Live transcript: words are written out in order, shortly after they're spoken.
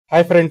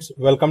Hi friends,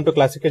 welcome to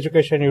classic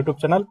education YouTube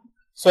channel.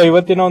 So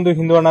ಇವತ್ತಿನ ಒಂದು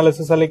Hindu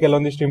analysis ಅಲ್ಲಿ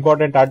ಕೆಲವೊಂದಿಷ್ಟು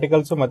ಇಂಪಾರ್ಟೆಂಟ್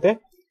ಆರ್ಟಿಕಲ್ಸ್ ಮತ್ತೆ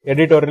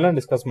ಎಡಿಟೋರಿಯಲ್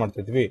ಡಿಸ್ಕಸ್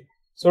ಮಾಡ್ತಿದ್ವಿ.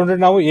 ಸೊ ನೋಡ್ರಿ,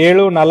 ನಾವು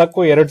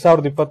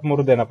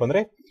 7/4/2023 ಏನಪ್ಪ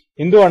ಅಂದ್ರೆ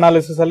ಹಿಂದೂ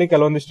ಅನಾಲಿಸಿಸ್ ಅಲ್ಲಿ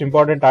ಕೆಲವೊಂದಿಷ್ಟು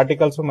ಇಂಪಾರ್ಟೆಂಟ್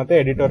ಆರ್ಟಿಕಲ್ಸ್ ಮತ್ತೆ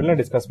ಎಡಿಟೋರಿಯಲ್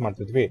ಡಿಸ್ಕಸ್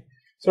ಮಾಡ್ತಿದ್ವಿ.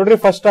 ಸೊ ನೋಡ್ರಿ,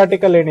 ಫಸ್ಟ್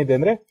ಆರ್ಟಿಕಲ್ ಏನಿದೆ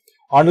ಅಂದ್ರೆ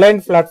online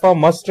platform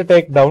must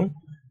take down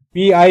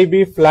PIB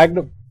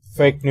ಫ್ಲಾಗ್ಡ್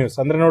fake news.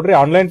 ಅಂದ್ರೆ ನೋಡ್ರಿ,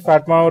 ಆನ್ಲೈನ್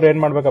ಪ್ಲಾಟ್ಫಾರ್ಮ್ ಅವ್ರು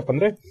ಏನ್ ಮಾಡ್ಬೇಕಪ್ಪ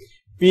ಅಂದ್ರೆ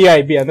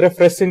PIB ಅಂದ್ರೆ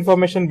ಪ್ರೆಸ್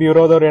ಇನ್ಫಾರ್ಮೇಶನ್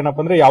ಬ್ಯೂರೋದವ್ರು ಏನಪ್ಪ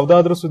ಅಂದ್ರೆ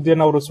ಯಾವ್ದಾದ್ರು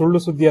ಸುದ್ದಿಯನ್ನು ಅವರು ಸುಳ್ಳು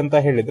ಸುದ್ದಿ ಅಂತ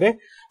ಹೇಳಿದ್ರೆ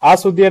ಆ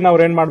ಸುದ್ದಿಯನ್ನು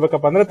ಅವ್ರು ಏನ್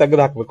ಮಾಡ್ಬೇಕಪ್ಪ ಅಂದ್ರೆ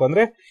ತೆಗೆದು ಹಾಕ್ಬೇಕು.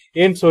 ಅಂದ್ರೆ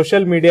ಏನ್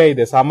ಸೋಷಿಯಲ್ ಮೀಡಿಯಾ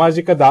ಇದೆ,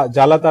 ಸಾಮಾಜಿಕ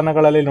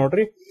ಜಾಲತಾಣಗಳಲ್ಲಿ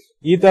ನೋಡ್ರಿ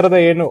ಈ ತರದ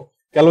ಏನು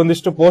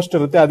ಕೆಲವೊಂದಿಷ್ಟು ಪೋಸ್ಟ್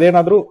ಇರುತ್ತೆ,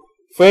 ಅದೇನಾದ್ರೂ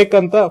ಫೇಕ್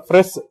ಅಂತ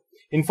ಪ್ರೆಸ್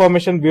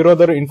ಇನ್ಫಾರ್ಮೇಶನ್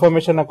ಬ್ಯೂರೋದವರು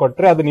ಇನ್ಫಾರ್ಮೇಶನ್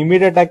ಕೊಟ್ರೆ ಅದನ್ನ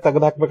ಇಮಿಡಿಯೇಟ್ ಆಗಿ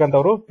ತೆಗೆದು ಹಾಕ್ಬೇಕಂತ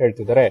ಅವರು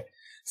ಹೇಳ್ತಿದ್ದಾರೆ.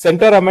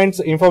 Centre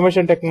ಅಮೆಂಡ್ಸ್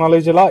information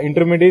technology law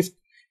intermediates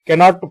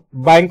cannot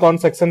bank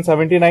on section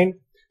 79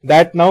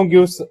 that now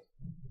gives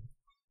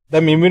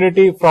them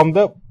immunity from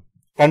the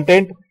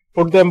content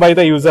put them by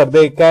the user.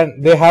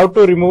 They have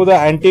to remove the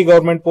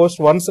anti-government post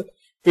once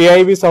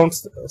PIB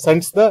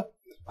sends the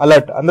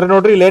alert. ಅಂದ್ರೆ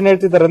ನೋಡ್ರಿ, ಇಲ್ಲಿ ಏನ್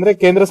ಹೇಳ್ತಿದ್ದಾರೆ ಅಂದ್ರೆ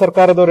ಕೇಂದ್ರ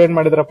ಸರ್ಕಾರದವ್ರು ಏನ್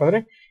ಮಾಡಿದ್ರಪ್ಪ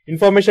ಅಂದ್ರೆ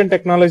ಇನ್ಫಾರ್ಮೇಶನ್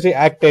ಟೆಕ್ನಾಲಜಿ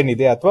ಆಕ್ಟ್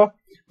ಏನಿದೆ ಅಥವಾ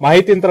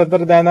ಮಾಹಿತಿ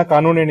ತಂತ್ರಜ್ಞಾನ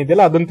ಕಾನೂನು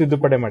ಏನಿದೆಯಲ್ಲ ಅದನ್ನ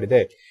ತಿದ್ದುಪಡಿ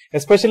ಮಾಡಿದೆ.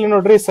 ಎಸ್ಪೆಷಲಿ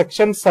ನೋಡ್ರಿ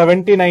ಸೆಕ್ಷನ್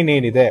 79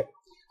 ಏನಿದೆ,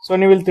 ಸೊ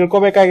ನೀವು ಇಲ್ಲಿ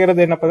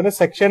ತಿಳ್ಕೊಬೇಕಾಗಿರೋದು ಏನಪ್ಪಾ ಅಂದ್ರೆ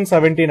ಸೆಕ್ಷನ್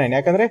 79.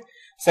 ಯಾಕಂದ್ರೆ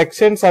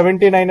ಸೆಕ್ಷನ್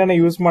 79 ಅನ್ನ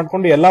ಯೂಸ್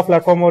ಮಾಡ್ಕೊಂಡು ಎಲ್ಲಾ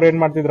ಪ್ಲಾಟ್ಫಾರ್ಮ್ ಅವ್ರು ಏನ್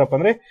ಮಾಡ್ತಿದ್ರಪ್ಪ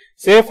ಅಂದ್ರೆ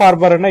ಸೇಫ್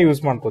ಹಾರ್ಬರ್ ಅನ್ನ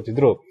ಯೂಸ್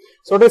ಮಾಡ್ಕೋತಿದ್ರು.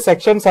 ಸೊ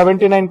ಸೆಕ್ಷನ್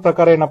 79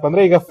 ಪ್ರಕಾರ ಏನಪ್ಪಾ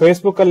ಅಂದ್ರೆ ಈಗ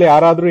ಫೇಸ್ಬುಕ್ ಅಲ್ಲಿ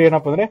ಯಾರಾದ್ರೂ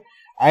ಏನಪ್ಪಾ ಅಂದ್ರೆ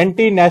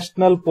ಆಂಟಿ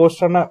ನ್ಯಾಷನಲ್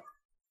ಪೋಸ್ಟ್ ಅನ್ನ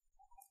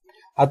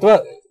ಅಥವಾ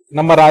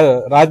ನಮ್ಮ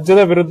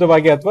ರಾಜ್ಯದ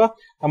ವಿರುದ್ಧವಾಗಿ ಅಥವಾ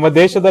ನಮ್ಮ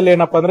ದೇಶದಲ್ಲಿ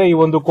ಏನಪ್ಪಾ ಅಂದ್ರೆ ಈ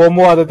ಒಂದು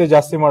ಕೋಮುವಾದತೆ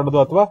ಜಾಸ್ತಿ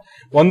ಮಾಡೋದು ಅಥವಾ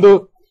ಒಂದು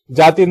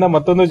ಜಾತಿಯಿಂದ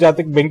ಮತ್ತೊಂದು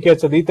ಜಾತಿಗೆ ಬೆಂಕಿ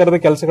ಹಚ್ಚೋದು ಈ ತರದ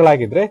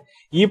ಕೆಲಸಗಳಾಗಿದ್ರೆ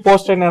ಈ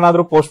ಪೋಸ್ಟ್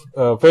ಏನಾದ್ರೂ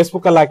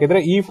ಫೇಸ್ಬುಕ್ ಅಲ್ಲಿ ಹಾಕಿದ್ರೆ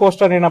ಈ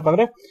ಪೋಸ್ಟ್ ಅನ್ನ ಏನಪ್ಪಾ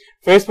ಅಂದ್ರೆ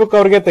ಫೇಸ್ಬುಕ್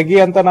ಅವ್ರಿಗೆ ತೆಗಿ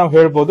ಅಂತ ನಾವು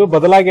ಹೇಳ್ಬೋದು.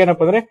 ಬದಲಾಗಿ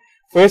ಏನಪ್ಪಾ ಅಂದ್ರೆ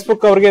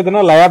ಫೇಸ್ಬುಕ್ ಅವ್ರಿಗೆ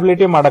ಇದನ್ನ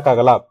ಲಯಾಬಿಲಿಟಿ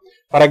ಮಾಡಕ್ಕಾಗಲ್ಲ.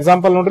 ಫಾರ್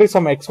ಎಕ್ಸಾಂಪಲ್ ನೋಡ್ರಿ,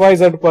 ಸಮ್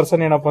XYZ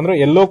ಪರ್ಸನ್ ಏನಪ್ಪಾ ಅಂದ್ರೆ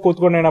ಎಲ್ಲೋ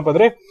ಕೂತ್ಕೊಂಡು ಏನಪ್ಪಾ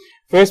ಅಂದ್ರೆ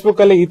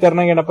ಫೇಸ್ಬುಕ್ ಅಲ್ಲಿ ಈ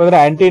ತರನಾಗ ಏನಪ್ಪಾ ಅಂದ್ರೆ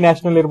ಆಂಟಿ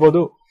ನ್ಯಾಷನಲ್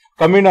ಇರ್ಬೋದು,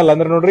 ಕಮ್ಯುನಲ್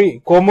ಅಂದ್ರೆ ನೋಡ್ರಿ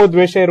ಕೋಮು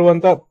ದ್ವೇಷ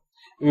ಇರುವಂತ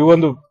ಈ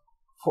ಒಂದು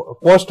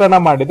ಪೋಸ್ಟ್ ಅನ್ನ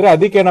ಮಾಡಿದ್ರೆ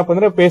ಅದಕ್ಕೆ ಏನಪ್ಪಾ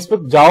ಅಂದ್ರೆ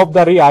ಫೇಸ್ಬುಕ್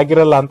ಜವಾಬ್ದಾರಿ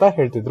ಆಗಿರಲ್ಲ ಅಂತ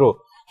ಹೇಳ್ತಿದ್ರು.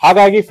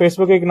 ಹಾಗಾಗಿ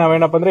ಫೇಸ್ಬುಕ್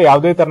ನಾವೇನಪ್ಪ ಅಂದ್ರೆ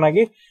ಯಾವುದೇ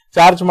ತರನಾಗಿ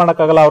ಚಾರ್ಜ್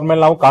ಮಾಡಕ್ಕಾಗಲ್ಲ, ಅವ್ರ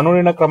ಮೇಲೆ ನಾವು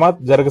ಕಾನೂನಿನ ಕ್ರಮ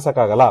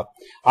ಜರುಗಿಸಕ್ಕಾಗಲ್ಲ.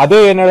 ಅದೇ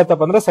ಏನ್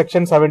ಹೇಳತ್ತಪ್ಪ ಅಂದ್ರೆ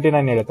ಸೆಕ್ಷನ್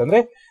 79 ಹೇಳುತ್ತೆ.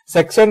 ಅಂದ್ರೆ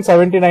ಸೆಕ್ಷನ್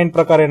 79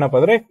 ಪ್ರಕಾರ ಏನಪ್ಪಾ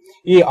ಅಂದ್ರೆ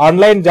ಈ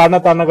ಆನ್ಲೈನ್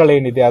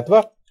ಜಾಲತಾಣಗಳೇನಿದೆ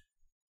ಅಥವಾ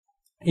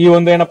ಈ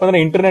ಒಂದು ಏನಪ್ಪಾ ಅಂದ್ರೆ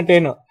ಇಂಟರ್ನೆಟ್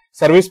ಏನು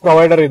ಸರ್ವಿಸ್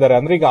ಪ್ರೊವೈಡರ್ ಇದಾರೆ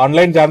ಅಂದ್ರೆ ಈಗ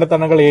ಆನ್ಲೈನ್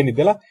ಜಾಲತಾಣಗಳು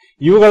ಏನಿದೆಯಲ್ಲ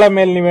ಇವುಗಳ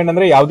ಮೇಲೆ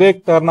ನೀವೇನಂದ್ರೆ ಯಾವುದೇ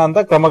ತರನ ಅಂತ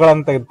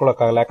ಕ್ರಮಗಳನ್ನು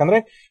ತೆಗೆದುಕೊಳ್ಳಕ್ಕಾಗಲ್ಲ. ಯಾಕಂದ್ರೆ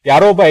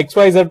ಯಾರೋ ಒಬ್ಬ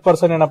XYZ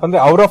ಪರ್ಸನ್ ಏನಪ್ಪಾ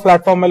ಅಂದ್ರೆ ಅವರ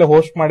ಪ್ಲಾಟ್ಫಾರ್ಮ್ ಮೇಲೆ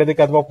ಹೋಸ್ಟ್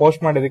ಮಾಡಿದಕ್ಕೆ ಅಥವಾ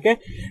ಪೋಸ್ಟ್ ಮಾಡಿದಕ್ಕೆ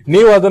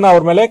ನೀವು ಅದನ್ನ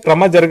ಅವ್ರ ಮೇಲೆ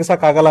ಕ್ರಮ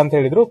ಜರುಗಿಸಕ್ಕಾಗಲ್ಲ ಅಂತ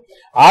ಹೇಳಿದ್ರು.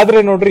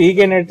 ಆದ್ರೆ ನೋಡ್ರಿ, ಈಗ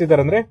ಏನ್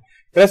ಹೇಳ್ತಿದಾರೆ ಅಂದ್ರೆ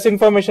ಪ್ರೆಸ್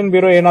ಇನ್ಫಾರ್ಮೇಶನ್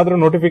ಬ್ಯೂರೋ ಏನಾದ್ರೂ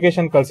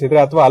ನೋಟಿಫಿಕೇಶನ್ ಕಳಿಸಿದ್ರೆ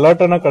ಅಥವಾ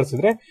ಅಲರ್ಟ್ ಅನ್ನ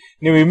ಕಳಿಸಿದ್ರೆ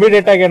ನೀವು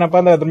ಇಮಿಡಿಯೇಟ್ ಆಗಿ ಏನಪ್ಪಾ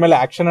ಅಂದ್ರೆ ಅದ್ರ ಮೇಲೆ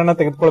ಆಕ್ಷನ್ ಅನ್ನ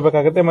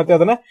ತೆಗೆದುಕೊಳ್ಬೇಕಾಗುತ್ತೆ ಮತ್ತೆ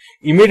ಅದನ್ನ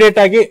ಇಮಿಡಿಯೇಟ್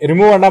ಆಗಿ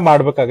ರಿಮೂವ್ ಅನ್ನ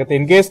ಮಾಡಬೇಕಾಗುತ್ತೆ.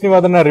 ಇನ್ ಕೇಸ್ ನೀವು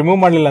ಅದನ್ನ ರಿಮೂವ್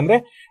ಮಾಡಲಿಲ್ಲ ಅಂದ್ರೆ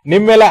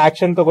ನಿಮ್ ಮೇಲೆ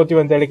ಆಕ್ಷನ್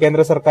ತಗೋತೀವಿ ಅಂತ ಹೇಳಿ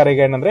ಕೇಂದ್ರ ಸರ್ಕಾರ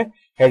ಈಗ ಏನಂದ್ರೆ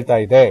ಹೇಳ್ತಾ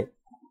ಇದೆ.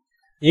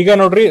 ಈಗ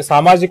ನೋಡ್ರಿ,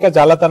 ಸಾಮಾಜಿಕ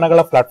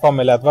ಜಾಲತಾಣಗಳ ಪ್ಲಾಟ್ಫಾರ್ಮ್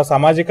ಮೇಲೆ ಅಥವಾ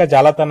ಸಾಮಾಜಿಕ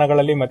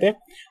ಜಾಲತಾಣಗಳಲ್ಲಿ ಮತ್ತೆ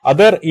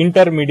ಅದರ್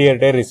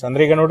ಇಂಟರ್ಮೀಡಿಯೇಟರೀಸ್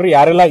ಅಂದ್ರೆ ಈಗ ನೋಡ್ರಿ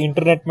ಯಾರೆಲ್ಲ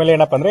ಇಂಟರ್ನೆಟ್ ಮೇಲೆ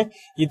ಏನಪ್ಪಾ ಅಂದ್ರೆ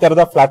ಈ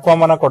ತರದ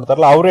ಪ್ಲಾಟ್ಫಾರ್ಮ್ ಅನ್ನ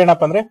ಕೊಡ್ತಾರಲ್ಲ ಅವ್ರು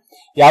ಏನಪ್ಪಾ ಅಂದ್ರೆ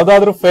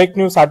ಯಾವ್ದಾದ್ರು ಫೇಕ್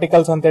ನ್ಯೂಸ್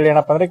ಆರ್ಟಿಕಲ್ಸ್ ಅಂತ ಹೇಳಿ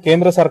ಏನಪ್ಪಾ ಅಂದ್ರೆ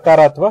ಕೇಂದ್ರ ಸರ್ಕಾರ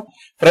ಅಥವಾ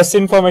ಪ್ರೆಸ್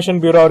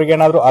ಇನ್ಫಾರ್ಮೇಶನ್ ಬ್ಯೂರೋ ಅವ್ರಿಗೆ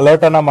ಏನಾದ್ರು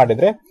ಅಲರ್ಟ್ ಅನ್ನ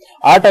ಮಾಡಿದ್ರೆ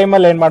ಆ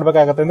ಟೈಮಲ್ಲಿ ಏನ್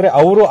ಮಾಡ್ಬೇಕಾಗತ್ತೆ ಅಂದ್ರೆ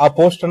ಅವರು ಆ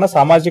ಪೋಸ್ಟ್ ಅನ್ನ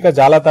ಸಾಮಾಜಿಕ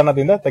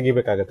ಜಾಲತಾಣದಿಂದ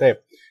ತೆಗಿಬೇಕಾಗತ್ತೆ.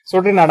 ಸೊ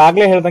ನೋಡ್ರಿ, ನಾನು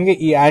ಆಗ್ಲೇ ಹೇಳ್ದಂಗೆ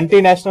ಈ ಆಂಟಿ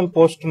ನ್ಯಾಷನಲ್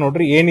ಪೋಸ್ಟ್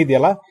ನೋಡ್ರಿ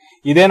ಏನಿದೆಯಲ್ಲ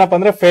ಇದೇನಪ್ಪ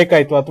ಅಂದ್ರೆ ಫೇಕ್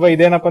ಆಯ್ತು ಅಥವಾ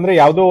ಇದೇನಪ್ಪ ಅಂದ್ರೆ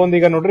ಯಾವ್ದೋ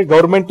ಒಂದೀಗ ನೋಡ್ರಿ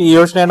ಗೌರ್ಮೆಂಟ್ ಈ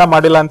ಯೋಜನೆಯನ್ನ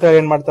ಮಾಡಿಲ್ಲ ಅಂತ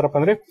ಏನ್ ಮಾಡ್ತಾರಪ್ಪ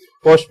ಅಂದ್ರೆ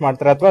ಪೋಸ್ಟ್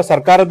ಮಾಡ್ತಾರೆ ಅಥವಾ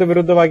ಸರ್ಕಾರದ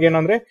ವಿರುದ್ಧವಾಗಿ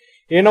ಏನಂದ್ರೆ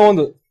ಏನೋ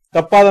ಒಂದು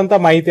ತಪ್ಪಾದಂತ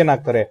ಮಾಹಿತಿಯನ್ನ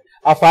ಹಾಕ್ತಾರೆ.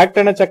 ಆ ಫ್ಯಾಕ್ಟ್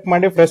ಅನ್ನ ಚೆಕ್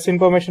ಮಾಡಿ ಪ್ರೆಸ್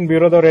ಇನ್ಫಾರ್ಮೇಶನ್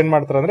ಬ್ಯೂರೋದವ್ರು ಏನ್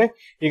ಮಾಡ್ತಾರೆ ಅಂದ್ರೆ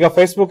ಈಗ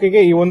ಫೇಸ್ಬುಕ್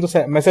ಗೆ ಈ ಒಂದು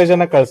ಮೆಸೇಜ್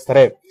ಅನ್ನ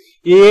ಕಳಿಸ್ತಾರೆ.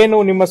 ಏನು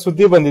ನಿಮ್ಮ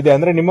ಸುದ್ದಿ ಬಂದಿದೆ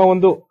ಅಂದ್ರೆ ನಿಮ್ಮ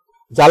ಒಂದು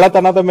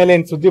ಜಾಲತಾಣದ ಮೇಲೆ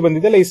ಏನ್ ಸುದ್ದಿ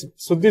ಬಂದಿದೆ ಅಲ್ಲ ಈ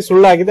ಸುದ್ದಿ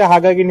ಸುಳ್ಳಾಗಿದೆ,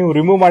 ಹಾಗಾಗಿ ನೀವು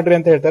ರಿಮೂವ್ ಮಾಡ್ರಿ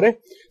ಅಂತ ಹೇಳ್ತಾರೆ.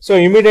 ಸೊ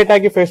ಇಮಿಡಿಯೇಟ್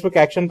ಆಗಿ ಫೇಸ್ಬುಕ್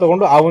ಆಕ್ಷನ್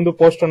ತಗೊಂಡು ಆ ಒಂದು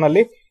ಪೋಸ್ಟ್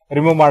ನಲ್ಲಿ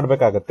ರಿಮೂವ್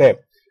ಮಾಡ್ಬೇಕಾಗತ್ತೆ.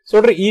 ಸೊ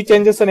ನೋಡ್ರಿ, ಈ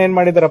ಚೇಂಜಸ್ ಅನ್ನ ಏನ್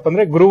ಮಾಡಿದಾರಪ್ಪ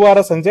ಅಂದ್ರೆ ಗುರುವಾರ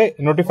ಸಂಜೆ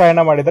ನೋಟಿಫೈ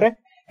ಅನ್ನ ಮಾಡಿದರೆ.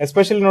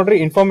 ಎಸ್ಪೆಷಲಿ ನೋಡ್ರಿ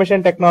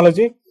information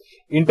technology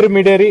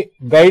intermediary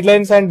guide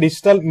lines and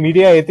digital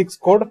media ethics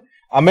code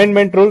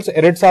amendment rules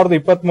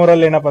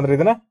 2023 ಏನಪ್ಪಾ ಅಂದ್ರೆ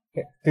ಇದನ್ನ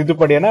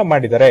ತಿದ್ದುಪಡಿಯನ್ನ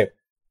ಮಾಡಿದ್ದಾರೆ.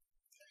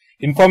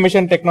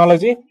 Information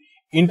technology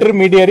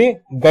intermediary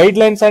guide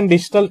lines and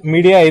digital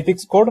media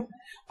ethics code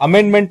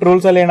amendment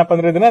rules ಅಲ್ಲಿ ಏನಪ್ಪಾ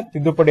ಅಂದ್ರೆ ಇದನ್ನ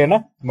ತಿದ್ದುಪಡಿಯನ್ನ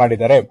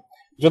ಮಾಡಿದ್ದಾರೆ.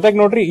 ಜೊತೆಗೆ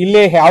ನೋಡ್ರಿ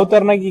ಇಲ್ಲಿ ಯಾವ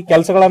ತರನಾಗಿ ಈ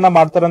ಕೆಲಸಗಳನ್ನ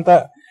ಮಾಡ್ತಾರಂತ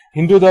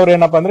ಹಿಂದೂದವ್ರು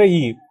ಏನಪ್ಪಾ ಅಂದ್ರೆ ಈ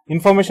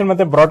ಇನ್ಫಾರ್ಮೇಶನ್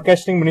ಮತ್ತೆ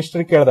ಬ್ರಾಡ್ಕಾಸ್ಟಿಂಗ್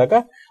ಮಿನಿಸ್ಟ್ರಿ ಕೇಳಿದಾಗ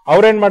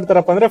ಅವ್ರ ಏನ್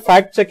ಮಾಡ್ತಾರಪ್ಪ ಅಂದ್ರೆ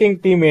ಫ್ಯಾಕ್ಟ್ ಚೆಕಿಂಗ್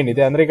ಟೀಮ್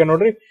ಏನಿದೆ ಅಂದ್ರೆ ಈಗ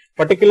ನೋಡ್ರಿ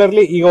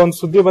ಪರ್ಟಿಕ್ಯುಲರ್ಲಿ ಈಗ ಒಂದು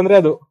ಸುದ್ದಿ ಬಂದ್ರೆ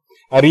ಅದು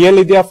ರಿಯಲ್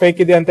ಇದೆಯಾ ಫೇಕ್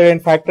ಇದೆಯಾ ಅಂತ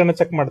ಏನ್ ಫ್ಯಾಕ್ಟ್ ಅನ್ನ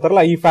ಚೆಕ್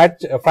ಮಾಡ್ತಾರಲ್ಲ ಈ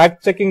ಫ್ಯಾಕ್ಟ್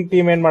ಚೆಕಿಂಗ್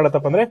ಟೀಮ್ ಏನ್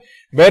ಮಾಡತ್ತಪ್ಪ ಅಂದ್ರೆ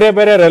ಬೇರೆ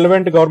ಬೇರೆ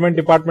ರೆಲೆವೆಂಟ್ ಗವರ್ಮೆಂಟ್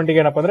ಡಿಪಾರ್ಟ್ಮೆಂಟ್ ಗೆ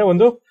ಏನಪ್ಪಾ ಅಂದ್ರೆ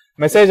ಒಂದು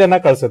ಮೆಸೇಜ್ ಅನ್ನ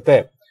ಕಳಿಸುತ್ತೆ.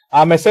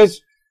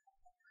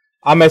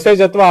 ಆ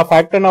ಮೆಸೇಜ್ ಅಥವಾ ಆ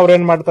ಫ್ಯಾಕ್ಟ್ ಅನ್ನ ಅವ್ರು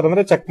ಏನ್ ಮಾಡ್ತಾರೆ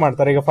ಅಂದ್ರೆ ಚೆಕ್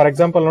ಮಾಡ್ತಾರೆ. ಈಗ ಫಾರ್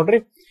ಎಕ್ಸಾಂಪಲ್ ನೋಡ್ರಿ,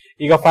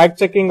 ಈಗ ಫ್ಯಾಕ್ಟ್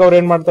ಚೆಕಿಂಗ್ ಅವ್ರು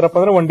ಏನ್ ಮಾಡ್ತಾರಪ್ಪ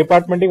ಅಂದ್ರೆ ಒಂದು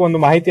ಡಿಪಾರ್ಟ್ಮೆಂಟ್ ಗೆ ಒಂದು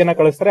ಮಾಹಿತಿಯನ್ನ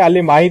ಕಳಿಸ್ತಾರೆ.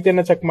 ಅಲ್ಲಿ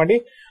ಮಾಹಿತಿಯನ್ನ ಚೆಕ್ ಮಾಡಿ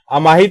ಆ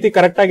ಮಾಹಿತಿ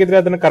ಕರೆಕ್ಟ್ ಆಗಿದ್ರೆ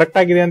ಅದನ್ನ ಕರೆಕ್ಟ್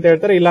ಆಗಿದೆ ಅಂತ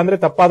ಹೇಳ್ತಾರೆ, ಇಲ್ಲಾಂದ್ರೆ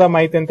ತಪ್ಪಾದ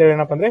ಮಾಹಿತಿ ಅಂತ ಹೇಳಿ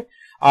ಏನಪ್ಪಾ ಅಂದ್ರೆ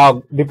ಆ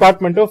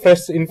ಡಿಪಾರ್ಟ್ಮೆಂಟ್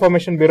ಪ್ರೆಸ್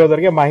ಇನ್ಫಾರ್ಮೇಶನ್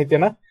ಬ್ಯೂರೋದವರಿಗೆ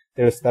ಮಾಹಿತಿಯನ್ನ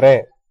ತಿಳಿಸ್ತಾರೆ.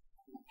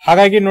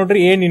 ಹಾಗಾಗಿ ನೋಡ್ರಿ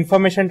ಏನ್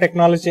ಇನ್ಫಾರ್ಮೇಶನ್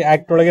ಟೆಕ್ನಾಲಜಿ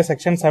ಆಕ್ಟ್ ಒಳಗೆ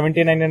ಸೆಕ್ಷನ್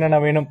 79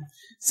 ನಾವೇನು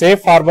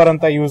ಸೇಫ್ ಹಾರ್ಬರ್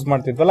ಅಂತ ಯೂಸ್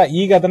ಮಾಡ್ತಿದ್ವಲ್ಲ,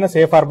 ಈಗ ಅದನ್ನ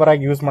ಸೇಫ್ ಹಾರ್ಬರ್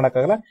ಆಗಿ ಯೂಸ್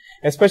ಮಾಡಕ್ಕಾಗಲ್ಲ.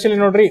 ಎಸ್ಪೆಷಲಿ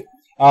ನೋಡ್ರಿ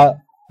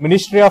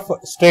ministry of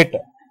state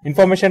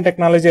information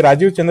technology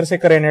Rajiv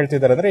Chandrashekhar ಏನ್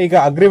ಹೇಳ್ತಿದ್ದಾರೆ ಅಂದ್ರೆ, ಈಗ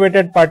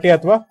ಅಗ್ರಿವೇಟೆಡ್ ಪಾರ್ಟಿ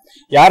ಅಥವಾ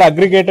ಯಾರು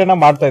ಅಗ್ರಿಗೇಟ್ ಅನ್ನ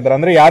ಮಾಡ್ತಾ ಇದಾರೆ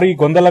ಅಂದ್ರೆ ಯಾರು ಈ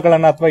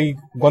ಗೊಂದಲಗಳನ್ನ ಅಥವಾ ಈ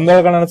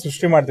ಗೊಂದಲಗಳನ್ನ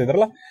ಸೃಷ್ಟಿ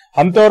ಮಾಡ್ತಿದ್ರಲ್ಲ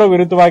ಅಂತವರ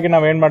ವಿರುದ್ಧವಾಗಿ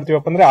ನಾವ್ ಏನ್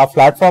ಮಾಡ್ತೀವಪ್ಪ ಅಂದ್ರೆ ಆ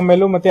ಪ್ಲಾಟ್ಫಾರ್ಮ್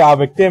ಮೇಲೂ ಮತ್ತೆ ಆ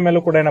ವ್ಯಕ್ತಿಯ ಮೇಲೂ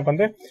ಕೂಡ ಏನಪ್ಪಾ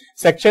ಅಂದ್ರೆ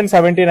ಸೆಕ್ಷನ್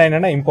 79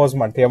 ಅನ್ನ ಇಂಪೋಸ್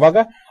ಮಾಡ್ತೀವಿ. ಯಾವಾಗ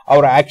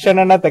ಅವ್ರ ಆಕ್ಷನ್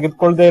ಅನ್ನ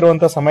ತೆಗೆದುಕೊಳ್ಳದೆ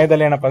ಇರುವಂತ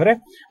ಸಮಯದಲ್ಲಿ ಏನಪ್ಪಾ ಅಂದ್ರೆ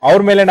ಅವ್ರ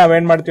ಮೇಲೆ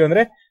ನಾವೇನ್ ಮಾಡ್ತೀವಿ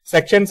ಅಂದ್ರೆ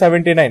ಸೆಕ್ಷನ್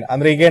 79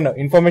 ಅಂದ್ರೆ ಈಗೇನು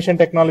ಇನ್ಫಾರ್ಮೇಶನ್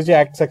ಟೆಕ್ನಾಲಜಿ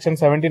ಆಕ್ಟ್ ಸೆಕ್ಷನ್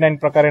 79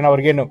 ಪ್ರಕಾರ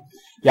ಅವ್ರಿಗೇನು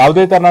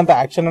ಯಾವುದೇ ತರನಂತ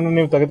ಆಕ್ಷನ್ ಅನ್ನು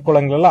ನೀವು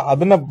ತೆಗೆದುಕೊಳ್ಳಂಗಿಲ್ಲ,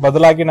 ಅದನ್ನ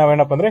ಬದಲಾಗಿ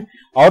ನಾವೇನಪ್ಪ ಅಂದ್ರೆ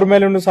ಅವ್ರ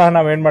ಮೇಲೂ ಸಹ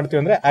ನಾವೇನ್ ಮಾಡ್ತೀವಿ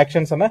ಅಂದ್ರೆ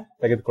ಆಕ್ಷನ್ಸ್ ಅನ್ನ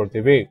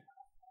ತೆಗೆದುಕೊಳ್ತೀವಿ.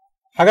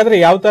 ಹಾಗಾದ್ರೆ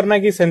ಯಾವ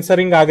ತರನಾಗಿ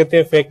ಸೆನ್ಸರಿಂಗ್ ಆಗುತ್ತೆ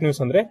ಫೇಕ್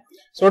ನ್ಯೂಸ್ ಅಂದ್ರೆ,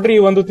 ನೋಡ್ರಿ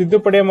ಈ ಒಂದು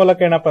ತಿದ್ದುಪಡಿಯ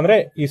ಮೂಲಕ ಏನಪ್ಪಾ ಅಂದ್ರೆ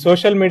ಈ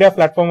ಸೋಷಿಯಲ್ ಮೀಡಿಯಾ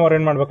ಪ್ಲಾಟ್ಫಾರ್ಮ್ ಅವ್ರು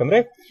ಏನ್ ಮಾಡ್ಬೇಕಂದ್ರೆ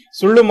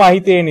ಸುಳ್ಳು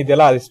ಮಾಹಿತಿ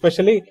ಏನಿದೆಯಲ್ಲ,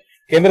 ಎಸ್ಪೆಷಲಿ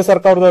ಕೇಂದ್ರ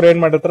ಸರ್ಕಾರದವ್ರು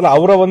ಏನ್ ಮಾಡಿರ್ತಾರಲ್ಲ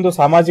ಅವರ ಒಂದು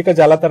ಸಾಮಾಜಿಕ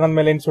ಜಾಲತಾಣದ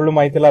ಮೇಲೆ ಏನ್ ಸುಳ್ಳು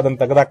ಮಾಹಿತಿ ಇಲ್ಲ ಅದನ್ನ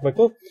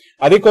ತೆಗೆದಾಕ್ಬೇಕು.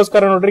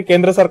 ಅದಕ್ಕೋಸ್ಕರ ನೋಡ್ರಿ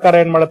ಕೇಂದ್ರ ಸರ್ಕಾರ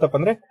ಏನ್ ಮಾಡತ್ತಪ್ಪ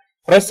ಅಂದ್ರೆ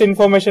ಪ್ರೆಸ್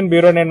ಇನ್ಫಾರ್ಮೇಶನ್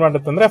ಬ್ಯೂರೋ ಏನ್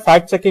ಮಾಡುತ್ತೆ ಅಂದ್ರೆ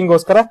ಫ್ಯಾಕ್ಟ್ ಚೆಕಿಂಗ್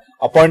ಗೋಸ್ಕರ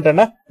ಅಪಾಯಿಂಟ್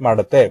ಅನ್ನ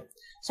ಮಾಡುತ್ತೆ.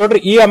 ನೋಡ್ರಿ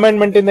ಈ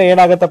ಅಮೆಂಡ್ಮೆಂಟ್ ಇಂದ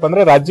ಏನಾಗತ್ತಪ್ಪ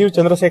ಅಂದ್ರೆ ರಾಜೀವ್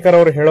ಚಂದ್ರಶೇಖರ್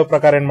ಅವರು ಹೇಳೋ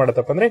ಪ್ರಕಾರ ಏನ್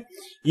ಮಾಡತ್ತಪ್ಪ ಅಂದ್ರೆ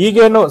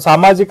ಈಗೇನು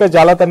ಸಾಮಾಜಿಕ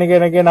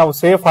ಜಾಲತಾಣಿಗೆ ನಾವು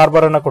ಸೇಫ್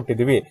ಹಾರ್ಬರ್ ಅನ್ನ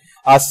ಕೊಟ್ಟಿದೀವಿ,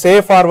 ಆ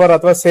ಸೇಫ್ ಹಾರ್ಬರ್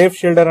ಅಥವಾ ಸೇಫ್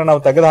ಶೀಲ್ಡ್ ಅನ್ನ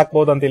ನಾವು ತೆಗೆದು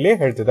ಹಾಕಬಹುದು ಅಂತ ಇಲ್ಲಿ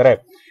ಹೇಳ್ತಿದ್ದಾರೆ.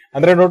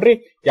 ಅಂದ್ರೆ ನೋಡ್ರಿ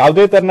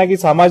ಯಾವುದೇ ತರನಾಗಿ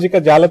ಸಾಮಾಜಿಕ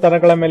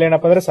ಜಾಲತಾಣಗಳ ಮೇಲೆ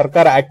ಏನಪ್ಪಾ ಅಂದ್ರೆ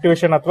ಸರ್ಕಾರ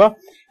ಆಕ್ಟಿವೇಶನ್ ಅಥವಾ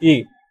ಈ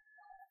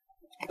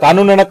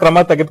ಕಾನೂನಿನ ಕ್ರಮ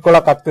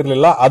ತೆಗೆದುಕೊಳ್ಳಕ್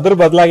ಆಗ್ತಿರ್ಲಿಲ್ಲ, ಅದ್ರ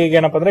ಬದಲಾಗಿ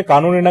ಏನಪ್ಪಾ ಅಂದ್ರೆ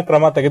ಕಾನೂನಿನ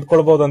ಕ್ರಮ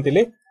ತೆಗೆದುಕೊಳ್ಬಹುದು ಅಂತ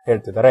ಇಲ್ಲಿ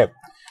ಹೇಳ್ತಿದ್ದಾರೆ.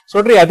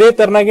 ನೋಡ್ರಿ ಅದೇ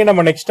ತರನಾಗಿ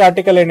ನಮ್ಮ ನೆಕ್ಸ್ಟ್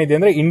ಆರ್ಟಿಕಲ್ ಏನಿದೆ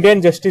ಅಂದ್ರೆ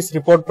ಇಂಡಿಯನ್ ಜಸ್ಟಿಸ್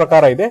ರಿಪೋರ್ಟ್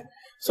ಪ್ರಕಾರ ಇದೆ.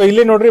 ಸೊ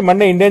ಇಲ್ಲಿ ನೋಡ್ರಿ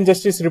ಮೊನ್ನೆ ಇಂಡಿಯನ್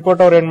ಜಸ್ಟಿಸ್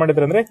ರಿಪೋರ್ಟ್ ಅವ್ರು ಏನ್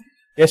ಮಾಡಿದ್ರು ಅಂದ್ರೆ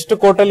ಎಷ್ಟು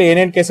ಕೋರ್ಟ್ ಅಲ್ಲಿ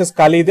ಏನೇನ್ ಕೇಸಸ್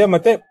ಖಾಲಿ ಇದೆ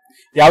ಮತ್ತೆ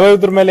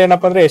ಯಾವ್ಯಾವ್ದ್ರ ಮೇಲೆ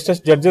ಏನಪ್ಪಾ ಅಂದ್ರೆ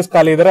ಎಷ್ಟೆಷ್ಟು ಜಡ್ಜಸ್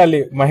ಖಾಲಿ ಇದಾರೆ,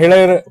 ಅಲ್ಲಿ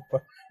ಮಹಿಳೆಯರ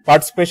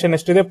ಪಾರ್ಟಿಸಿಪೇಷನ್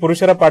ಎಷ್ಟಿದೆ,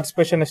 ಪುರುಷರ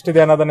ಪಾರ್ಟಿಸಿಪೇಷನ್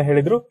ಎಷ್ಟಿದೆ ಅನ್ನೋದನ್ನ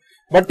ಹೇಳಿದ್ರು.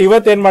 ಬಟ್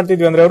ಇವತ್ತು ಏನ್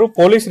ಮಾಡ್ತಿದ್ವಿ ಅಂದ್ರೆ ಅವರು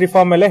ಪೊಲೀಸ್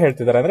ರಿಫಾರ್ಮ್ ಮೇಲೆ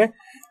ಹೇಳ್ತಿದ್ದಾರೆ. ಅಂದ್ರೆ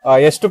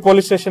ಎಷ್ಟು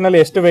ಪೊಲೀಸ್ ಸ್ಟೇಷನ್ ಅಲ್ಲಿ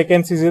ಎಷ್ಟು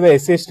ವೇಕೆನ್ಸೀಸ್ ಇದೆ,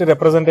 SC ST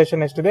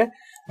ರೆಪ್ರೆಸೆಂಟೇಷನ್ ಎಷ್ಟಿದೆ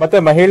ಮತ್ತೆ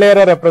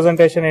ಮಹಿಳೆಯರ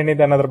ರೆಪ್ರೆಸೆಂಟೇಷನ್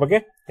ಏನಿದೆ ಅನ್ನೋದ್ರ ಬಗ್ಗೆ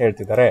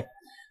ಹೇಳ್ತಿದ್ದಾರೆ.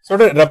 ಸೊ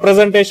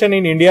ರೆಪ್ರೆಸೆಂಟೇಷನ್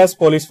ಇನ್ ಇಂಡಿಯಾಸ್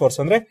ಪೊಲೀಸ್ ಫೋರ್ಸ್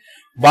ಅಂದ್ರೆ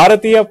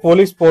ಭಾರತೀಯ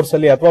ಪೊಲೀಸ್ ಫೋರ್ಸ್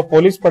ಅಲ್ಲಿ ಅಥವಾ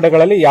ಪೊಲೀಸ್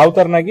ಪಡೆಗಳಲ್ಲಿ ಯಾವ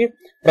ತರನಾಗಿ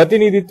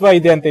ಪ್ರತಿನಿಧಿತ್ವ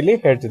ಇದೆ ಅಂತ ಇಲ್ಲಿ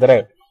ಹೇಳ್ತಿದ್ದಾರೆ.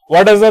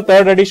 What is the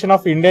third edition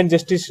of Indian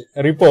justice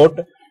report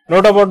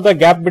note about the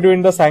gap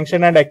between the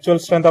sanction and actual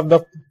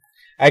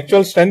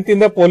strength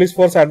in the police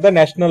force at the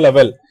national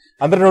level.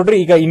 ಅಂದ್ರೆ ನೋಡ್ರಿ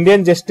ಈಗ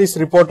ಇಂಡಿಯನ್ ಜಸ್ಟಿಸ್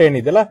ರಿಪೋರ್ಟ್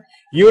ಏನಿದೆಯಲ್ಲ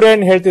ಇವ್ರು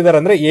ಏನ್ ಹೇಳ್ತಿದಾರೆ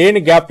ಅಂದ್ರೆ ಏನ್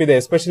ಗ್ಯಾಪ್ ಇದೆ,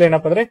 ಎಸ್ಪೆಷಲಿ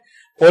ಏನಪ್ಪಾ ಅಂದ್ರೆ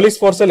ಪೊಲೀಸ್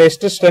ಫೋರ್ಸ್ ಅಲ್ಲಿ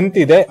ಎಷ್ಟು ಸ್ಟ್ರೆಂತ್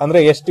ಇದೆ ಅಂದ್ರೆ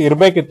ಎಷ್ಟು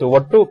ಇರಬೇಕಿತ್ತು,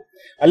 ಒಟ್ಟು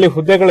ಅಲ್ಲಿ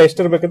ಹುದ್ದೆಗಳು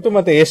ಎಷ್ಟಿರ್ಬೇಕಿತ್ತು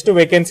ಮತ್ತೆ ಎಷ್ಟು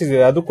ವೇಕೆನ್ಸೀಸ್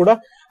ಇದೆ ಅದು ಕೂಡ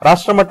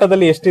ರಾಷ್ಟ್ರ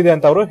ಮಟ್ಟದಲ್ಲಿ ಎಷ್ಟಿದೆ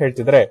ಅಂತ ಅವರು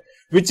ಹೇಳ್ತಿದ್ದಾರೆ.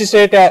 Which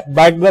state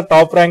back the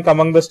top rank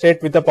among the state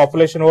with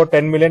population over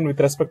 10 million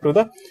with respect to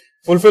the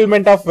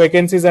fulfilment of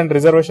vacancies and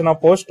reservation of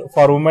post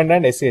for women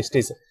and SC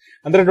STs.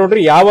 ಅಂದ್ರೆ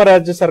ನೋಡ್ರಿ ಯಾವ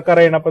ರಾಜ್ಯ ಸರ್ಕಾರ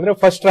ಏನಪ್ಪಾ ಅಂದ್ರೆ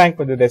ಫಸ್ಟ್ ರ್ಯಾಂಕ್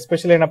ಬಂದಿದೆ,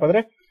 especially ಏನಪ್ಪಾ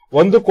ಅಂದ್ರೆ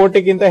 1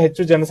 ಕೋಟಿಗಿಂತ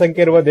ಹೆಚ್ಚು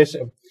ಜನಸಂಖ್ಯೆ ಇರುವ ದೇಶ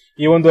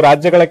ಈ ಒಂದು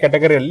ರಾಜ್ಯಗಳ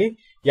ಕ್ಯಾಟಗರಿಯಲ್ಲಿ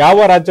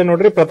ಯಾವ ರಾಜ್ಯ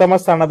ನೋಡ್ರಿ ಪ್ರಥಮ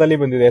ಸ್ಥಾನದಲ್ಲಿ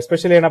ಬಂದಿದೆ.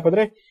 ಎಸ್ಪೆಷಲಿ ಏನಪ್ಪಾ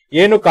ಅಂದ್ರೆ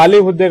ಏನು ಖಾಲಿ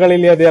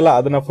ಹುದ್ದೆಗಳಲ್ಲಿ ಅದೆಯಲ್ಲ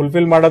ಅದನ್ನ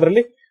ಫುಲ್ಫಿಲ್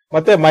ಮಾಡೋದ್ರಲ್ಲಿ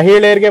ಮತ್ತೆ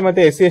ಮಹಿಳೆಯರಿಗೆ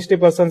ಮತ್ತೆ SC ST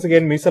ಪರ್ಸನ್ಸ್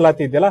ಏನ್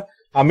ಮೀಸಲಾತಿ ಇದೆಯಲ್ಲ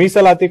ಆ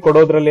ಮೀಸಲಾತಿ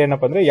ಕೊಡೋದ್ರಲ್ಲಿ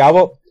ಏನಪ್ಪಾ ಅಂದ್ರೆ ಯಾವ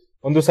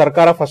ಒಂದು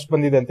ಸರ್ಕಾರ ಫಸ್ಟ್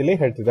ಬಂದಿದೆ ಅಂತ ಇಲ್ಲಿ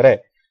ಹೇಳ್ತಿದ್ದಾರೆ.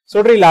 ಸೊ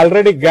ನೋಡ್ರಿ ಇಲ್ಲಿ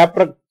ಆಲ್ರೆಡಿ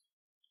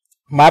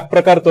ಮ್ಯಾಪ್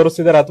ಪ್ರಕಾರ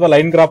ತೋರಿಸ್ತಿದ್ದಾರೆ ಅಥವಾ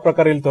ಲೈನ್ ಗ್ರಾಫ್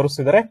ಪ್ರಕಾರ ಇಲ್ಲಿ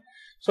ತೋರಿಸ್ತಿದ್ದಾರೆ.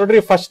 ಸೊ ನೋಡ್ರಿ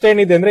ಫಸ್ಟ್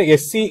ಏನಿದೆ ಅಂದ್ರೆ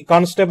SC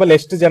ಕಾನ್ಸ್ಟೇಬಲ್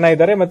ಎಷ್ಟು ಜನ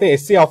ಇದ್ದಾರೆ ಮತ್ತೆ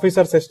SC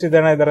ಆಫೀಸರ್ಸ್ ಎಷ್ಟು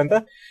ಜನ ಇದ್ದಾರೆ ಅಂತ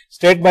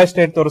ಸ್ಟೇಟ್ ಬೈ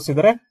ಸ್ಟೇಟ್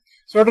ತೋರಿಸಿದ್ದಾರೆ.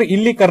 ಸೊ ನೋಡ್ರಿ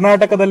ಇಲ್ಲಿ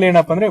ಕರ್ನಾಟಕದಲ್ಲಿ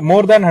ಏನಪ್ಪಾ ಅಂದ್ರೆ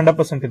ಮೋರ್ ದ್ಯಾನ್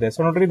 100% ಇದೆ. ಸೊ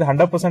ನೋಡ್ರಿ ಇದು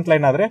 100%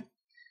 ಲೈನ್ ಆದ್ರೆ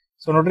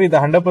ಇದು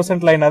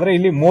 100% ಲೈನ್ ಆದ್ರೆ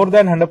ಇಲ್ಲಿ ಮೋರ್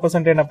ದ್ಯಾನ್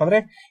 100% ಏನಪ್ಪಾ ಅಂದ್ರೆ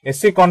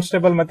SC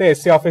ಕಾನ್ಸ್ಟೇಬಲ್ ಮತ್ತೆ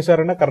SC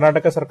ಆಫೀಸರ್ ಅನ್ನ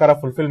ಕರ್ನಾಟಕ ಸರ್ಕಾರ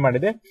ಫುಲ್ಫಿಲ್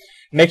ಮಾಡಿದೆ.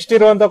 ನೆಕ್ಸ್ಟ್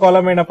ಇರುವಂತ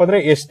ಕಾಲಮ್ ಏನಪ್ಪಾ ಅಂದ್ರೆ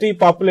ST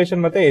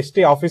ಪಾಪ್ಯುಲೇಷನ್ ಮತ್ತೆ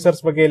ST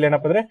ಆಫೀಸರ್ಸ್ ಬಗ್ಗೆ ಇಲ್ಲಿ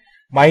ಏನಪ್ಪಾ ಅಂದ್ರೆ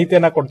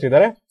ಮಾಹಿತಿಯನ್ನ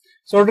ಕೊಡ್ತಿದ್ದಾರೆ.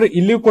 ಸೊ ನೋಡ್ರಿ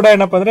ಇಲ್ಲಿಯೂ ಕೂಡ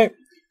ಏನಪ್ಪಾ ಅಂದ್ರೆ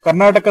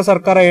ಕರ್ನಾಟಕ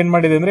ಸರ್ಕಾರ ಏನ್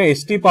ಮಾಡಿದೆ ಅಂದ್ರೆ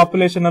ST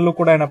ಪಾಪ್ಯುಲೇಷನ್ ಅಲ್ಲೂ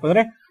ಕೂಡ ಏನಪ್ಪಾ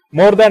ಅಂದ್ರೆ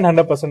ಮೋರ್ ದ್ಯಾನ್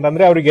 100%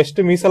 ಅಂದ್ರೆ ಅವ್ರಿಗೆ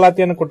ಎಷ್ಟು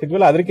ಮೀಸಲಾತಿಯನ್ನು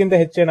ಕೊಟ್ಟಿದ್ವಲ್ಲ ಅದಕ್ಕಿಂತ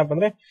ಹೆಚ್ಚು ಏನಪ್ಪಾ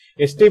ಅಂದ್ರೆ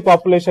ST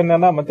ಪಾಪ್ಯುಲೇಷನ್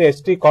ಅನ್ನ ಮತ್ತೆ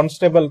ST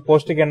ಕಾನ್ಸ್ಟೇಬಲ್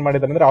ಪೋಸ್ಟ್ ಗೆ ಏನ್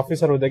ಮಾಡಿದ್ದಾರೆ ಅಂದ್ರೆ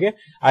ಆಫೀಸರ್ ಹುದ್ದೆಗೆ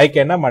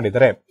ಆಯ್ಕೆಯನ್ನ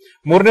ಮಾಡಿದ್ದಾರೆ.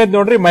 ಮೂರನೇದು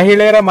ನೋಡ್ರಿ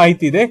ಮಹಿಳೆಯರ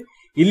ಮಾಹಿತಿ ಇದೆ.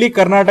 ಇಲ್ಲಿ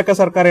ಕರ್ನಾಟಕ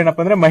ಸರ್ಕಾರ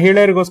ಏನಪ್ಪಾ ಅಂದ್ರೆ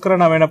ಮಹಿಳೆಯರಿಗೋಸ್ಕರ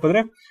ನಾವೇನಪ್ಪಾ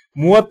ಅಂದ್ರೆ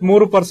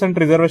 33%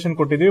 ರಿಸರ್ವೇಶನ್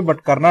ಕೊಟ್ಟಿದೀವಿ.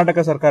 ಬಟ್ ಕರ್ನಾಟಕ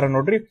ಸರ್ಕಾರ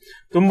ನೋಡ್ರಿ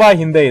ತುಂಬಾ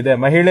ಹಿಂದೆ ಇದೆ.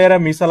 ಮಹಿಳೆಯರ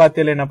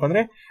ಮೀಸಲಾತಿಯಲ್ಲಿ ಏನಪ್ಪಾ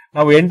ಅಂದ್ರೆ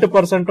ನಾವು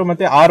 8%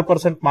 ಮತ್ತೆ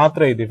 6%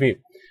 ಮಾತ್ರ ಇದೀವಿ.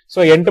 ಸೊ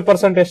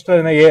 8% ಎಷ್ಟು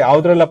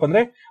ಯಾವ್ದ್ರಲ್ಲಪ್ಪ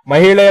ಅಂದ್ರೆ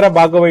ಮಹಿಳೆಯರ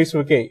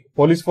ಭಾಗವಹಿಸುವಿಕೆ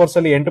ಪೊಲೀಸ್ ಫೋರ್ಸ್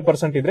ಅಲ್ಲಿ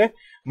 8% ಇದ್ರೆ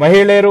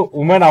ಮಹಿಳೆಯರು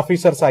ವುಮೆನ್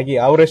ಆಫೀಸರ್ಸ್ ಆಗಿ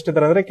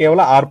ಅವ್ರೆಷ್ಟಿದ್ದಾರೆ ಅಂದ್ರೆ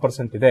ಕೇವಲ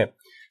 6% ಇದೆ.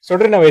 ಸೊ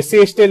ನೋಡ್ರಿ ನಾವು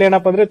SC ST ಅಲ್ಲಿ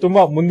ಏನಪ್ಪಾ ಅಂದ್ರೆ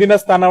ತುಂಬಾ ಮುಂದಿನ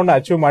ಸ್ಥಾನವನ್ನ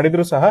ಅಚೀವ್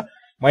ಮಾಡಿದ್ರು ಸಹ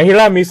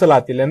ಮಹಿಳಾ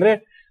ಮೀಸಲಾತಿ ಅಂದ್ರೆ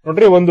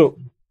ನೋಡ್ರಿ ಒಂದು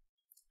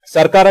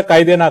ಸರ್ಕಾರ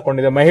ಕಾಯ್ದೆನ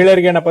ಹಾಕೊಂಡಿದೆ.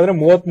 ಮಹಿಳೆಯರಿಗೆ ಏನಪ್ಪಾ ಅಂದ್ರೆ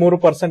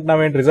 33%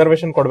 ನಾವೇನ್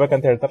ರಿಸರ್ವೇಶನ್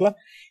ಕೊಡ್ಬೇಕಂತ ಹೇಳ್ತಾರಲ್ಲ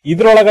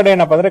ಇದ್ರೊಳಗಡೆ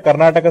ಏನಪ್ಪಾ ಅಂದ್ರೆ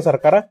ಕರ್ನಾಟಕ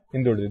ಸರ್ಕಾರ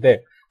ಹಿಂದುಳಿದಿದೆ.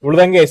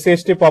 ಉಳಿದಂಗೆ SC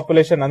ST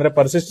ಪಾಪ್ಯುಲೇಷನ್ ಅಂದ್ರೆ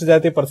ಪರಿಶಿಷ್ಟ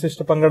ಜಾತಿ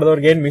ಪರಿಶಿಷ್ಟ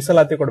ಪಂಗಡದವ್ರಿಗೆ ಏನ್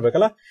ಮೀಸಲಾತಿ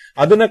ಕೊಡ್ಬೇಕಲ್ಲ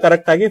ಅದನ್ನ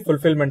ಕರೆಕ್ಟ್ ಆಗಿ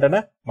ಫುಲ್ಫಿಲ್ಮೆಂಟ್ ಅನ್ನ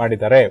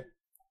ಮಾಡಿದ್ದಾರೆ.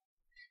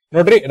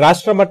 ನೋಡ್ರಿ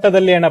ರಾಷ್ಟ್ರ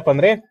ಮಟ್ಟದಲ್ಲಿ ಏನಪ್ಪಾ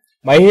ಅಂದ್ರೆ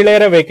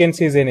ಮಹಿಳೆಯರ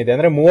ವೇಕೆನ್ಸೀಸ್ ಏನಿದೆ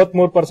ಅಂದ್ರೆ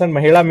 33%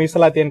 ಮಹಿಳಾ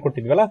ಮೀಸಲಾತಿ ಏನ್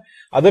ಕೊಟ್ಟಿದ್ವಲ್ಲ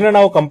ಅದನ್ನ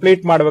ನಾವು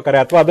ಕಂಪ್ಲೀಟ್ ಮಾಡ್ಬೇಕಾರೆ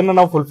ಅಥವಾ ಅದನ್ನ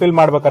ನಾವು ಫುಲ್ಫಿಲ್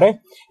ಮಾಡ್ಬೇಕಾರೆ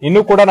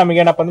ಇನ್ನು ಕೂಡ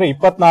ನಮಗೇನಪ್ಪಾ ಅಂದ್ರೆ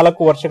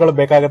 24 ವರ್ಷಗಳು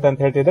ಬೇಕಾಗತ್ತೆ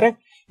ಅಂತ ಹೇಳ್ತಿದ್ರೆ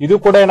ಇದು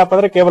ಕೂಡ ಏನಪ್ಪಾ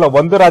ಅಂದ್ರೆ ಕೇವಲ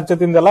ಒಂದು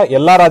ರಾಜ್ಯದಿಂದಲ್ಲ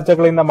ಎಲ್ಲಾ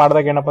ರಾಜ್ಯಗಳಿಂದ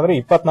ಮಾಡಿದಾಗ ಏನಪ್ಪಾ ಅಂದ್ರೆ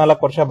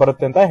 24 ವರ್ಷ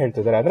ಬರುತ್ತೆ ಅಂತ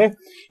ಹೇಳ್ತಿದ್ದಾರೆ. ಅಂದ್ರೆ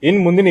ಇನ್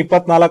ಮುಂದಿನ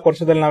 24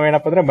 ವರ್ಷದಲ್ಲಿ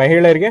ನಾವೇನಪ್ಪಾ ಅಂದ್ರೆ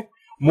ಮಹಿಳೆಯರಿಗೆ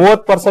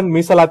 30%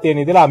 ಮೀಸಲಾತಿ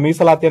ಏನಿದೆಯಲ್ಲ ಆ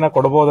ಮೀಸಲಾತಿಯನ್ನ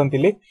ಕೊಡಬಹುದು ಅಂತ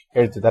ಇಲ್ಲಿ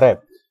ಹೇಳ್ತಿದ್ದಾರೆ.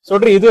 ಸೊ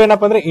ನೋಡ್ರಿ ಇದು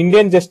ಏನಪ್ಪಾ ಅಂದ್ರೆ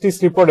ಇಂಡಿಯನ್ ಜಸ್ಟಿಸ್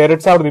ರಿಪೋರ್ಟ್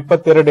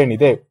 2022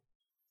 ಏನಿದೆ,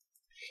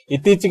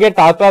 ಇತ್ತೀಚೆಗೆ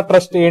ಟಾಟಾ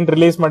ಟ್ರಸ್ಟ್ ಏನ್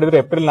ರಿಲೀಸ್ ಮಾಡಿದ್ರು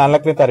ಏಪ್ರಿಲ್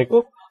 4ನೇ ತಾರೀಕು,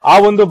 ಆ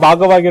ಒಂದು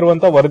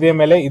ಭಾಗವಾಗಿರುವಂತಹ ವರದಿಯ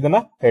ಮೇಲೆ ಇದನ್ನ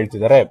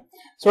ಹೇಳ್ತಿದ್ದಾರೆ.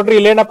 ಸೊ ನೋಡ್ರಿ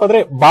ಇಲ್ಲೇನಪ್ಪ ಅಂದ್ರೆ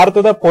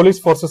ಭಾರತದ ಪೊಲೀಸ್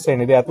ಫೋರ್ಸಸ್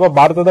ಏನಿದೆ ಅಥವಾ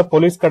ಭಾರತದ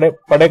ಪೊಲೀಸ್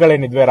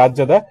ಪಡೆಗಳೇನಿದ್ವೆ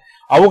ರಾಜ್ಯದ,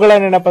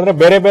 ಅವುಗಳನ್ನೇನಪ್ಪ ಅಂದ್ರೆ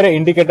ಬೇರೆ ಬೇರೆ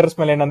ಇಂಡಿಕೇಟರ್ಸ್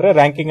ಮೇಲೆ ಏನಂದ್ರೆ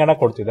ರ್ಯಾಂಕಿಂಗ್ ಅನ್ನ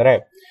ಕೊಡ್ತಿದ್ದಾರೆ.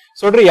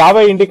 ಸೊ ನೋಡ್ರಿ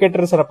ಯಾವ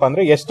ಇಂಡಿಕೇಟರ್ಸ್ ಏನಪ್ಪಾ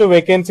ಅಂದ್ರೆ ಎಷ್ಟು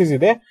ವೇಕೆನ್ಸೀಸ್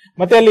ಇದೆ,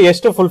 ಮತ್ತೆ ಅಲ್ಲಿ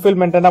ಎಷ್ಟು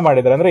ಫುಲ್ಫಿಲ್ಮೆಂಟ್ ಅನ್ನ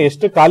ಮಾಡಿದ್ದಾರೆ, ಅಂದ್ರೆ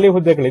ಎಷ್ಟು ಖಾಲಿ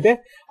ಹುದ್ದೆಗಳಿದೆ,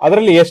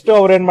 ಅದರಲ್ಲಿ ಎಷ್ಟು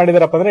ಅವ್ರು ಏನ್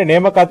ಮಾಡಿದಾರಪ್ಪ ಅಂದ್ರೆ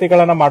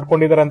ನೇಮಕಾತಿಗಳನ್ನ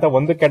ಮಾಡ್ಕೊಂಡಿದ್ದಾರೆ ಅಂತ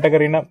ಒಂದು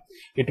ಕ್ಯಾಟಗರಿನ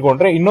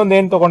ಇಟ್ಕೊಂಡ್ರೆ, ಇನ್ನೊಂದ್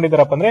ಏನ್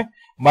ತಗೊಂಡಿದಾರಪ್ಪ ಅಂದ್ರೆ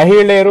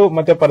ಮಹಿಳೆಯರು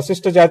ಮತ್ತೆ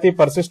ಪರಿಶಿಷ್ಟ ಜಾತಿ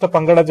ಪರಿಶಿಷ್ಟ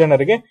ಪಂಗಡ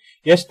ಜನರಿಗೆ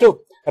ಎಷ್ಟು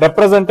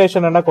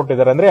ರೆಪ್ರೆಸೆಂಟೇಷನ್ ಅನ್ನ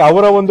ಕೊಟ್ಟಿದ್ದಾರೆ, ಅಂದ್ರೆ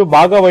ಅವರ ಒಂದು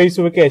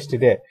ಭಾಗವಹಿಸುವಿಕೆ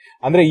ಎಷ್ಟಿದೆ,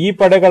 ಅಂದ್ರೆ ಈ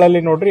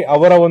ಪಡೆಗಳಲ್ಲಿ ನೋಡ್ರಿ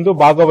ಅವರ ಒಂದು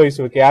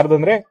ಭಾಗವಹಿಸುವಿಕೆ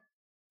ಯಾರ್ದಂದ್ರೆ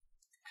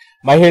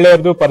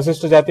ಮಹಿಳೆಯರದು,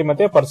 ಪರಿಶಿಷ್ಟ ಜಾತಿ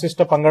ಮತ್ತೆ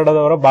ಪರಿಶಿಷ್ಟ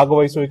ಪಂಗಡದವರ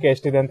ಭಾಗವಹಿಸುವಿಕೆ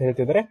ಎಷ್ಟಿದೆ ಅಂತ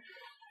ಹೇಳ್ತಿದ್ದಾರೆ.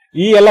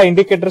 ಈ ಎಲ್ಲ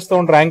ಇಂಡಿಕೇಟರ್ಸ್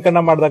ತಗೊಂಡ್ ರ್ಯಾಂಕ್ ಅನ್ನ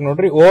ಮಾಡಿದಾಗ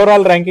ನೋಡ್ರಿ ಓವರ್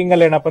ಆಲ್ ರ್ಯಾಂಕಿಂಗ್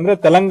ಅಲ್ಲಿ ಏನಪ್ಪಾ ಅಂದ್ರೆ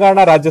ತೆಲಂಗಾಣ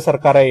ರಾಜ್ಯ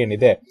ಸರ್ಕಾರ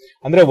ಏನಿದೆ,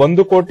 ಅಂದ್ರೆ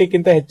 1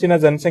 ಕೋಟಿಗಿಂತ ಹೆಚ್ಚಿನ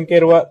ಜನಸಂಖ್ಯೆ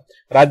ಇರುವ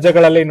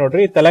ರಾಜ್ಯಗಳಲ್ಲಿ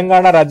ನೋಡ್ರಿ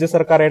ತೆಲಂಗಾಣ ರಾಜ್ಯ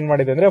ಸರ್ಕಾರ ಏನ್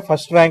ಮಾಡಿದೆ ಅಂದ್ರೆ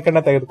ಫಸ್ಟ್ ರ್ಯಾಂಕ್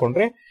ಅನ್ನ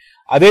ತೆಗೆದುಕೊಂಡ್ರೆ,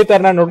 ಅದೇ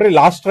ತರ ನೋಡ್ರಿ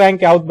ಲಾಸ್ಟ್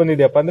ರ್ಯಾಂಕ್ ಯಾವ್ದು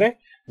ಬಂದಿದೆಯಪ್ಪ ಅಂದ್ರೆ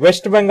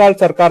ವೆಸ್ಟ್ ಬೆಂಗಾಲ್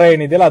ಸರ್ಕಾರ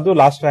ಏನಿದೆಯಲ್ಲ ಅದು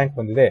ಲಾಸ್ಟ್ ರ್ಯಾಂಕ್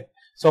ಬಂದಿದೆ.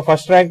 ಸೊ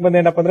ಫಸ್ಟ್ ರ್ಯಾಂಕ್ ಬಂದ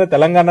ಏನಪ್ಪಾ ಅಂದ್ರೆ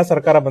ತೆಲಂಗಾಣ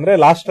ಸರ್ಕಾರ ಬಂದ್ರೆ,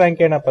 ಲಾಸ್ಟ್ ರ್ಯಾಂಕ್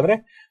ಏನಪ್ಪಾ ಅಂದ್ರೆ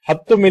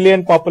 10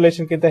 ಮಿಲಿಯನ್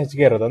ಪಾಪ್ಯುಲೇಷನ್ ಗಿಂತ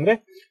ಹೆಚ್ಚಿಗೆ ಇರೋದು, ಅಂದ್ರೆ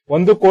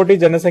 1 ಕೋಟಿ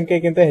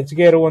ಜನಸಂಖ್ಯೆಗಿಂತ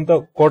ಹೆಚ್ಚಿಗೆ ಇರುವಂತ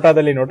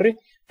ಕೋಟಾದಲ್ಲಿ ನೋಡ್ರಿ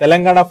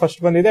ತೆಲಂಗಾಣ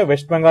ಫಸ್ಟ್ ಬಂದಿದೆ,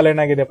 ವೆಸ್ಟ್ ಬೆಂಗಾಲ್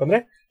ಏನಾಗಿದೆ ಅಂದ್ರೆ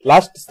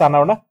ಲಾಸ್ಟ್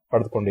ಸ್ಥಾನವನ್ನ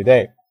ಪಡೆದುಕೊಂಡಿದೆ.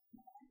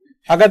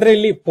 ಹಾಗಾದ್ರೆ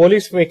ಇಲ್ಲಿ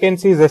ಪೊಲೀಸ್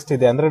ವೇಕೆನ್ಸೀಸ್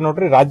ಎಷ್ಟಿದೆ ಅಂದ್ರೆ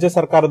ನೋಡ್ರಿ ರಾಜ್ಯ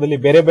ಸರ್ಕಾರದಲ್ಲಿ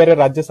ಬೇರೆ ಬೇರೆ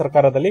ರಾಜ್ಯ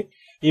ಸರ್ಕಾರದಲ್ಲಿ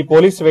ಈ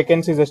ಪೊಲೀಸ್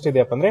ವೇಕೆನ್ಸೀಸ್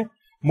ಎಷ್ಟಿದೆಯಪ್ಪ ಅಂದ್ರೆ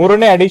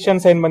 3ನೇ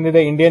ಅಡಿಷನ್ಸ್ ಏನ್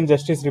ಬಂದಿದೆ ಇಂಡಿಯನ್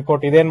ಜಸ್ಟಿಸ್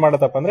ರಿಪೋರ್ಟ್, ಇದೇನ್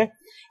ಮಾಡತ್ತಪ್ಪ ಅಂದ್ರೆ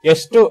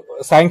ಎಷ್ಟು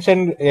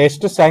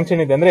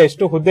ಸ್ಯಾಂಕ್ಷನ್ ಇದೆ ಅಂದ್ರೆ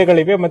ಎಷ್ಟು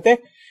ಹುದ್ದೆಗಳಿವೆ ಮತ್ತೆ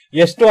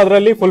ಎಷ್ಟು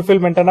ಅದರಲ್ಲಿ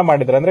ಫುಲ್ಫಿಲ್ಮೆಂಟ್ ಅನ್ನ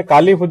ಮಾಡಿದ್ರೆ, ಅಂದ್ರೆ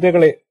ಖಾಲಿ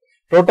ಹುದ್ದೆಗಳು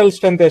ಟೋಟಲ್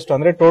ಸ್ಟ್ರೆಂತ್ ಎಷ್ಟು,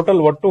 ಅಂದ್ರೆ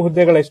ಟೋಟಲ್ ಒಟ್ಟು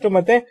ಹುದ್ದೆಗಳೆಷ್ಟು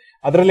ಮತ್ತೆ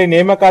ಅದರಲ್ಲಿ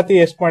ನೇಮಕಾತಿ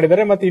ಎಷ್ಟು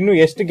ಮಾಡಿದ್ದಾರೆ ಮತ್ತೆ ಇನ್ನು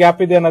ಎಷ್ಟು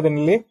ಗ್ಯಾಪ್ ಇದೆ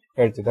ಅನ್ನೋದನ್ನ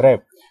ಹೇಳ್ತಿದ್ದಾರೆ.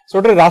 ಸೊ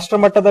ನೋಡ್ರಿ ರಾಷ್ಟ್ರ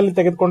ಮಟ್ಟದಲ್ಲಿ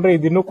ತೆಗೆದುಕೊಂಡ್ರೆ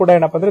ಇದಿನ್ನೂ ಕೂಡ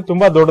ಏನಪ್ಪಾ ಅಂದ್ರೆ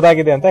ತುಂಬಾ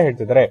ದೊಡ್ಡದಾಗಿದೆ ಅಂತ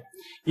ಹೇಳ್ತಿದ್ದಾರೆ.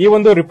 ಈ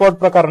ಒಂದು ರಿಪೋರ್ಟ್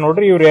ಪ್ರಕಾರ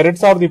ನೋಡ್ರಿ ಇವ್ರು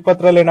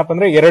 2020ರಲ್ಲಿ ಏನಪ್ಪಾ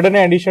ಅಂದ್ರೆ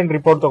 2ನೇ ಅಡಿಷನ್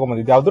ರಿಪೋರ್ಟ್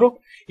ತಗೊಂಡ್ಬಂದಿದ್ರು, ಯಾವ್ದು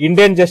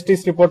ಇಂಡಿಯನ್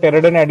ಜಸ್ಟಿಸ್ ರಿಪೋರ್ಟ್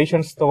 2ನೇ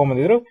ಅಡಿಷನ್ಸ್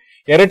ತಗೊಂಡ್ಬಂದಿದ್ರು.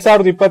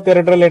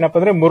 2022ರಲ್ಲಿ ಏನಪ್ಪಾ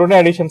ಅಂದ್ರೆ 3ನೇ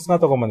ಅಡಿಷನ್ಸ್ ನ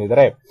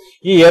ತಗೊಂಡ್ಬಂದಿದ್ದಾರೆ.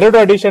 ಈ 2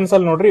 ಅಡಿಷನ್ಸ್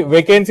ಅಲ್ಲಿ ನೋಡ್ರಿ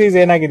ವೇಕೆನ್ಸೀಸ್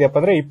ಏನಾಗಿದೆಯಪ್ಪ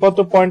ಅಂದ್ರೆ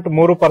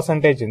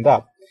 20.3% ಇಂದ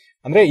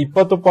ಅಂದ್ರೆ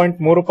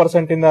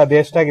 20.3% ಇಂದ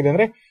ಅದೆಷ್ಟಾಗಿದೆ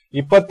ಅಂದ್ರೆ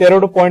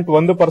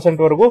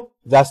 22.1% ವರೆಗೂ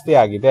ಜಾಸ್ತಿ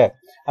ಆಗಿದೆ.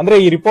 ಅಂದ್ರೆ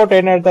ಈ ರಿಪೋರ್ಟ್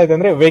ಏನ್ ಹೇಳ್ತಾ ಇದೆ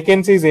ಅಂದ್ರೆ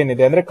ವೇಕೆನ್ಸೀಸ್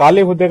ಏನಿದೆ ಅಂದ್ರೆ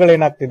ಖಾಲಿ ಹುದ್ದೆಗಳು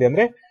ಏನಾಗ್ತಿದೆ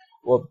ಅಂದ್ರೆ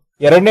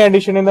 2ನೇ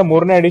ಅಡಿಷನ್ ಇಂದ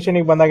 3ನೇ ಅಡಿಷನ್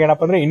ಬಂದಾಗ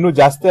ಏನಪ್ಪಾ ಅಂದ್ರೆ ಇನ್ನೂ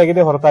ಜಾಸ್ತಿ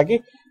ಆಗಿದೆ ಹೊರತಾಗಿ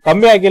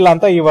ಕಮ್ಮಿ ಆಗಿಲ್ಲ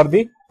ಅಂತ ಈ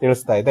ವರದಿ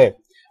ತಿಳಿಸ್ತಾ ಇದೆ.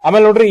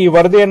 ಆಮೇಲೆ ನೋಡ್ರಿ ಈ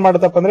ವರದಿ ಏನ್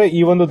ಮಾಡುತ್ತಪ್ಪ ಅಂದ್ರೆ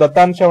ಈ ಒಂದು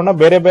ದತ್ತಾಂಶವನ್ನ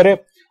ಬೇರೆ ಬೇರೆ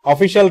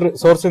ಅಫಿಷಿಯಲ್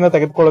ಸೋರ್ಸ್ ಇಂದ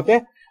ತೆಗೆದುಕೊಳ್ಳುತ್ತೆ.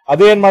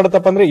 ಅದು ಏನ್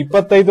ಮಾಡುತ್ತಪ್ಪ ಅಂದ್ರೆ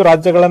 25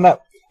 ರಾಜ್ಯಗಳನ್ನ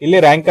ಇಲ್ಲಿ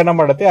ರ್ಯಾಂಕ್ ಅನ್ನ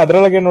ಮಾಡುತ್ತೆ.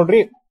 ಅದರೊಳಗೆ ನೋಡ್ರಿ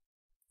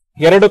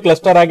 2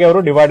 ಕ್ಲಸ್ಟರ್ ಆಗಿ ಅವರು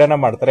ಡಿವೈಡ್ ಅನ್ನ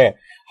ಮಾಡ್ತಾರೆ.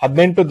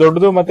 18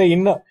 ದೊಡ್ಡದು ಮತ್ತೆ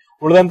ಇನ್ನು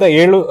ಉಳಿದಂತ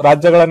 7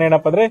 ರಾಜ್ಯಗಳನ್ನ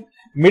ಏನಪ್ಪಾ ಅಂದ್ರೆ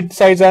mid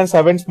size and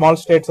 7 small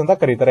States ಅಂತ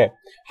ಕರೀತಾರೆ.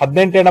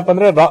 18 ಏನಪ್ಪಾ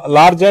ಅಂದ್ರೆ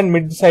large and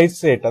mid size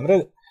state ಅಂದ್ರೆ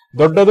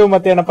ದೊಡ್ಡದು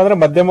ಮತ್ತೆ ಏನಪ್ಪಾ ಅಂದ್ರೆ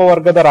ಮಧ್ಯಮ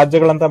ವರ್ಗದ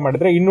ರಾಜ್ಯಗಳಂತ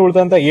ಮಾಡಿದ್ರೆ, ಇನ್ನು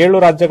ಉಳಿದಂತ 7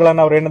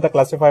 ರಾಜ್ಯಗಳನ್ನ ಅವ್ರು ಏನಂತ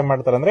ಕ್ಲಾಸಿಫೈ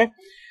ಮಾಡ್ತಾರೆ ಅಂದ್ರೆ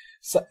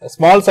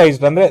ಸ್ಮಾಲ್ ಸೈಜ್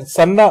ಅಂದ್ರೆ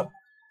ಸಣ್ಣ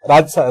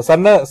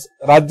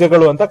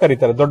ರಾಜ್ಯಗಳು ಅಂತ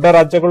ಕರೀತಾರೆ. ದೊಡ್ಡ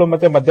ರಾಜ್ಯಗಳು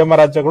ಮತ್ತೆ ಮಧ್ಯಮ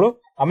ರಾಜ್ಯಗಳು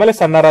ಆಮೇಲೆ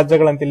ಸಣ್ಣ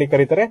ರಾಜ್ಯಗಳು ಅಂತ ಇಲ್ಲಿ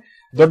ಕರೀತಾರೆ.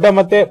 ದೊಡ್ಡ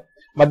ಮತ್ತೆ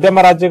ಮಧ್ಯಮ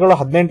ರಾಜ್ಯಗಳು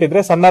 18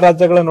 ಇದ್ರೆ ಸಣ್ಣ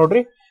ರಾಜ್ಯಗಳು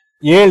ನೋಡ್ರಿ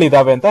 7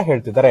 ಇದಾವೆ ಅಂತ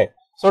ಹೇಳ್ತಿದ್ದಾರೆ.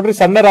 ಸೊ ನೋಡ್ರಿ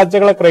ಸಣ್ಣ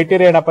ರಾಜ್ಯಗಳ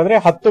ಕ್ರೈಟೀರಿಯಾ ಏನಪ್ಪಾ ಅಂದ್ರೆ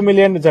 10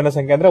 ಮಿಲಿಯನ್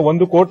ಜನಸಂಖ್ಯೆ ಅಂದ್ರೆ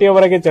 1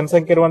 ಕೋಟಿಯವರೆಗೆ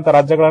ಜನಸಂಖ್ಯೆ ಇರುವಂತ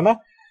ರಾಜ್ಯಗಳನ್ನ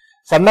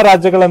ಸಣ್ಣ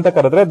ರಾಜ್ಯಗಳಂತ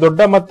ಕರೆದ್ರೆ,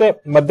 ದೊಡ್ಡ ಮತ್ತೆ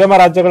ಮಧ್ಯಮ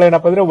ರಾಜ್ಯಗಳು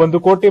ಏನಪ್ಪಾ ಅಂದ್ರೆ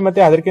 1 ಕೋಟಿ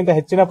ಮತ್ತೆ ಅದಕ್ಕಿಂತ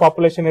ಹೆಚ್ಚಿನ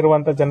ಪಾಪ್ಯುಲೇಷನ್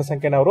ಇರುವಂತ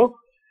ಜನಸಂಖ್ಯೆನವರು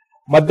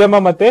ಮಧ್ಯಮ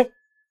ಮತ್ತೆ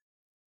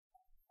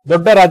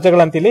ದೊಡ್ಡ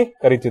ರಾಜ್ಯಗಳಂತ ಇಲ್ಲಿ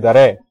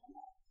ಕರೀತಿದ್ದಾರೆ.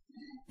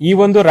 ಈ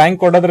ಒಂದು ರ್ಯಾಂಕ್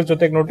ಕೊಡೋದ್ರ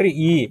ಜೊತೆಗೆ ನೋಡ್ರಿ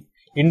ಈ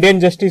ಇಂಡಿಯನ್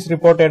ಜಸ್ಟಿಸ್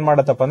ರಿಪೋರ್ಟ್ ಏನ್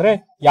ಮಾಡತ್ತಪ್ಪ ಅಂದ್ರೆ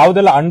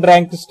ಯಾವ್ದೆಲ್ಲ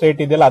ಅನ್ರ್ಯಾಂಕ್ ಸ್ಟೇಟ್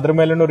ಇದೆಯಲ್ಲ ಅದ್ರ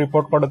ಮೇಲೂ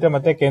ರಿಪೋರ್ಟ್ ಕೊಡುತ್ತೆ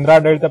ಮತ್ತೆ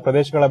ಕೇಂದ್ರಾಡಳಿತ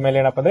ಪ್ರದೇಶಗಳ ಮೇಲೆ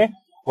ಏನಪ್ಪಾ ಅಂದ್ರೆ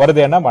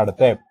ವರದಿಯನ್ನ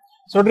ಮಾಡುತ್ತೆ.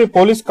 ಸೊ ನೋಡ್ರಿ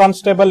ಪೊಲೀಸ್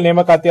ಕಾನ್ಸ್ಟೇಬಲ್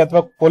ನೇಮಕಾತಿ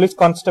ಅಥವಾ ಪೊಲೀಸ್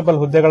ಕಾನ್ಸ್ಟೇಬಲ್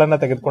ಹುದ್ದೆಗಳನ್ನ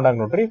ತೆಗೆದುಕೊಂಡಾಗ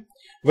ನೋಡ್ರಿ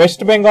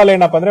ವೆಸ್ಟ್ ಬೆಂಗಾಲ್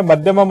ಏನಪ್ಪಾ ಅಂದ್ರೆ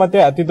ಮಧ್ಯಮ ಮತ್ತೆ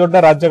ಅತಿ ದೊಡ್ಡ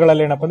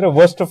ರಾಜ್ಯಗಳಲ್ಲಿ ಏನಪ್ಪಾ ಅಂದ್ರೆ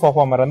ವರ್ಸ್ಟ್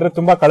ಪರ್ಫಾರ್ಮರ್ ಅಂದ್ರೆ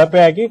ತುಂಬಾ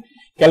ಕಳಪೆಯಾಗಿ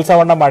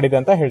ಕೆಲಸವನ್ನ ಮಾಡಿದೆ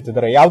ಅಂತ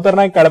ಹೇಳ್ತಿದ್ದಾರೆ. ಯಾವ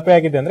ತರನಾಗಿ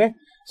ಕಳಪೆಯಾಗಿದೆ ಅಂದ್ರೆ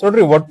ಸೊ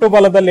ನೋಡ್ರಿ ಒಟ್ಟು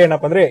ಬಲದಲ್ಲಿ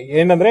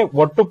ಏನಂದ್ರೆ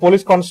ಒಟ್ಟು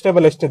ಪೊಲೀಸ್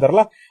ಕಾನ್ಸ್ಟೇಬಲ್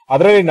ಎಷ್ಟಿದಾರಲ್ಲ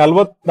ಅದರಲ್ಲಿ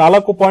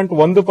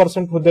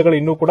 44.1% ಹುದ್ದೆಗಳು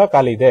ಇನ್ನೂ ಕೂಡ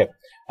ಖಾಲಿ ಇದೆ.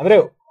 ಅಂದ್ರೆ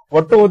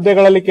ಒಟ್ಟು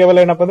ಹುದ್ದೆಗಳಲ್ಲಿ ಕೇವಲ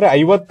ಏನಪ್ಪಾ ಅಂದ್ರೆ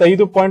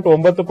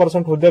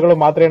 55.9% ಹುದ್ದೆಗಳು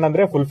ಮಾತ್ರ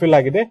ಏನಂದ್ರೆ ಫುಲ್ಫಿಲ್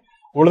ಆಗಿದೆ.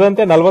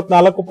 ಉಳಿದಂತೆ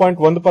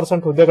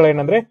 44.1% ಹುದ್ದೆಗಳು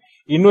ಏನಂದ್ರೆ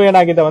ಇನ್ನೂ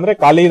ಏನಾಗಿದಾವೆ ಅಂದ್ರೆ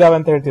ಖಾಲಿ ಇದಾವೆ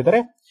ಅಂತ ಹೇಳ್ತಿದ್ದಾರೆ.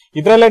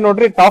 ಇದ್ರಲ್ಲೇ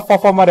ನೋಡ್ರಿ ಟಾಪ್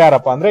ಪರ್ಫಾರ್ಮರ್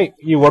ಯಾರಪ್ಪ ಅಂದ್ರೆ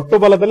ಈ ಒಟ್ಟು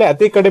ಬಲದಲ್ಲಿ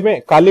ಅತಿ ಕಡಿಮೆ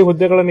ಖಾಲಿ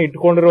ಹುದ್ದೆಗಳನ್ನು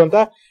ಇಟ್ಕೊಂಡಿರುವಂತ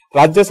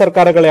ರಾಜ್ಯ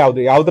ಸರ್ಕಾರಗಳು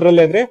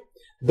ಯಾವ್ದ್ರಲ್ಲಿ ಅಂದ್ರೆ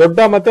ದೊಡ್ಡ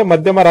ಮತ್ತೆ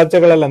ಮಧ್ಯಮ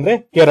ರಾಜ್ಯಗಳಲ್ಲಿ ಅಂದ್ರೆ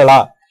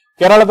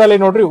ಕೇರಳದಲ್ಲಿ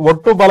ನೋಡ್ರಿ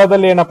ಒಟ್ಟು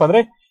ಬಲದಲ್ಲಿ ಏನಪ್ಪಾ ಅಂದ್ರೆ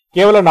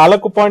ಕೇವಲ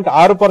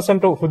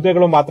 4.6%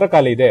 ಹುದ್ದೆಗಳು ಮಾತ್ರ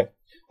ಖಾಲಿ ಇದೆ.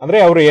 ಅಂದ್ರೆ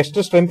ಅವರು ಎಷ್ಟು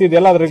ಸ್ಟ್ರೆಂತ್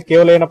ಇದೆಯಲ್ಲ ಅದ್ರಲ್ಲಿ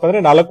ಕೇವಲ ಏನಪ್ಪಾ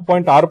ಅಂದ್ರೆ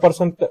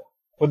 4.6%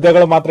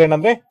 ಹುದ್ದೆಗಳು ಮಾತ್ರ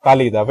ಏನಂದ್ರೆ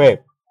ಖಾಲಿ ಇದಾವೆ.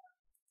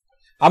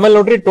 ಆಮೇಲೆ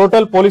ನೋಡ್ರಿ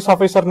ಟೋಟಲ್ ಪೊಲೀಸ್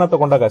ಆಫೀಸರ್ ನ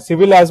ತಗೊಂಡಾಗ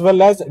civil as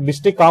well as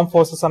district arm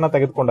forces ಅನ್ನ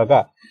ತೆಗೆದುಕೊಂಡಾಗ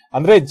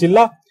ಅಂದ್ರೆ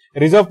ಜಿಲ್ಲಾ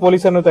ರಿಸರ್ವ್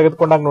ಪೊಲೀಸ್ ಅನ್ನು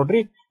ತೆಗೆದುಕೊಂಡಾಗ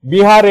ನೋಡ್ರಿ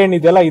ಬಿಹಾರ್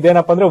ಏನಿದೆಯಲ್ಲ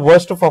ಇದೇನಪ್ಪ ಅಂದ್ರೆ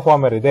ವರ್ಸ್ಟ್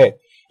ಪರ್ಫಾರ್ಮರ್ ಇದೆ.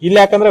 ಇಲ್ಲಿ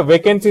ಯಾಕಂದ್ರೆ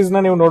ವೇಕೆನ್ಸೀಸ್ ನ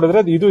ನೀವು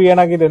ನೋಡಿದ್ರೆ ಇದು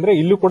ಏನಾಗಿದೆ ಅಂದ್ರೆ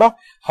ಇಲ್ಲೂ ಕೂಡ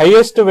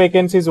ಹೈಯೆಸ್ಟ್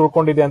ವೇಕೆನ್ಸೀಸ್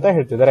ಉಳ್ಕೊಂಡಿದೆ ಅಂತ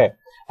ಹೇಳ್ತಿದ್ದಾರೆ.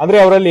 ಅಂದ್ರೆ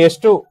ಅವರಲ್ಲಿ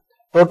ಎಷ್ಟು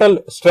ಟೋಟಲ್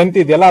ಸ್ಟ್ರೆಂತ್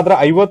ಇದೆಯಲ್ಲ ಅದರ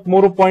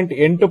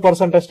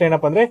 53.8% ಅಷ್ಟು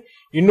ಏನಪ್ಪಾ ಅಂದ್ರೆ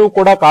ಇನ್ನೂ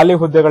ಕೂಡ ಖಾಲಿ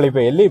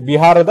ಹುದ್ದೆಗಳಿವೆ. ಇಲ್ಲಿ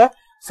ಬಿಹಾರದ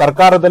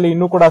ಸರ್ಕಾರದಲ್ಲಿ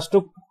ಇನ್ನೂ ಕೂಡ ಅಷ್ಟು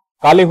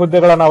ಖಾಲಿ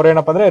ಹುದ್ದೆಗಳನ್ನ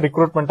ಅವ್ರೇನಪ್ಪ ಅಂದ್ರೆ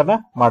ರಿಕ್ರೂಟ್ಮೆಂಟ್ ಅನ್ನ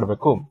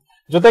ಮಾಡಬೇಕು.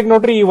 ಜೊತೆಗೆ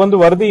ನೋಡ್ರಿ ಈ ಒಂದು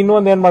ವರದಿ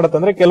ಇನ್ನೊಂದು ಏನ್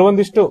ಮಾಡುತ್ತಂದ್ರೆ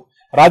ಕೆಲವೊಂದಿಷ್ಟು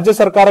ರಾಜ್ಯ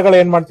ಸರ್ಕಾರಗಳು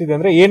ಏನ್ ಮಾಡ್ತಿದೆ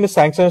ಅಂದ್ರೆ ಏನು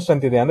ಸ್ಯಾಂಕ್ಷನ್ಸ್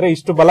ಅಂತಿದೆ ಅಂದ್ರೆ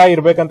ಇಷ್ಟು ಬಲ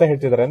ಇರ್ಬೇಕಂತ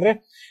ಹೇಳ್ತಿದ್ದಾರೆ. ಅಂದ್ರೆ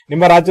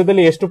ನಿಮ್ಮ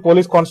ರಾಜ್ಯದಲ್ಲಿ ಎಷ್ಟು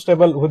ಪೊಲೀಸ್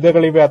ಕಾನ್ಸ್ಟೇಬಲ್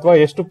ಹುದ್ದೆಗಳಿವೆ ಅಥವಾ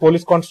ಎಷ್ಟು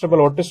ಪೊಲೀಸ್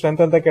ಕಾನ್ಸ್ಟೇಬಲ್ ಒಟ್ಟು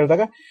ಸ್ಟ್ರೆಂತ್ ಅಂತ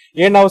ಕೇಳಿದಾಗ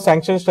ಏನ್ ನಾವು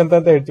ಸ್ಯಾಂಕ್ಷನ್ ಸ್ಟ್ರೆಂತ್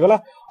ಅಂತ ಹೇಳ್ತೀವಲ್ಲ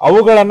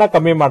ಅವುಗಳನ್ನ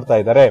ಕಮ್ಮಿ ಮಾಡ್ತಾ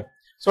ಇದ್ದಾರೆ.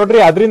 ಸೊ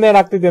ನೋಡ್ರಿ ಅದರಿಂದ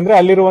ಏನಾಗ್ತಿದೆ ಅಂದ್ರೆ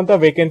ಅಲ್ಲಿರುವಂತ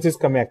ವೇಕೆನ್ಸೀಸ್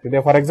ಕಮ್ಮಿ ಆಗ್ತಿದೆ.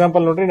 ಫಾರ್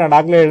ಎಕ್ಸಾಂಪಲ್ ನೋಡ್ರಿ ನಾನು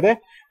ಆಗ್ಲೇ ಹೇಳಿದೆ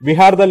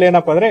ಬಿಹಾರದಲ್ಲಿ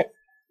ಏನಪ್ಪಾ ಅಂದ್ರೆ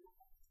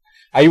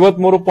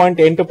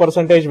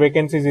 53.8%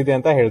 ವೇಕೆನ್ಸೀಸ್ ಇದೆ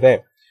ಅಂತ ಹೇಳಿದೆ.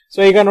 ಸೊ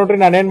ಈಗ ನೋಡ್ರಿ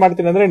ನಾನು ಏನ್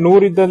ಮಾಡ್ತೀನಿ ಅಂದ್ರೆ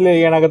 100 ಇದ್ದಲ್ಲಿ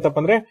ಏನಾಗತ್ತಪ್ಪ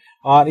ಅಂದ್ರೆ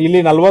ಇಲ್ಲಿ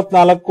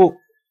 44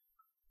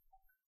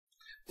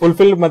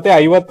 ಫುಲ್ಫಿಲ್ ಮತ್ತೆ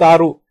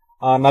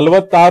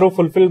 46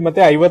 ಫುಲ್ಫಿಲ್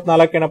ಮತ್ತೆ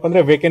 54 ಏನಪ್ಪಾ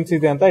ಅಂದ್ರೆ ವೇಕೆನ್ಸಿ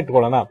ಇದೆ ಅಂತ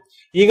ಇಟ್ಕೊಳ್ಳೋಣ.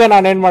 ಈಗ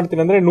ನಾನು ಏನ್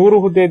ಮಾಡ್ತೀನಿ ಅಂದ್ರೆ 100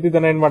 ಹುದ್ದೆ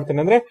ಇದ್ದಿದ್ದನ್ನ ಏನ್ ಮಾಡ್ತೀನಿ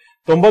ಅಂದ್ರೆ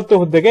 90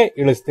 ಹುದ್ದೆಗೆ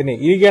ಇಳಿಸ್ತೀನಿ.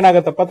 ಈಗ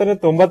ಏನಾಗತ್ತಪ್ಪ ಅಂದ್ರೆ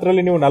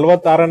 90ರಲ್ಲಿ ನೀವು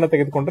 46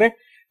 ತೆಗೆದುಕೊಂಡ್ರೆ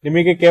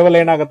ನಿಮಗೆ ಕೇವಲ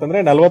ಏನಾಗತ್ತಂದ್ರೆ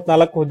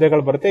 44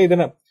 ಹುದ್ದೆಗಳು ಬರುತ್ತೆ.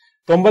 ಇದನ್ನ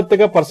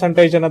 90ಗೆ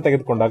ಪರ್ಸೆಂಟೇಜ್ ಅನ್ನ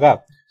ತೆಗೆದುಕೊಂಡಾಗ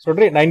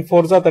ನೋಡ್ರಿ 9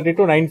 4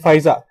 32 9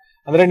 5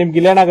 ಅಂದ್ರೆ ನಿಮ್ಗೆ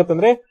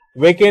ಇಲ್ಲೇನಾಗತ್ತಂದ್ರೆ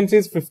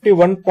ವೇಕೆನ್ಸೀಸ್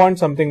 51 ಪಾಯಿಂಟ್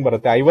ಸಮಥಿಂಗ್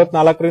ಬರುತ್ತೆ.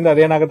 54ರಿಂದ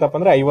ಅದೇನಾಗತ್ತಪ್ಪ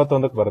ಅಂದ್ರೆ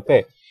 51ಕ್ಕೆ ಬರುತ್ತೆ.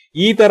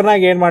 ಈ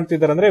ತರನಾಗಿ ಏನ್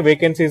ಮಾಡ್ತಿದಾರೆ ಅಂದ್ರೆ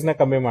ವೇಕೆನ್ಸೀಸ್ ನ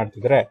ಕಮ್ಮಿ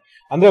ಮಾಡ್ತಿದ್ದಾರೆ.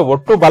 ಅಂದ್ರೆ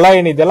ಒಟ್ಟು ಬಲ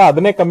ಏನಿದೆಯಲ್ಲ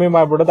ಅದನ್ನೇ ಕಮ್ಮಿ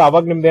ಮಾಡ್ಬಿಡೋದು.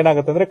 ಅವಾಗ ನಿಮ್ದು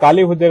ಏನಾಗುತ್ತೆ ಅಂದ್ರೆ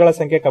ಖಾಲಿ ಹುದ್ದೆಗಳ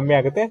ಸಂಖ್ಯೆ ಕಮ್ಮಿ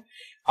ಆಗುತ್ತೆ.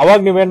 ಅವಾಗ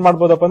ನೀವೇನ್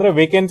ಮಾಡ್ಬೋದಪ್ಪ ಅಂದ್ರೆ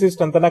ವೇಕೆನ್ಸೀಸ್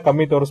ಅಂತ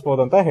ಕಮ್ಮಿ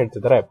ತೋರಿಸಬಹುದು ಅಂತ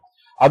ಹೇಳ್ತಿದ್ದಾರೆ.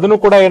 ಅದನ್ನು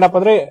ಕೂಡ ಏನಪ್ಪಾ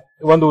ಅಂದ್ರೆ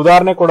ಒಂದು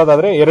ಉದಾಹರಣೆ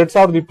ಕೊಡೋದಾದ್ರೆ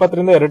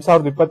 2020ರಿಂದ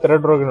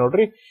 2022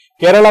 ನೋಡ್ರಿ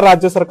ಕೇರಳ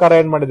ರಾಜ್ಯ ಸರ್ಕಾರ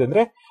ಏನ್ ಮಾಡಿದೆ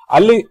ಅಂದ್ರೆ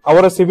ಅಲ್ಲಿ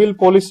ಅವರ ಸಿವಿಲ್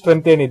ಪೊಲೀಸ್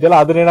ಸ್ಟ್ರೆಂತ್ ಏನಿದೆಯಲ್ಲ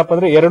ಅದನ್ನೇನಪ್ಪ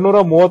ಅಂದ್ರೆ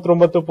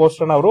 239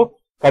 ಪೋಸ್ಟ್ ಅನ್ನು ಅವರು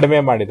ಕಡಿಮೆ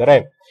ಮಾಡಿದ್ದಾರೆ.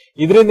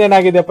 ಇದರಿಂದ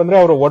ಏನಾಗಿದೆಪ್ಪ ಅಂದ್ರೆ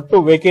ಅವರ ಒಟ್ಟು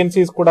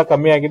ವೇಕೆನ್ಸೀಸ್ ಕೂಡ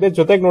ಕಮ್ಮಿ ಆಗಿದೆ.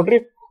 ಜೊತೆಗೆ ನೋಡ್ರಿ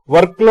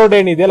ವರ್ಕ್ ಲೋಡ್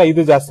ಏನಿದೆಯಲ್ಲ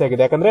ಇದು ಜಾಸ್ತಿ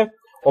ಆಗಿದೆ. ಯಾಕಂದ್ರೆ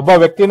ಒಬ್ಬ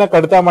ವ್ಯಕ್ತಿನ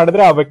ಕಡಿತ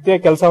ಮಾಡಿದ್ರೆ ಆ ವ್ಯಕ್ತಿಯ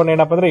ಕೆಲಸವನ್ನ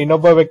ಏನಪ್ಪಾ ಅಂದ್ರೆ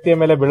ಇನ್ನೊಬ್ಬ ವ್ಯಕ್ತಿಯ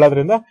ಮೇಲೆ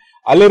ಬೀಳೋದ್ರಿಂದ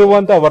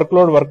ಅಲ್ಲಿರುವಂತಹ ವರ್ಕ್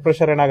ಲೋಡ್ ವರ್ಕ್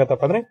ಪ್ರೆಷರ್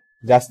ಏನಾಗತ್ತಪ್ಪ ಅಂದ್ರೆ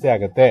ಜಾಸ್ತಿ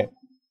ಆಗುತ್ತೆ.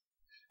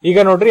 ಈಗ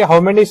ನೋಡ್ರಿ how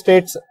many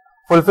States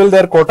fulfil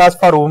there ಕೋಟಾಸ್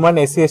for women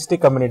SC/ST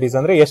communities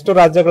ಅಂದ್ರೆ ಎಷ್ಟು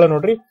ರಾಜ್ಯಗಳು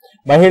ನೋಡ್ರಿ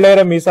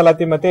ಮಹಿಳೆಯರ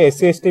ಮೀಸಲಾತಿ ಮತ್ತೆ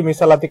SC/ST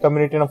ಮೀಸಲಾತಿ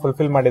ಕಮ್ಯುನಿಟಿನ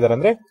ಫುಲ್ಫಿಲ್ ಮಾಡಿದಾರೆ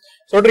ಅಂದ್ರೆ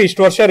ನೋಡ್ರಿ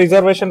ಇಷ್ಟು ವರ್ಷ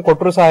ರಿಸರ್ವೇಶನ್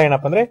ಕೊಟ್ಟರು ಸಹ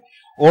ಏನಪ್ಪಾ ಅಂದ್ರೆ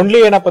ಓನ್ಲಿ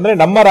ಏನಪ್ಪಾ ಅಂದ್ರೆ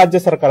ನಮ್ಮ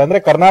ರಾಜ್ಯ ಸರ್ಕಾರ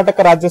ಅಂದ್ರೆ ಕರ್ನಾಟಕ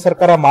ರಾಜ್ಯ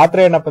ಸರ್ಕಾರ ಮಾತ್ರ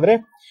ಏನಪ್ಪಾ ಅಂದ್ರೆ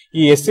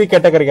ಈ SC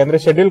ಕ್ಯಾಟಗರಿಗೆ ಅಂದ್ರೆ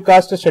ಶೆಡ್ಯೂಲ್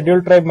ಕಾಸ್ಟ್,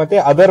 ಶೆಡ್ಯೂಲ್ ಟ್ರೈಬ್ ಮತ್ತೆ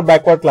ಅದರ್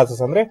ಬ್ಯಾಕ್ವರ್ಡ್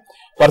ಕ್ಲಾಸಸ್ ಅಂದ್ರೆ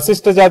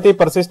ಪರಿಶಿಷ್ಟ ಜಾತಿ,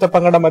 ಪರಿಶಿಷ್ಟ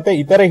ಪಂಗಡ ಮತ್ತೆ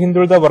ಇತರೆ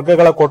ಹಿಂದುಳಿದ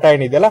ವರ್ಗಗಳ ಕೋಟಾ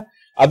ಏನಿದೆಯಲ್ಲ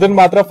ಅದನ್ನ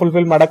ಮಾತ್ರ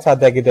ಫುಲ್ಫಿಲ್ ಮಾಡಕ್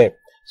ಸಾಧ್ಯ ಆಗಿದೆ.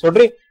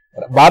 ನೋಡ್ರಿ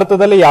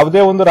ಭಾರತದಲ್ಲಿ ಯಾವುದೇ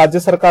ಒಂದು ರಾಜ್ಯ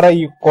ಸರ್ಕಾರ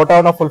ಈ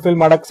ಕೋಟಾವನ್ನ ಫುಲ್ಫಿಲ್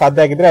ಮಾಡಕ್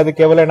ಸಾಧ್ಯ ಆಗಿದ್ರೆ ಅದು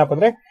ಕೇವಲ ಏನಪ್ಪಾ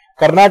ಅಂದ್ರೆ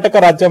ಕರ್ನಾಟಕ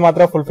ರಾಜ್ಯ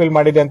ಮಾತ್ರ ಫುಲ್ಫಿಲ್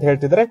ಮಾಡಿದೆ ಅಂತ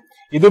ಹೇಳ್ತಿದ್ರೆ.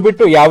 ಇದು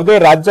ಬಿಟ್ಟು ಯಾವುದೇ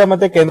ರಾಜ್ಯ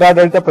ಮತ್ತೆ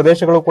ಕೇಂದ್ರಾಡಳಿತ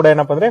ಪ್ರದೇಶಗಳು ಕೂಡ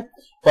ಏನಪ್ಪಾ ಅಂದ್ರೆ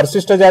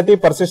ಪರಿಶಿಷ್ಟ ಜಾತಿ,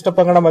 ಪರಿಶಿಷ್ಟ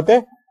ಪಂಗಡ ಮತ್ತೆ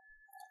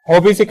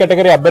OBC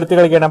ಕ್ಯಾಟಗರಿ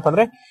ಅಭ್ಯರ್ಥಿಗಳಿಗೆ ಏನಪ್ಪಾ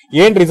ಅಂದ್ರೆ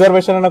ಏನ್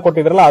ರಿಸರ್ವೇಶನ್ ಅನ್ನ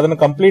ಕೊಟ್ಟಿದ್ರಲ್ಲ ಅದನ್ನ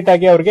ಕಂಪ್ಲೀಟ್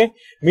ಆಗಿ ಅವರಿಗೆ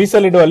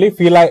ಮೀಸಲಿಡುವಲ್ಲಿ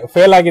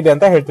ಫೇಲ್ ಆಗಿದೆ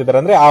ಅಂತ ಹೇಳ್ತಿದ್ದಾರೆ.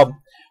 ಅಂದ್ರೆ ಆ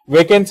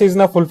ವೇಕೆನ್ಸೀಸ್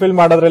ನ ಫುಲ್ಫಿಲ್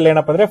ಮಾಡೋದ್ರಲ್ಲಿ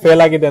ಏನಪ್ಪಾ ಅಂದ್ರೆ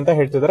ಫೇಲ್ ಆಗಿದೆ ಅಂತ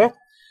ಹೇಳ್ತಿದ್ದಾರೆ.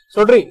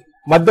 ನೋಡ್ರಿ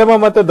ಮಧ್ಯಮ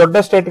ಮತ್ತೆ ದೊಡ್ಡ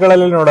ಸ್ಟೇಟ್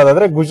ಗಳಲ್ಲಿ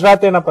ನೋಡೋದಾದ್ರೆ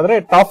ಗುಜರಾತ್ ಏನಪ್ಪಾ ಅಂದ್ರೆ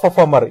ಟಾಪ್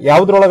ಪರ್ಫಾರ್ಮರ್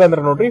ಯಾವ್ದ್ರೊಳಗೆ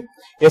ಅಂದ್ರೆ ನೋಡ್ರಿ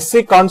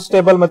SC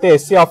ಕಾನ್ಸ್ಟೇಬಲ್ ಮತ್ತೆ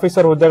SC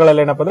ಆಫೀಸರ್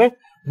ಹುದ್ದೆಗಳಲ್ಲಿ ಏನಪ್ಪಾ ಅಂದ್ರೆ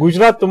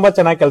ಗುಜರಾತ್ ತುಂಬಾ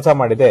ಚೆನ್ನಾಗಿ ಕೆಲಸ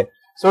ಮಾಡಿದೆ.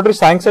 ನೋಡ್ರಿ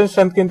ಸ್ಯಾಂಕ್ಷನ್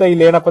ಸ್ಟ್ರೆಂತ್ ಗಿಂತ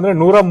ಇಲ್ಲಿ ಏನಪ್ಪಾ ಅಂದ್ರೆ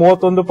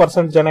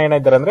 131% ಜನ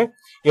ಏನಿದ್ದಾರೆ ಅಂದ್ರೆ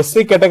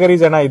SC ಕ್ಯಾಟಗರಿ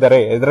ಜನ ಇದ್ದಾರೆ.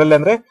 ಇದರಲ್ಲಿ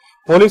ಅಂದ್ರೆ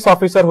ಪೊಲೀಸ್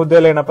ಆಫೀಸರ್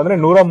ಹುದ್ದೆಯಲ್ಲಿ ಏನಪ್ಪಾ ಅಂದ್ರೆ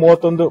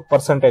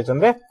 131%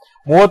 ಅಂದ್ರೆ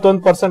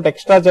 31%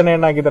 ಎಕ್ಸ್ಟ್ರಾ ಜನ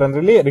ಏನಾಗಿದ್ದಾರೆ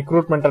ಅಂದ್ರೆ ಇಲ್ಲಿ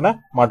ರಿಕ್ರೂಟ್ಮೆಂಟ್ ಅನ್ನ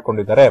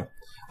ಮಾಡ್ಕೊಂಡಿದ್ದಾರೆ.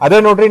 ಅದೇ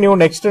ನೋಡ್ರಿ ನೀವು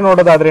ನೆಕ್ಸ್ಟ್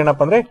ನೋಡೋದಾದ್ರೆ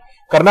ಏನಪ್ಪಾ ಅಂದ್ರೆ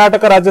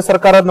ಕರ್ನಾಟಕ ರಾಜ್ಯ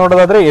ಸರ್ಕಾರ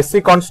ನೋಡೋದಾದ್ರೆ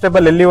SC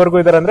ಕಾನ್ಸ್ಟೇಬಲ್ ಎಲ್ಲಿವರೆಗೂ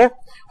ಇದಾರೆ ಅಂದ್ರೆ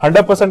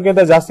 100%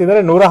 ಗಿಂತ ಜಾಸ್ತಿ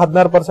ಇದಾರೆ.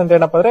 116%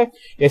 ಏನಪ್ಪಾ ಅಂದ್ರೆ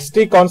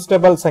ST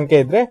ಕಾನ್ಸ್ಟೇಬಲ್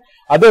ಸಂಖ್ಯೆ ಇದ್ರೆ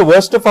ಅದೇ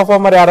ವರ್ಸ್ಟ್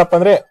ಪರ್ಫಾರ್ಮರ್ ಯಾರಪ್ಪ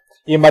ಅಂದ್ರೆ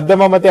ಈ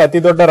ಮಧ್ಯಮ ಮತ್ತೆ ಅತಿ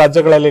ದೊಡ್ಡ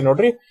ರಾಜ್ಯಗಳಲ್ಲಿ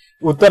ನೋಡ್ರಿ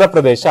ಉತ್ತರ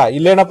ಪ್ರದೇಶ.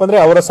 ಇಲ್ಲೇನಪ್ಪ ಅಂದ್ರೆ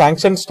ಅವರ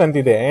ಸ್ಯಾಂಕ್ಷನ್ ಸ್ಟ್ರೆಂತ್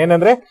ಇದೆ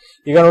ಏನಂದ್ರೆ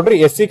ಈಗ ನೋಡ್ರಿ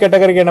SC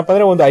ಕ್ಯಾಟಗರಿಗೆ ಏನಪ್ಪಾ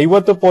ಅಂದ್ರೆ ಒಂದು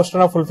 50 ಪೋಸ್ಟ್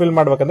ಅನ್ನ ಫುಲ್ಫಿಲ್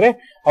ಮಾಡ್ಬೇಕಂದ್ರೆ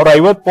ಅವ್ರು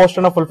 50 ಪೋಸ್ಟ್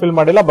ಅನ್ನ ಫುಲ್ಫಿಲ್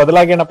ಮಾಡಿಲ್ಲ.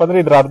 ಬದಲಾಗಿ ಏನಪ್ಪಾ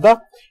ಅಂದ್ರೆ ಇದ್ರ ಅರ್ಧ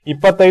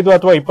 25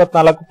 ಅಥವಾ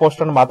 24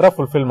 ಪೋಸ್ಟ್ ಅನ್ನು ಮಾತ್ರ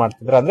ಫುಲ್ಫಿಲ್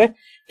ಮಾಡ್ತಿದ್ರು. ಅಂದ್ರೆ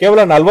ಕೇವಲ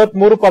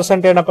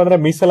 43% ಏನಪ್ಪಾ ಅಂದ್ರೆ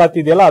ಮೀಸಲಾತಿ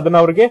ಇದೆಯಲ್ಲ ಅದನ್ನ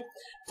ಅವರಿಗೆ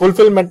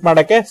ಫುಲ್ಫಿಲ್ಮೆಂಟ್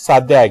ಮಾಡಕ್ಕೆ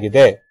ಸಾಧ್ಯ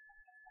ಆಗಿದೆ.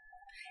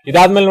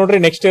 ಇದಾದ್ಮೇಲೆ ನೋಡ್ರಿ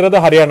ನೆಕ್ಸ್ಟ್ ಇರೋದು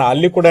ಹರಿಯಾಣ.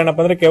 ಅಲ್ಲಿ ಕೂಡ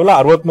ಏನಪ್ಪಾ ಅಂದ್ರೆ ಕೇವಲ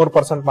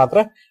 63% ಮಾತ್ರ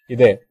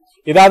ಇದೆ.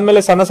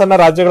 ಇದಾದ್ಮೇಲೆ ಸಣ್ಣ ಸಣ್ಣ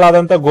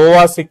ರಾಜ್ಯಗಳಾದಂತ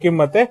ಗೋವಾ, ಸಿಕ್ಕಿಂ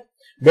ಮತ್ತೆ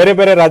ಬೇರೆ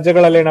ಬೇರೆ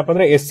ರಾಜ್ಯಗಳಲ್ಲಿ ಏನಪ್ಪಾ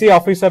ಅಂದ್ರೆ SC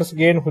ಆಫೀಸರ್ಸ್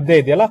ಏನ್ ಹುದ್ದೆ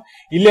ಇದೆಯಲ್ಲ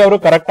ಇಲ್ಲಿ ಅವರು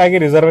ಕರೆಕ್ಟ್ ಆಗಿ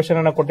ರಿಸರ್ವೇಶನ್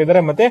ಅನ್ನ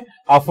ಕೊಟ್ಟಿದ್ದಾರೆ ಮತ್ತೆ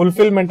ಆ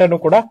ಫುಲ್ಫಿಲ್ಮೆಂಟ್ ಅನ್ನು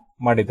ಕೂಡ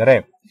ಮಾಡಿದ್ದಾರೆ.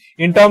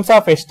 ಇನ್ ಟರ್ಮ್ಸ್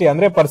ಆಫ್ ST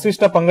ಅಂದ್ರೆ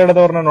ಪರಿಶಿಷ್ಟ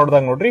ಪಂಗಡದವ್ರನ್ನ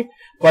ನೋಡಿದಾಗ ನೋಡ್ರಿ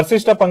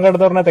ಪರಿಶಿಷ್ಟ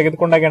ಪಂಗಡದವ್ರನ್ನ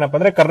ತೆಗೆದುಕೊಂಡಾಗ ಏನಪ್ಪಾ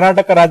ಅಂದ್ರೆ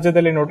ಕರ್ನಾಟಕ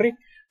ರಾಜ್ಯದಲ್ಲಿ ನೋಡ್ರಿ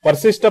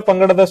ಪರಿಶಿಷ್ಟ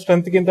ಪಂಗಡದ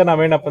ಸ್ಟ್ರೆಂತ್ ಗಿಂತ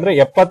ನಾವೇನಪ್ಪಾ ಅಂದ್ರೆ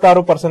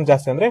 76%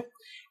 ಜಾಸ್ತಿ ಅಂದ್ರೆ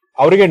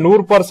ಅವರಿಗೆ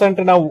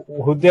 100% ನಾವು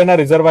ಹುದ್ದೆಯನ್ನ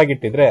ರಿಸರ್ವ್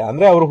ಆಗಿಟ್ಟಿದ್ರೆ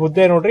ಅಂದ್ರೆ ಅವ್ರ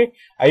ಹುದ್ದೆ ನೋಡ್ರಿ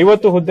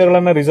 50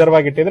 ಹುದ್ದೆಗಳನ್ನ ರಿಸರ್ವ್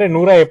ಆಗಿಟ್ಟಿದ್ರೆ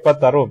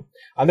 176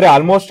 ಅಂದ್ರೆ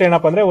ಆಲ್ಮೋಸ್ಟ್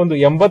ಏನಪ್ಪಾ ಅಂದ್ರೆ ಒಂದು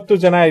 80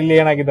 ಜನ ಇಲ್ಲಿ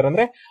ಏನಾಗಿದ್ದಾರೆ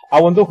ಅಂದ್ರೆ ಆ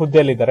ಒಂದು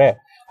ಹುದ್ದೆಯಲ್ಲಿದ್ದಾರೆ.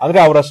 ಅಂದ್ರೆ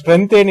ಅವರ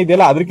ಸ್ಟ್ರೆಂತ್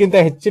ಏನಿದೆಯಲ್ಲ ಅದಕ್ಕಿಂತ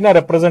ಹೆಚ್ಚಿನ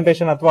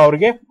ರೆಪ್ರೆಸೆಂಟೇಷನ್ ಅಥವಾ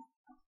ಅವರಿಗೆ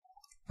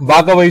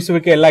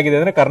ಭಾಗವಹಿಸುವಿಕೆ ಎಲ್ಲಾಗಿದೆ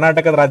ಅಂದ್ರೆ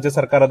ಕರ್ನಾಟಕದ ರಾಜ್ಯ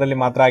ಸರ್ಕಾರದಲ್ಲಿ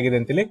ಮಾತ್ರ ಆಗಿದೆ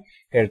ಅಂತೇಳಿ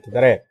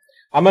ಹೇಳ್ತಿದ್ದಾರೆ.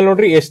 ಆಮೇಲೆ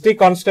ನೋಡ್ರಿ ST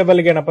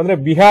ಕಾನ್ಸ್ಟೇಬಲ್ ಗೆ ಏನಪ್ಪಾ ಅಂದ್ರೆ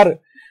ಬಿಹಾರ್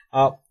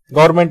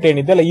ಗವರ್ಮೆಂಟ್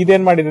ಏನಿದೆಯಲ್ಲ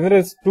ಇದೇನ್ ಮಾಡಿದೆ ಅಂದ್ರೆ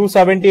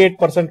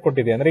 278%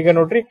 ಕೊಟ್ಟಿದೆ. ಅಂದ್ರೆ ಈಗ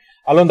ನೋಡ್ರಿ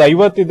ಅಲ್ಲೊಂದು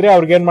 50 ಇದ್ರೆ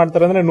ಅವ್ರಿಗೆ ಏನ್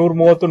ಮಾಡ್ತಾರೆ ಅಂದ್ರೆ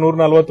 130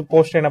 140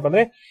 ಪೋಸ್ಟ್ ಏನಪ್ಪಾ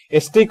ಅಂದ್ರೆ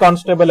ST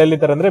ಕಾನ್ಸ್ಟೇಬಲ್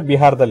ಎಲ್ಲಿದ್ದಾರೆ ಅಂದ್ರೆ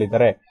ಬಿಹಾರದಲ್ಲಿ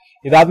ಇದ್ದಾರೆ.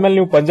 ಇದಾದ್ಮೇಲೆ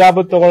ನೀವು ಪಂಜಾಬ್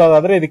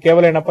ತಗೊಳ್ಳೋದಾದ್ರೆ ಇದು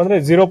ಕೇವಲ ಏನಪ್ಪಾ ಅಂದ್ರೆ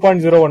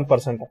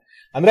 0.01%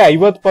 ಅಂದ್ರೆ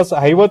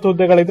 50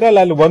 ಹುದ್ದೆಗಳಿದ್ರೆ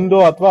ಅಲ್ಲಿ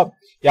 1 ಅಥವಾ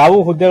ಯಾವ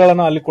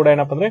ಹುದ್ದೆಗಳನ್ನ ಅಲ್ಲಿ ಕೂಡ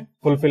ಏನಪ್ಪಾ ಅಂದ್ರೆ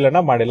ಫುಲ್ಫಿಲ್ ಅನ್ನ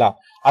ಮಾಡಿಲ್ಲ.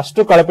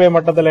 ಅಷ್ಟು ಕಳಪೆ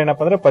ಮಟ್ಟದಲ್ಲಿ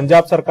ಏನಪ್ಪಾ ಅಂದ್ರೆ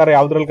ಪಂಜಾಬ್ ಸರ್ಕಾರ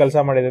ಯಾವ್ದ್ರಲ್ಲಿ ಕೆಲಸ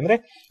ಮಾಡಿದೆ ಅಂದ್ರೆ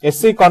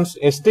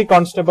ಎಸ್ಟಿ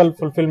ಕಾನ್ಸ್ಟೇಬಲ್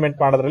ಫುಲ್ಫಿಲ್ಮೆಂಟ್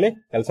ಮಾಡೋದ್ರಲ್ಲಿ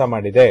ಕೆಲಸ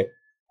ಮಾಡಿದೆ.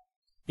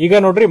 ಈಗ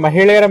ನೋಡ್ರಿ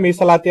ಮಹಿಳೆಯರ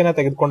ಮೀಸಲಾತಿಯನ್ನ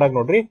ತೆಗೆದುಕೊಂಡಾಗ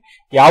ನೋಡ್ರಿ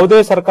ಯಾವುದೇ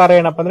ಸರ್ಕಾರ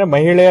ಏನಪ್ಪಾ ಅಂದ್ರೆ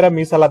ಮಹಿಳೆಯರ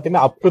ಮೀಸಲಾತಿನ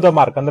ಅಪ್ ಟು ದ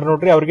ಮಾರ್ಕ್ ಅಂದ್ರೆ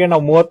ನೋಡ್ರಿ ಅವ್ರಿಗೆ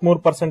ನಾವು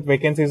 33%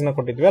 ವೇಕೆನ್ಸೀಸ್ ನ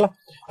ಕೊಟ್ಟಿದ್ವಿ ಅಲ್ಲ,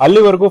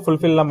 ಅಲ್ಲಿವರೆಗೂ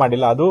ಫುಲ್ಫಿಲ್ ನ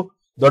ಮಾಡಿಲ್ಲ. ಅದು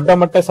ದೊಡ್ಡ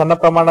ಮಟ್ಟ ಸಣ್ಣ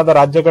ಪ್ರಮಾಣದ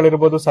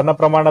ರಾಜ್ಯಗಳಿರ್ಬೋದು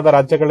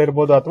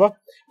ಅಥವಾ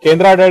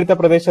ಕೇಂದ್ರಾಡಳಿತ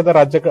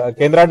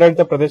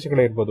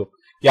ಪ್ರದೇಶಗಳಿರ್ಬೋದು,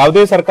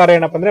 ಯಾವುದೇ ಸರ್ಕಾರ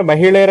ಏನಪ್ಪಾ ಅಂದ್ರೆ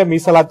ಮಹಿಳೆಯರ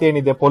ಮೀಸಲಾತಿ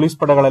ಏನಿದೆ ಪೊಲೀಸ್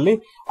ಪಡೆಗಳಲ್ಲಿ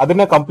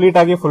ಅದನ್ನ ಕಂಪ್ಲೀಟ್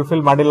ಆಗಿ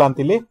ಫುಲ್ಫಿಲ್ ಮಾಡಿಲ್ಲ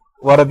ಅಂತ ಇಲ್ಲಿ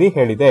ವರದಿ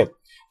ಹೇಳಿದೆ.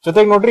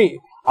 ಜೊತೆಗೆ ನೋಡ್ರಿ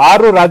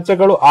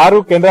 6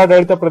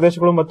 ಕೇಂದ್ರಾಡಳಿತ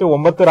ಪ್ರದೇಶಗಳು ಮತ್ತು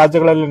 9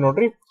 ರಾಜ್ಯಗಳಲ್ಲಿ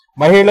ನೋಡ್ರಿ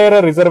ಮಹಿಳೆಯರ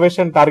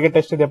ರಿಸರ್ವೇಶನ್ ಟಾರ್ಗೆಟ್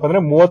ಎಷ್ಟಿದೆಪ್ಪ ಅಂದ್ರೆ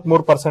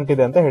 33%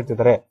 ಇದೆ ಅಂತ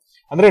ಹೇಳ್ತಿದ್ದಾರೆ.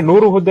 ಅಂದ್ರೆ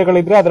 100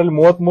 ಹುದ್ದೆಗಳಿದ್ರೆ ಅದರಲ್ಲಿ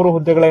 33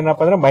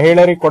 ಹುದ್ದೆಗಳೇನಪ್ಪ ಅಂದ್ರೆ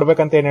ಮಹಿಳೆಯರಿಗೆ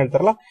ಕೊಡ್ಬೇಕಂತ ಏನ್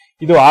ಹೇಳ್ತಾರಲ್ಲ,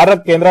 ಇದು 6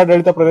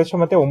 ಕೇಂದ್ರಾಡಳಿತ ಪ್ರದೇಶ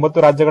ಮತ್ತೆ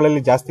 9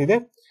 ರಾಜ್ಯಗಳಲ್ಲಿ ಜಾಸ್ತಿ ಇದೆ.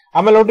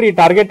 ಆಮೇಲೆ ನೋಡ್ರಿ ಈ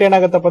ಟಾರ್ಗೆಟ್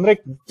ಏನಾಗತ್ತಪ್ಪ ಅಂದ್ರೆ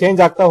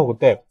ಚೇಂಜ್ ಆಗ್ತಾ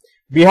ಹೋಗುತ್ತೆ.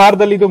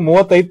 ಬಿಹಾರದಲ್ಲಿ ಇದು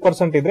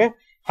 35% ಇದ್ರೆ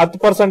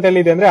 10%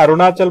 ಎಲ್ಲಿದೆ ಅಂದ್ರೆ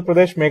ಅರುಣಾಚಲ್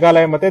ಪ್ರದೇಶ್,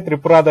 ಮೇಘಾಲಯ ಮತ್ತೆ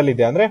ತ್ರಿಪುರಾದಲ್ಲಿ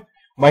ಇದೆ. ಅಂದ್ರೆ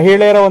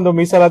ಮಹಿಳೆಯರ ಒಂದು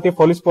ಮೀಸಲಾತಿ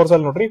ಪೊಲೀಸ್ ಫೋರ್ಸ್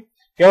ಅಲ್ಲಿ ನೋಡ್ರಿ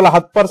ಕೇವಲ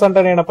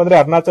 10% ಏನಪ್ಪಾ ಅಂದ್ರೆ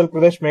ಅರುಣಾಚಲ್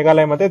ಪ್ರದೇಶ್,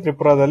 ಮೇಘಾಲಯ ಮತ್ತೆ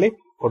ತ್ರಿಪುರಾದಲ್ಲಿ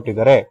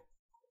ಕೊಟ್ಟಿದ್ದಾರೆ.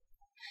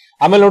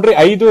 ಆಮೇಲೆ ನೋಡ್ರಿ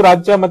 5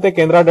 ರಾಜ್ಯ ಮತ್ತೆ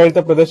ಕೇಂದ್ರಾಡಳಿತ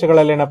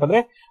ಪ್ರದೇಶಗಳಲ್ಲಿ ಏನಪ್ಪಾ ಅಂದ್ರೆ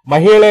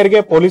ಮಹಿಳೆಯರಿಗೆ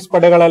ಪೊಲೀಸ್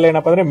ಪಡೆಗಳಲ್ಲಿ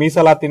ಏನಪ್ಪಾ ಅಂದ್ರೆ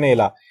ಮೀಸಲಾತಿನೇ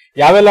ಇಲ್ಲ.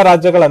 ಯಾವೆಲ್ಲ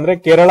ರಾಜ್ಯಗಳಂದ್ರೆ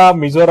ಕೇರಳ,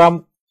 ಮಿಜೋರಾಂ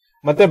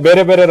ಮತ್ತೆ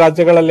ಬೇರೆ ಬೇರೆ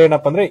ರಾಜ್ಯಗಳಲ್ಲಿ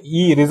ಏನಪ್ಪಾ ಅಂದ್ರೆ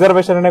ಈ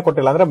ರಿಸರ್ವೇಶನ್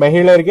ಕೊಟ್ಟಿಲ್ಲ, ಅಂದ್ರೆ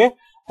ಮಹಿಳೆಯರಿಗೆ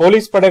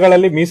ಪೊಲೀಸ್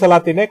ಪಡೆಗಳಲ್ಲಿ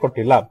ಮೀಸಲಾತಿನೇ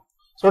ಕೊಟ್ಟಿಲ್ಲ.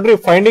 ಸೊ ನೋಡ್ರಿ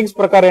ಫೈಂಡಿಂಗ್ಸ್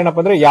ಪ್ರಕಾರ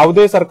ಏನಪ್ಪಾ ಅಂದ್ರೆ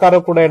ಯಾವುದೇ ಸರ್ಕಾರ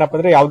ಕೂಡ ಏನಪ್ಪಾ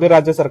ಅಂದ್ರೆ ಯಾವುದೇ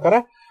ರಾಜ್ಯ ಸರ್ಕಾರ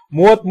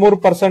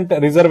 33%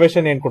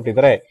 ರಿಸರ್ವೇಶನ್ ಏನ್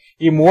ಕೊಟ್ಟಿದ್ದಾರೆ,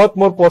 ಈ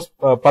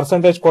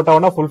 33%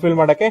 ಕೋಟಾವನ್ನ ಫುಲ್ಫಿಲ್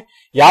ಮಾಡಕ್ಕೆ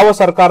ಯಾವ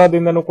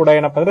ಸರ್ಕಾರದಿಂದನೂ ಕೂಡ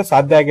ಏನಪ್ಪಾ ಅಂದ್ರೆ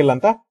ಸಾಧ್ಯ ಆಗಿಲ್ಲ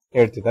ಅಂತ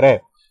ಹೇಳ್ತಿದ್ದಾರೆ.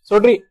 ಸೊ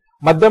ನೋಡ್ರಿ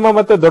ಮಧ್ಯಮ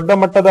ಮತ್ತೆ ದೊಡ್ಡ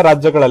ಮಟ್ಟದ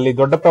ರಾಜ್ಯಗಳಲ್ಲಿ,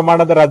 ದೊಡ್ಡ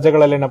ಪ್ರಮಾಣದ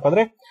ರಾಜ್ಯಗಳಲ್ಲಿ ಏನಪ್ಪಾ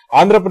ಅಂದ್ರೆ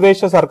ಆಂಧ್ರ ಪ್ರದೇಶ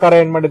ಸರ್ಕಾರ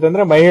ಏನ್ ಮಾಡಿದೆ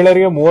ಅಂದ್ರೆ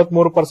ಮಹಿಳೆಯರಿಗೆ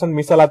 33%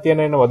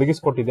 ಮೀಸಲಾತಿಯನ್ನು ಏನು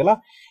ಒದಗಿಸಿಕೊಟ್ಟಿದ್ದಿಲ್ಲ,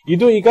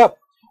 ಇದು ಈಗ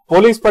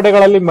ಪೊಲೀಸ್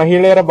ಪಡೆಗಳಲ್ಲಿ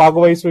ಮಹಿಳೆಯರ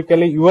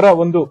ಭಾಗವಹಿಸುವಿಕೆಯಲ್ಲಿ ಇವರ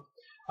ಒಂದು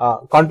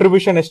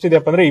ಕಾಂಟ್ರಿಬ್ಯೂಷನ್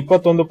ಎಷ್ಟಿದೆಪ್ಪ ಅಂದ್ರೆ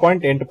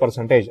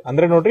 21.8%.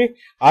 ಅಂದ್ರೆ ನೋಡ್ರಿ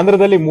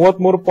ಆಂಧ್ರದಲ್ಲಿ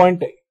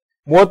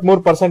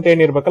 33%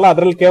 ಏನಿರ್ಬೇಕಲ್ಲ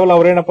ಅದ್ರಲ್ಲಿ ಕೇವಲ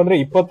ಅವ್ರೇನಪ್ಪ ಅಂದ್ರೆ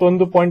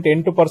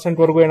 21.8%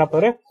 ವರೆಗೂ ಏನಪ್ಪ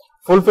ಅಂದ್ರೆ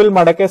ಫುಲ್ಫಿಲ್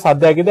ಮಾಡಕ್ಕೆ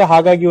ಸಾಧ್ಯ ಆಗಿದೆ.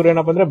 ಹಾಗಾಗಿ ಇವ್ರು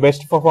ಏನಪ್ಪ ಅಂದ್ರೆ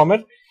ಬೆಸ್ಟ್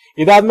ಪರ್ಫಾರ್ಮರ್.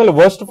 ಇದಾದ್ಮೇಲೆ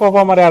ವರ್ಸ್ಟ್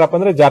ಪರ್ಫಾರ್ಮರ್ ಯಾರಪ್ಪ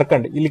ಅಂದ್ರೆ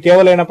ಜಾರ್ಖಂಡ್. ಇಲ್ಲಿ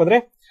ಕೇವಲ ಏನಪ್ಪ ಅಂದ್ರೆ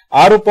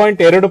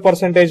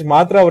 6.2%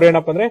 ಮಾತ್ರ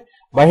ಅವ್ರೇನಪ್ಪ ಅಂದ್ರೆ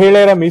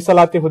ಮಹಿಳೆಯರ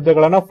ಮೀಸಲಾತಿ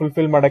ಹುದ್ದೆಗಳನ್ನ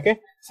ಫುಲ್ಫಿಲ್ ಮಾಡಕ್ಕೆ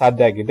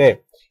ಸಾಧ್ಯ ಆಗಿದೆ.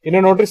 ಇನ್ನು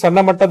ನೋಡ್ರಿ ಸಣ್ಣ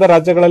ಮಟ್ಟದ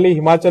ರಾಜ್ಯಗಳಲ್ಲಿ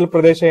ಹಿಮಾಚಲ್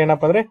ಪ್ರದೇಶ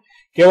ಏನಪ್ಪ ಅಂದ್ರೆ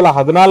ಕೇವಲ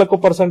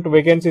 14%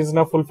 ವೇಕೆನ್ಸೀಸ್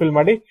ನ ಫುಲ್ಫಿಲ್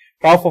ಮಾಡಿ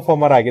ಟಾಪ್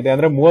ಪರ್ಫಾರ್ಮರ್ ಆಗಿದೆ.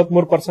 ಅಂದ್ರೆ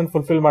 33%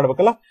 ಫುಲ್ಫಿಲ್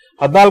ಮಾಡ್ಬೇಕಲ್ಲ,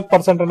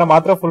 14% ಅನ್ನ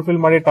ಮಾತ್ರ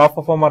ಫುಲ್ಫಿಲ್ ಮಾಡಿ ಟಾಪ್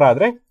ಪರ್ಫಾರ್ಮರ್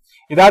ಆದ್ರೆ.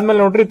 ಇದಾದ್ಮೇಲೆ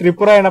ನೋಡ್ರಿ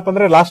ತ್ರಿಪುರಾ ಏನಪ್ಪ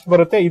ಅಂದ್ರೆ ಲಾಸ್ಟ್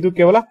ಬರುತ್ತೆ, ಇದು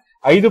ಕೇವಲ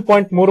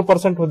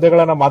 5.3%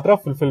 ಹುದ್ದೆಗಳನ್ನ ಮಾತ್ರ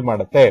ಫುಲ್ಫಿಲ್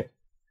ಮಾಡುತ್ತೆ.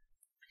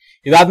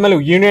 ಇದಾದ್ಮೇಲೆ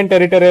ಯೂನಿಯನ್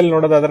ಟೆರಿಟರಿಯಲ್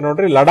ನೋಡೋದಾದ್ರೆ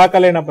ನೋಡ್ರಿ ಲಡಾಖ್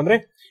ಅಲ್ಲಿ ಏನಪ್ಪ ಅಂದ್ರೆ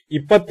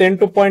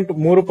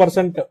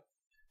 28.3%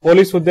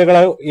 ಪೊಲೀಸ್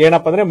ಹುದ್ದೆಗಳು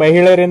ಏನಪ್ಪ ಅಂದ್ರೆ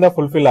ಮಹಿಳೆಯರಿಂದ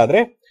ಫುಲ್ಫಿಲ್ ಆದ್ರೆ,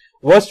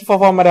 ವರ್ಸ್ಟ್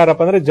ಪರ್ಫಾರ್ಮರ್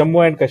ಯಾರಪ್ಪ ಅಂದ್ರೆ ಜಮ್ಮು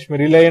ಅಂಡ್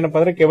ಕಾಶ್ಮೀರ್. ಇಲ್ಲ ಏನಪ್ಪ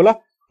ಅಂದ್ರೆ ಕೇವಲ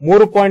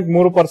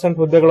 3.3%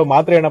 ಹುದ್ದೆಗಳು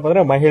ಮಾತ್ರ ಏನಪ್ಪ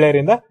ಅಂದ್ರೆ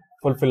ಮಹಿಳೆಯರಿಂದ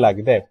ಫುಲ್ಫಿಲ್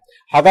ಆಗಿದೆ.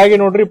 ಹಾಗಾಗಿ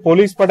ನೋಡ್ರಿ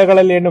ಪೊಲೀಸ್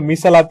ಪಡೆಗಳಲ್ಲಿ ಏನು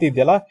ಮೀಸಲಾತಿ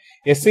ಇದೆಯಲ್ಲ,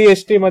 SC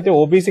ST ಮತ್ತೆ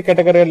OBC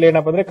ಕ್ಯಾಟಗರಿಯಲ್ಲಿ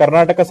ಏನಪ್ಪ ಅಂದ್ರೆ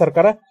ಕರ್ನಾಟಕ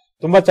ಸರ್ಕಾರ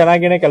ತುಂಬಾ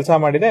ಚೆನ್ನಾಗಿನೇ ಕೆಲಸ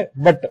ಮಾಡಿದೆ.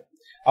 ಬಟ್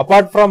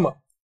ಅಪಾರ್ಟ್ ಫ್ರಮ್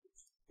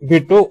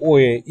ಬಿಟ್ಟು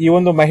ಈ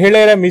ಒಂದು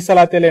ಮಹಿಳೆಯರ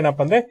ಮೀಸಲಾತಿಯಲ್ಲಿ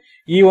ಏನಪ್ಪ ಅಂದ್ರೆ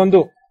ಈ ಒಂದು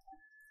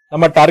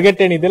ನಮ್ಮ ಟಾರ್ಗೆಟ್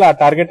ಏನಿದೆಯಲ್ಲ ಆ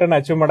ಟಾರ್ಗೆಟ್ ಅನ್ನು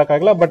ಅಚೀವ್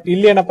ಮಾಡಕ್ಕಾಗಲ್ಲ. ಬಟ್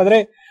ಇಲ್ಲಿ ಏನಪ್ಪ ಅಂದ್ರೆ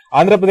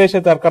ಆಂಧ್ರ ಪ್ರದೇಶ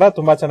ಸರ್ಕಾರ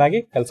ತುಂಬಾ ಚೆನ್ನಾಗಿ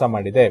ಕೆಲಸ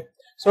ಮಾಡಿದೆ.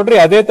 ಸೊ ನೋಡ್ರಿ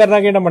ಅದೇ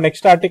ತರನಾಗಿ ನಮ್ಮ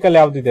ನೆಕ್ಸ್ಟ್ ಆರ್ಟಿಕಲ್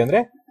ಯಾವ್ದಿದೆ ಅಂದ್ರೆ,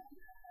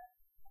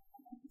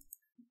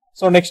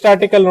 ಸೊ ನೆಕ್ಸ್ಟ್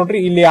ಆರ್ಟಿಕಲ್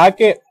ನೋಡ್ರಿ ಇಲ್ಲಿ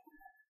ಯಾಕೆ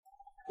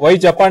Y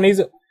Japan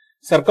is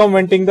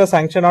ಸರ್ಕಮ್ವೆಂಟಿಂಗ್ the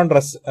sanction on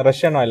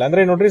Russian oil.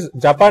 ಅಂದ್ರೆ ನೋಡ್ರಿ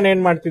ಜಪಾನ್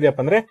ಏನ್ ಮಾಡ್ತಿದ್ಯಪ್ಪ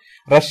ಅಂದ್ರೆ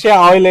ರಷ್ಯಾ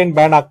ಆಯಿಲ್ ಏನ್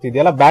ಬ್ಯಾನ್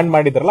ಆಗ್ತಿದೆಯಲ್ಲ, ಬ್ಯಾನ್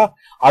ಮಾಡಿದ್ರಲ್ಲ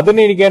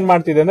ಅದನ್ನ ಈಗ ಏನ್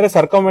ಮಾಡ್ತಿದೆ ಅಂದ್ರೆ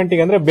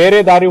ಸರ್ಕಮ್ವೆಂಟಿಂಗ್ ಅಂದ್ರೆ ಬೇರೆ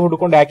ದಾರಿ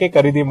ಹುಡ್ಕೊಂಡು ಯಾಕೆ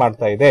ಖರೀದಿ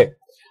ಮಾಡ್ತಾ ಇದೆ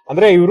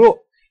ಅಂದ್ರೆ ಇವರು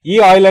ಈ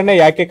ಆಯಿಲ್ ಅನ್ನ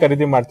ಯಾಕೆ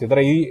ಖರೀದಿ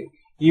ಮಾಡ್ತಿದ್ದಾರೆ,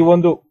 ಈ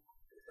ಒಂದು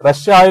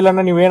ರಷ್ಯಾ ಆಯಿಲ್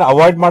ಅನ್ನ ನೀವೇನ್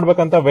ಅವಾಯ್ಡ್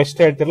ಮಾಡ್ಬೇಕಂತ ವೆಸ್ಟ್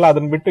ಹೇಳ್ತಿರಲ್ಲ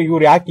ಅದನ್ನ ಬಿಟ್ಟು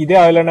ಇವ್ರು ಯಾಕೆ ಇದೇ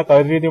ಆಯಿಲ್ ಅನ್ನ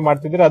ಖರೀದಿ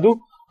ಮಾಡ್ತಿದ್ರೆ, ಅದು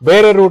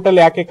ಬೇರೆ ರೂಟ್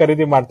ಅಲ್ಲಿ ಯಾಕೆ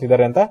ಖರೀದಿ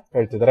ಮಾಡ್ತಿದ್ದಾರೆ ಅಂತ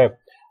ಹೇಳ್ತಿದ್ದಾರೆ.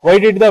 Why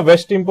did the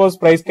West impose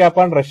price cap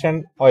on Russian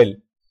oil,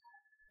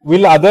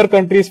 will other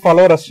countries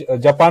follow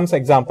Japan's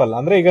example.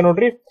 ಅಂದ್ರೆ ಈಗ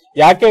ನೋಡ್ರಿ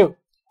ಯಾಕೆ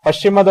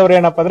ಪಶ್ಚಿಮದವ್ರು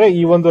ಏನಪ್ಪಾ ಅಂದ್ರೆ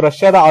ಈ ಒಂದು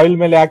ರಷ್ಯಾದ ಆಯಿಲ್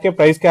ಮೇಲೆ ಯಾಕೆ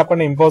ಪ್ರೈಸ್ ಕ್ಯಾಪ್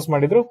ಅನ್ನ ಇಂಪೋಸ್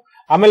ಮಾಡಿದ್ರು,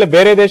 ಆಮೇಲೆ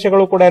ಬೇರೆ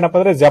ದೇಶಗಳು ಕೂಡ ಏನಪ್ಪಾ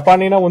ಅಂದ್ರೆ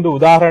ಜಪಾನಿನ ಒಂದು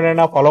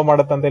ಉದಾಹರಣೆನ ಫಾಲೋ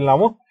ಮಾಡತ್ತಂತ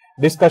ನಾವು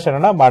ಡಿಸ್ಕಷನ್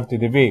ಅನ್ನ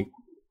ಮಾಡ್ತಿದೀವಿ.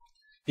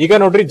 ಈಗ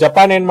ನೋಡ್ರಿ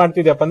ಜಪಾನ್ ಏನ್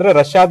ಮಾಡ್ತಿದ್ಯಪ್ಪ ಅಂದ್ರೆ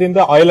ರಷ್ಯಾದಿಂದ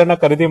ಆಯಿಲ್ ಅನ್ನ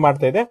ಖರೀದಿ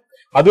ಮಾಡ್ತಾ ಇದೆ.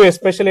 ಅದು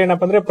ಎಸ್ಪೆಷಲಿ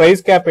ಏನಪ್ಪಾ ಅಂದ್ರೆ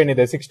ಪ್ರೈಸ್ ಕ್ಯಾಪ್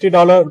ಏನಿದೆ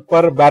 $60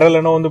 ಪರ್ ಬ್ಯಾರಲ್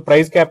ಅನ್ನೋ ಒಂದು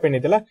ಪ್ರೈಸ್ ಕ್ಯಾಪ್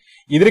ಏನಿದೆಲ್ಲ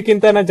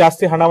ಇದಕ್ಕಿಂತ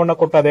ಜಾಸ್ತಿ ಹಣವನ್ನ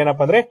ಕೊಟ್ಟು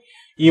ಅದೇನಪ್ಪ ಅಂದ್ರೆ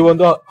ಈ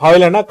ಒಂದು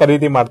ಆಯಿಲ್ ಅನ್ನ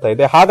ಖರೀದಿ ಮಾಡ್ತಾ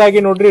ಇದೆ. ಹಾಗಾಗಿ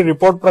ನೋಡ್ರಿ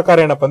ರಿಪೋರ್ಟ್ ಪ್ರಕಾರ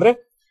ಏನಪ್ಪಾ ಅಂದ್ರೆ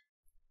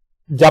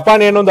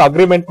ಜಪಾನ್ ಏನೊಂದು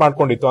ಅಗ್ರಿಮೆಂಟ್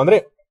ಮಾಡ್ಕೊಂಡಿತ್ತು ಅಂದ್ರೆ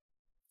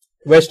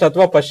ವೆಸ್ಟ್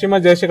ಅಥವಾ ಪಶ್ಚಿಮ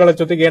ದೇಶಗಳ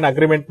ಜೊತೆಗೆ ಏನ್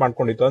ಅಗ್ರಿಮೆಂಟ್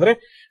ಮಾಡ್ಕೊಂಡಿತ್ತು ಅಂದ್ರೆ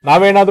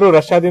ನಾವೇನಾದ್ರೂ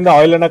ರಷ್ಯಾದಿಂದ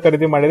ಆಯಿಲ್ ಅನ್ನ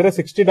ಖರೀದಿ ಮಾಡಿದ್ರೆ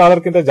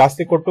 $60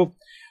 ಜಾಸ್ತಿ ಕೊಟ್ಟು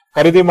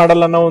ಖರೀದಿ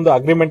ಮಾಡಲ್ಲ ಅನ್ನೋ ಒಂದು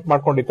ಅಗ್ರಿಮೆಂಟ್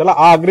ಮಾಡ್ಕೊಂಡಿತ್ತಲ್ಲ,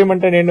 ಆ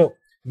ಅಗ್ರಿಮೆಂಟ್ ಏನು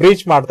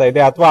ಬ್ರೀಚ್ ಮಾಡ್ತಾ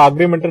ಇದೆ ಅಥವಾ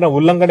ಅಗ್ರಿಮೆಂಟ್ ಅನ್ನ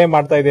ಉಲ್ಲಂಘನೆ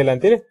ಮಾಡ್ತಾ ಇದೆಯಲ್ಲ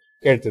ಅಂತೇಳಿ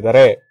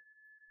ಕೇಳ್ತಿದ್ದಾರೆ.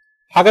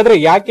 ಹಾಗಾದ್ರೆ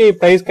ಯಾಕೆ ಈ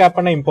ಪ್ರೈಸ್ ಕ್ಯಾಪ್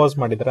ಅನ್ನ ಇಂಪೋಸ್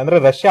ಮಾಡಿದ್ದಾರೆ ಅಂದ್ರೆ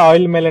ರಷ್ಯಾ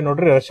ಆಯಿಲ್ ಮೇಲೆ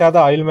ನೋಡ್ರಿ ರಷ್ಯಾದ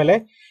ಆಯಿಲ್ ಮೇಲೆ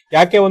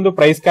ಯಾಕೆ ಒಂದು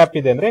ಪ್ರೈಸ್ ಕ್ಯಾಪ್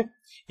ಇದೆ ಅಂದ್ರೆ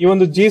ಈ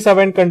ಒಂದು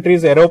G7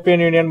 ಕಂಟ್ರೀಸ್,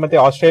 ಯುರೋಪಿಯನ್ ಯೂನಿಯನ್ ಮತ್ತೆ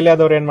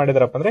ಆಸ್ಟ್ರೇಲಿಯಾದವ್ರು ಏನ್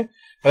ಮಾಡಿದಾರಪ್ಪ ಅಂದ್ರೆ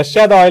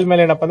ರಷ್ಯಾದ ಆಯಿಲ್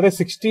ಮೇಲೆ ಏನಪ್ಪಾ ಅಂದ್ರೆ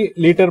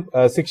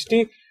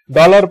 60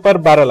 ಡಾಲರ್ ಪರ್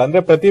ಬ್ಯಾರಲ್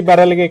ಅಂದ್ರೆ ಪ್ರತಿ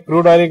ಬ್ಯಾರಲ್ ಗೆ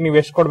ಕ್ರೂಡ್ ಆಯಿಲ್ ನೀವು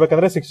ಎಷ್ಟು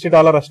ಕೊಡ್ಬೇಕಂದ್ರೆ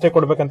 $60 ಅಷ್ಟೇ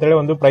ಕೊಡ್ಬೇಕಂತ ಹೇಳಿ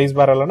ಒಂದು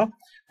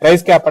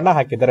ಪ್ರೈಸ್ ಕ್ಯಾಪ್ ಅನ್ನ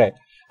ಹಾಕಿದ್ದಾರೆ.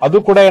 ಅದು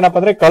ಕೂಡ ಏನಪ್ಪಾ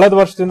ಅಂದ್ರೆ ಕಳೆದ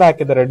ವರ್ಷದಿಂದ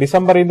ಹಾಕಿದ್ದಾರೆ.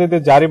 ಡಿಸೆಂಬರ್ ಇಂದ ಇದು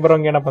ಜಾರಿ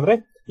ಬರೋಂಗೆ ಏನಪ್ಪಾ ಅಂದ್ರೆ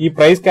ಈ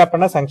ಪ್ರೈಸ್ ಕ್ಯಾಪ್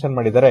ಅನ್ನ ಸ್ಯಾಂಕ್ಷನ್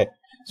ಮಾಡಿದ್ದಾರೆ.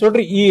 ಸೊ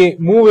ನೋಡ್ರಿ, ಈ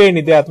ಮೂವ್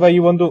ಏನಿದೆ ಅಥವಾ ಈ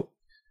ಒಂದು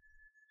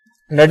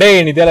ನಡೆ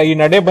ಏನಿದೆಯಲ್ಲ, ಈ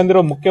ನಡೆ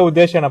ಬಂದಿರೋ ಮುಖ್ಯ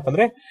ಉದ್ದೇಶ ಏನಪ್ಪಾ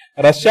ಅಂದ್ರೆ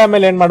ರಷ್ಯಾ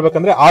ಮೇಲೆ ಏನ್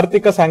ಮಾಡ್ಬೇಕಂದ್ರೆ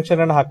ಆರ್ಥಿಕ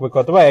ಸ್ಯಾಂಕ್ಷನ್ ಅನ್ನು ಹಾಕ್ಬೇಕು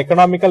ಅಥವಾ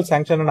ಎಕನಾಮಿಕಲ್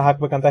ಸ್ಯಾಂಕ್ಷನ್ ಅನ್ನು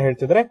ಹಾಕ್ಬೇಕಂತ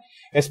ಹೇಳ್ತಿದ್ರೆ.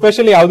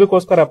 ಎಸ್ಪೆಷಲಿ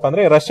ಯಾವ್ದಕ್ಕೋಸ್ಕರಪ್ಪ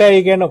ಅಂದ್ರೆ ರಷ್ಯಾ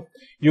ಈಗೇನು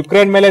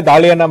ಯುಕ್ರೇನ್ ಮೇಲೆ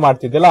ದಾಳಿಯನ್ನ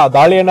ಮಾಡ್ತಿದ್ದಿಲ್ಲ, ಆ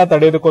ದಾಳಿಯನ್ನ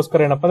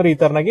ತಡೆಯೋದಕ್ಕೋಸ್ಕರ ಏನಪ್ಪಾ ಅಂದ್ರೆ ಈ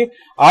ತರನಾಗಿ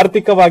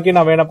ಆರ್ಥಿಕವಾಗಿ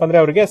ನಾವೇನಪ್ಪ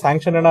ಅಂದ್ರೆ ಅವರಿಗೆ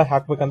ಸ್ಯಾಂಕ್ಷನ್ ಅನ್ನ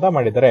ಹಾಕ್ಬೇಕಂತ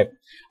ಮಾಡಿದ್ದಾರೆ.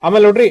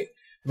 ಆಮೇಲೆ ನೋಡ್ರಿ,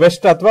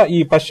 ವೆಸ್ಟ್ ಅಥವಾ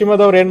ಈ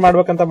ಪಶ್ಚಿಮದವ್ರು ಏನ್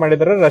ಮಾಡ್ಬೇಕಂತ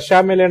ಮಾಡಿದ್ದಾರೆ, ರಷ್ಯಾ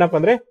ಮೇಲೆ ಏನಪ್ಪಾ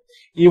ಅಂದ್ರೆ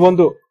ಈ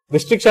ಒಂದು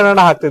ರಿಸ್ಟ್ರಿಕ್ಷನ್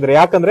ಅನ್ನ ಹಾಕ್ತಿದ್ರೆ.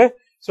 ಯಾಕಂದ್ರೆ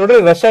ನೋಡ್ರಿ,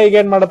 ರಷ್ಯಾ ಈಗ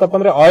ಏನ್ ಮಾಡತ್ತಪ್ಪ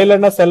ಅಂದ್ರೆ ಆಯಿಲ್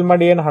ಅನ್ನ ಸೆಲ್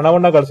ಮಾಡಿ ಏನ್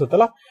ಹಣವನ್ನ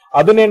ಗಳಿಸುತ್ತಲ್ಲ,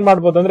 ಅದನ್ನ ಏನ್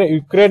ಮಾಡ್ಬೋದು ಅಂದ್ರೆ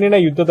ಯುಕ್ರೇನಿನ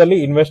ಯುದ್ಧದಲ್ಲಿ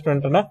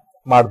ಇನ್ವೆಸ್ಟ್ಮೆಂಟ್ ಅನ್ನ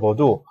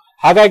ಮಾಡಬಹುದು.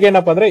 ಹಾಗಾಗಿ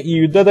ಏನಪ್ಪಾ ಅಂದ್ರೆ ಈ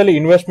ಯುದ್ಧದಲ್ಲಿ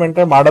ಇನ್ವೆಸ್ಟ್ಮೆಂಟ್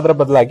ಮಾಡೋದ್ರ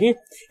ಬದಲಾಗಿ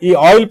ಈ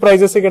ಆಯಿಲ್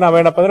ಪ್ರೈಸಸ್ ಗೆ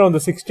ನಾವೇನಪ್ಪ ಅಂದ್ರೆ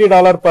ಒಂದು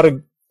 $60 ಪರ್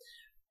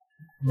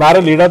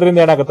ಬ್ಯಾರಲ್ ಇಡೋದ್ರಿಂದ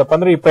ಏನಾಗುತ್ತಪ್ಪ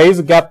ಅಂದ್ರೆ ಈ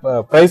ಪ್ರೈಸ್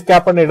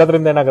ಕ್ಯಾಪ್ ಅನ್ನ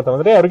ಇಡೋದ್ರಿಂದ ಏನಾಗುತ್ತೆ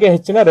ಅಂದ್ರೆ ಅವರಿಗೆ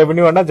ಹೆಚ್ಚಿನ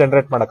ರೆವೆನ್ಯೂ ಅನ್ನ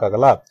ಜನರೇಟ್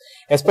ಮಾಡಕ್ಕಾಗಲ್ಲ.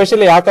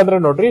 ಎಸ್ಪೆಷಲಿ ಯಾಕಂದ್ರೆ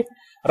ನೋಡ್ರಿ,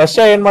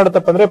 ರಷ್ಯಾ ಏನ್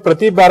ಮಾಡುತ್ತಪ್ಪ ಅಂದ್ರೆ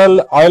ಪ್ರತಿ ಬ್ಯಾರಲ್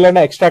ಆಯಿಲ್ ಅನ್ನ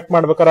ಎಕ್ಸ್ಟ್ರಾಕ್ಟ್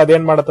ಮಾಡ್ಬೇಕಾದ್ರೆ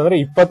ಅದೇನ್ ಮಾಡತ್ತಂದ್ರೆ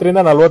 $20 ರಿಂದ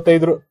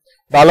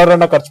 $45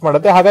 ಅನ್ನ ಖರ್ಚು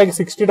ಮಾಡುತ್ತೆ. ಹಾಗಾಗಿ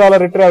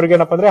 $60 ಇಟ್ಟರೆ ಅವ್ರಿಗೆ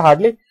ಏನಪ್ಪಾ ಅಂದ್ರೆ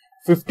ಹಾರ್ಡ್ಲಿ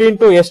 15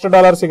 to ಎಷ್ಟು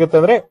ಡಾಲರ್ ಸಿಗುತ್ತೆ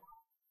ಅಂದ್ರೆ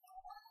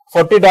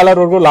 $40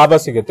 ವರೆಗೂ ಲಾಭ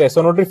ಸಿಗುತ್ತೆ. ಸೊ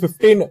ನೋಡ್ರಿ,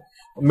 15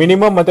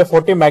 ಮಿನಿಮಮ್ ಮತ್ತೆ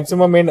 40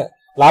 ಮ್ಯಾಕ್ಸಿಮಮ್ ಏನ್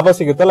ಲಾಭ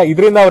ಸಿಗುತ್ತಲ್ಲ,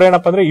 ಇದರಿಂದ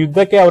ಅವ್ರೇನಪ್ಪ ಅಂದ್ರೆ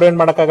ಯುದ್ಧಕ್ಕೆ ಅವ್ರೇನ್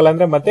ಮಾಡಕ್ಕಾಗಲ್ಲ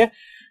ಅಂದ್ರೆ ಮತ್ತೆ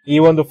ಈ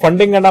ಒಂದು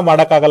ಫಂಡಿಂಗ್ ಅನ್ನ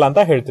ಮಾಡಕ್ಕಾಗಲ್ಲ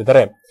ಅಂತ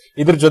ಹೇಳ್ತಿದ್ದಾರೆ.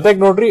 ಇದ್ರ ಜೊತೆಗೆ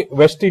ನೋಡ್ರಿ,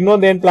 ವೆಸ್ಟ್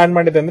ಇನ್ನೊಂದ್ ಏನ್ ಪ್ಲಾನ್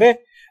ಮಾಡಿದೆ ಅಂದ್ರೆ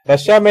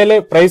ರಷ್ಯಾ ಮೇಲೆ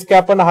ಪ್ರೈಸ್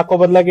ಕ್ಯಾಪ್ ಅನ್ನ ಹಾಕೋ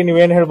ಬದಲಾಗಿ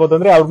ನೀವೇನ್ ಹೇಳ್ಬೋದು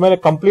ಅಂದ್ರೆ ಅವ್ರ ಮೇಲೆ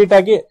ಕಂಪ್ಲೀಟ್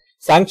ಆಗಿ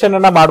ಸ್ಯಾಂಕ್ಷನ್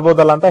ಅನ್ನ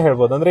ಮಾಡಬಹುದಲ್ಲ ಅಂತ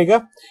ಹೇಳ್ಬೋದು. ಅಂದ್ರೆ ಈಗ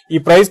ಈ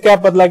ಪ್ರೈಸ್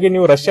ಕ್ಯಾಪ್ ಬದಲಾಗಿ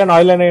ನೀವು ರಷ್ಯನ್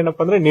ಆಯಿಲ್ ಅನ್ನ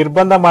ಏನಪ್ಪಾ ಅಂದ್ರೆ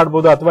ನಿರ್ಬಂಧ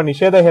ಮಾಡಬಹುದು ಅಥವಾ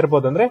ನಿಷೇಧ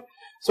ಹೇರ್ಬೋದು. ಅಂದ್ರೆ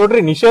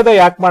ನೋಡ್ರಿ, ನಿಷೇಧ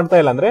ಯಾಕೆ ಮಾಡ್ತಾ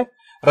ಇಲ್ಲ ಅಂದ್ರೆ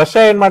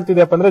ರಷ್ಯಾ ಏನ್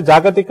ಮಾಡ್ತಿದ್ಯಪ್ಪ ಅಂದ್ರೆ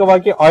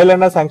ಜಾಗತಿಕವಾಗಿ ಆಯಿಲ್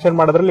ಅನ್ನ ಸ್ಯಾಂಕ್ಷನ್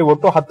ಮಾಡೋದ್ರಲ್ಲಿ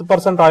ಒಟ್ಟು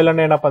 10% ಆಯಿಲ್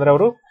ಅನ್ನ ಏನಪ್ಪಾ ಅಂದ್ರೆ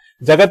ಅವರು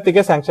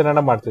ಜಗತ್ತಿಗೆ ಸ್ಯಾಂಕ್ಷನ್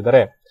ಅನ್ನ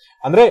ಮಾಡ್ತಿದ್ದಾರೆ.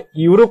 ಅಂದ್ರೆ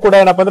ಇವರು ಕೂಡ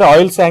ಏನಪ್ಪಾ ಅಂದ್ರೆ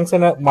ಆಯಿಲ್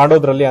ಸ್ಯಾಂಕ್ಷನ್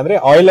ಮಾಡೋದ್ರಲ್ಲಿ ಅಂದ್ರೆ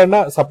ಆಯಿಲ್ ಅನ್ನ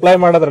ಸಪ್ಲೈ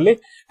ಮಾಡೋದ್ರಲ್ಲಿ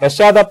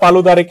ರಷ್ಯಾದ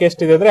ಪಾಲುದಾರಿಕೆ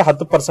ಎಷ್ಟಿದೆ ಅಂದ್ರೆ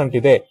 10%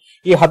 ಇದೆ.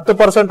 ಈ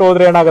 10%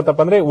 ಹೋದ್ರೆ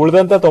ಏನಾಗತ್ತಪ್ಪ ಅಂದ್ರೆ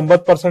ಉಳಿದಂತ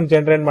 90%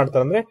 ಜನರು ಏನ್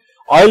ಮಾಡ್ತಾರೆ ಅಂದ್ರೆ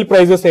ಆಯಿಲ್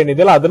ಪ್ರೈಸಸ್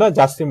ಏನಿದೆಯಲ್ಲ ಅದನ್ನ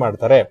ಜಾಸ್ತಿ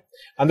ಮಾಡ್ತಾರೆ.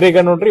 ಅಂದ್ರೆ ಈಗ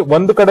ನೋಡ್ರಿ,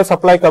 ಒಂದು ಕಡೆ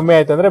ಸಪ್ಲೈ ಕಮ್ಮಿ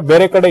ಆಯ್ತು ಅಂದ್ರೆ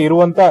ಬೇರೆ ಕಡೆ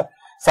ಇರುವಂತ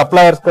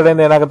ಸಪ್ಲೈಯರ್ಸ್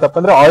ಕಡೆಯಿಂದ ಏನಾಗುತ್ತಪ್ಪ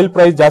ಅಂದ್ರೆ ಆಯಿಲ್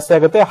ಪ್ರೈಸ್ ಜಾಸ್ತಿ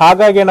ಆಗುತ್ತೆ.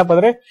 ಹಾಗಾಗಿ ಏನಪ್ಪಾ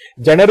ಅಂದ್ರೆ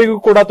ಜನರಿಗೂ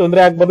ಕೂಡ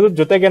ತೊಂದರೆ ಆಗ್ಬಾರ್ದು.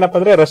 ಜೊತೆಗೆ ಏನಪ್ಪಾ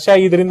ಅಂದ್ರೆ ರಷ್ಯಾ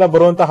ಇದರಿಂದ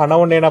ಬರುವಂತ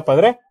ಹಣವನ್ನ ಏನಪ್ಪಾ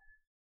ಅಂದ್ರೆ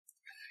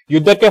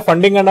ಯುದ್ಧಕ್ಕೆ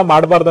ಫಂಡಿಂಗ್ ಅನ್ನ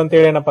ಮಾಡಬಾರ್ದು ಅಂತ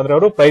ಹೇಳಿ ಏನಪ್ಪಾ ಅಂದ್ರೆ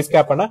ಅವರು ಪ್ರೈಸ್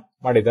ಕ್ಯಾಪ್ ಅನ್ನ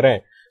ಮಾಡಿದ್ದಾರೆ.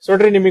 ಸೊ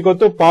ನೋಡ್ರಿ, ನಿಮಗೆ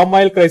ಗೊತ್ತು ಪಾಮ್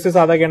ಆಯಿಲ್ ಕ್ರೈಸಿಸ್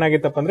ಆದಾಗ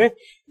ಏನಾಗಿತ್ತಪ್ಪ ಅಂದ್ರೆ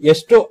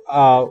ಎಷ್ಟು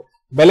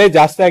ಬೆಲೆ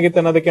ಜಾಸ್ತಿ ಆಗಿತ್ತು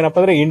ಅನ್ನೋದಕ್ಕೆ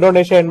ಏನಪ್ಪಾ ಅಂದ್ರೆ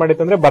ಇಂಡೋನೇಷ್ಯಾ ಏನ್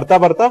ಮಾಡಿತ್ತು ಅಂದ್ರೆ ಬರ್ತಾ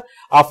ಬರ್ತಾ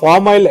ಆ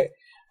ಪಾಮ್ ಆಯಿಲ್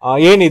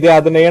ಏನಿದೆ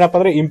ಅದನ್ನ ಏನಪ್ಪಾ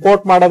ಅಂದ್ರೆ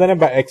ಇಂಪೋರ್ಟ್ ಮಾಡೋದನ್ನೇ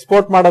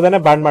ಎಕ್ಸ್ಪೋರ್ಟ್ ಮಾಡೋದನ್ನೇ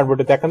ಬ್ಯಾನ್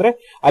ಮಾಡ್ಬಿಟ್ಟಿತ್ತು. ಯಾಕಂದ್ರೆ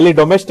ಅಲ್ಲಿ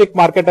ಡೊಮೆಸ್ಟಿಕ್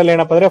ಮಾರ್ಕೆಟ್ ಅಲ್ಲಿ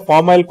ಏನಪ್ಪಾ ಅಂದ್ರೆ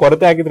ಫಾರ್ಮ್ ಆಯಿಲ್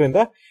ಕೊರತೆ ಆಗಿದ್ರಿಂದ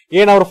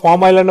ಏನ್ ಅವ್ರು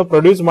ಫಾರ್ಮ್ ಆಯಿಲ್ ಅನ್ನು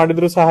ಪ್ರೊಡ್ಯೂಸ್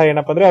ಮಾಡಿದ್ರು ಸಹ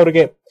ಏನಪ್ಪಾ ಅಂದ್ರೆ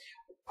ಅವರಿಗೆ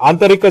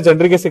ಆಂತರಿಕ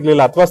ಜನರಿಗೆ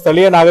ಸಿಗ್ಲಿಲ್ಲ ಅಥವಾ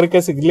ಸ್ಥಳೀಯ ನಾಗರಿಕ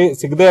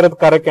ಸಿಗದೆ ಇರೋದ್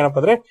ಕಾರಣಕ್ಕೆ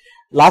ಏನಪ್ಪಾ ಅಂದ್ರೆ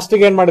ಲಾಸ್ಟ್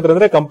ಗೆ ಏನ್ ಮಾಡಿದ್ರು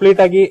ಅಂದ್ರೆ ಕಂಪ್ಲೀಟ್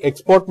ಆಗಿ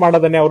ಎಕ್ಸ್ಪೋರ್ಟ್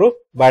ಮಾಡೋದನ್ನೇ ಅವರು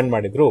ಬ್ಯಾನ್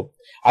ಮಾಡಿದ್ರು.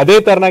 ಅದೇ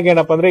ತರನಾಗಿ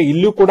ಏನಪ್ಪಾ ಅಂದ್ರೆ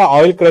ಇಲ್ಲೂ ಕೂಡ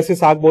ಆಯಿಲ್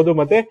ಕ್ರೈಸಿಸ್ ಆಗ್ಬಹುದು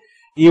ಮತ್ತೆ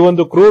ಈ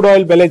ಒಂದು ಕ್ರೂಡ್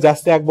ಆಯಿಲ್ ಬೆಲೆ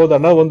ಜಾಸ್ತಿ ಆಗ್ಬಹುದು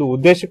ಅನ್ನೋ ಒಂದು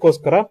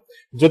ಉದ್ದೇಶಕ್ಕೋಸ್ಕರ,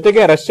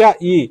 ಜೊತೆಗೆ ರಷ್ಯಾ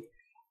ಈ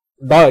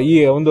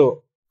ಒಂದು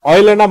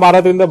ಆಯಿಲ್ ಅನ್ನ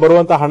ಮಾರೋದ್ರಿಂದ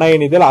ಬರುವಂತ ಹಣ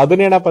ಏನಿದೆಯಲ್ಲ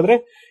ಅದನ್ನೇನಪ್ಪ ಅಂದ್ರೆ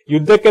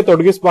ಯುದ್ಧಕ್ಕೆ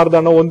ತೊಡಗಿಸಬಾರ್ದು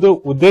ಅನ್ನೋ ಒಂದು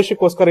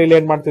ಉದ್ದೇಶಕ್ಕೋಸ್ಕರ ಇಲ್ಲಿ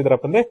ಏನ್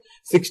ಮಾಡ್ತಿದ್ರಪ್ಪ ಅಂದ್ರೆ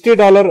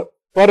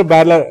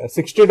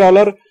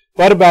 $60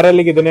 ಪರ್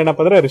ಬ್ಯಾರಲ್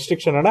ಇದನ್ನೇನಪ್ಪ ಅಂದ್ರೆ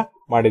ರಿಸ್ಟ್ರಿಕ್ಷನ್ ಅನ್ನ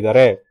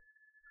ಮಾಡಿದ್ದಾರೆ.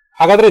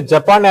 ಹಾಗಾದ್ರೆ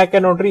ಜಪಾನ್ ಯಾಕೆ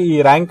ನೋಡ್ರಿ ಈ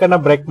ರ್ಯಾಂಕ್ ಅನ್ನ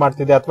ಬ್ರೇಕ್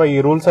ಮಾಡ್ತಿದೆ ಅಥವಾ ಈ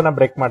ರೂಲ್ಸ್ ಅನ್ನ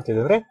ಬ್ರೇಕ್ ಮಾಡ್ತಿದೆ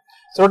ಅಂದ್ರೆ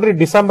ನೋಡ್ರಿ,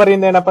 ಡಿಸೆಂಬರ್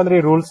ಇಂದ ಏನಪ್ಪಾ ಅಂದ್ರೆ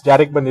ಈ ರೂಲ್ಸ್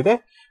ಜಾರಿಗೆ ಬಂದಿದೆ.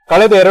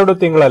 ಕಳೆದ 2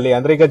 ತಿಂಗಳಲ್ಲಿ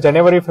ಅಂದ್ರೆ ಈಗ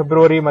ಜನವರಿ,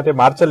 ಫೆಬ್ರವರಿ ಮತ್ತೆ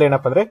ಮಾರ್ಚ್ ಅಲ್ಲಿ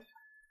ಏನಪ್ಪಾ ಅಂದ್ರೆ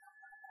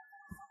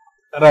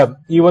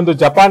ಈ ಒಂದು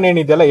ಜಪಾನ್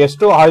ಏನಿದೆಯಲ್ಲ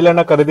ಎಷ್ಟು ಆಯಿಲ್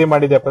ಅನ್ನ ಖರೀದಿ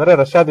ಮಾಡಿದೆಪ್ಪ ಅಂದ್ರೆ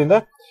ರಷ್ಯಾದಿಂದ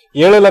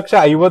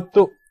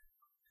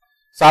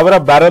 7,50,000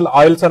 ಬ್ಯಾರಲ್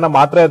ಆಯಿಲ್ಸ್ ಅನ್ನ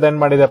ಮಾತ್ರ ಅದೇನ್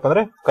ಮಾಡಿದೆಪ್ಪ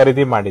ಅಂದ್ರೆ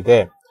ಖರೀದಿ ಮಾಡಿದೆ.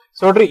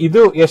 ಸೊ ನೋಡ್ರಿ,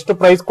 ಇದು ಎಷ್ಟು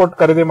ಪ್ರೈಸ್ ಕೊಟ್ಟು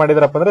ಖರೀದಿ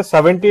ಮಾಡಿದ್ರಪ್ಪ ಅಂದ್ರೆ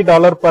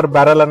 $70 ಪರ್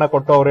ಬ್ಯಾರಲ್ ಅನ್ನ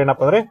ಕೊಟ್ಟು ಅವ್ರು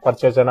ಏನಪ್ಪಾ ಅಂದ್ರೆ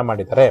ಪರ್ಚೇಸ್ ಅನ್ನ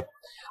ಮಾಡಿದ್ದಾರೆ.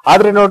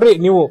 ಆದ್ರೆ ನೋಡ್ರಿ,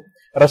 ನೀವು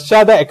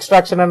ರಷ್ಯಾದ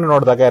ಎಕ್ಸ್ಟ್ರಾಕ್ಷನ್ ಅನ್ನು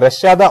ನೋಡಿದಾಗ,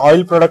 ರಷ್ಯಾದ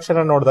ಆಯಿಲ್ ಪ್ರೊಡಕ್ಷನ್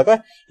ಅನ್ನು ನೋಡಿದಾಗ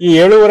ಈ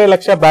 7.5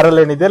 ಲಕ್ಷ ಬ್ಯಾರಲ್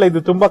ಏನಿದೆಯಲ್ಲ ಇದು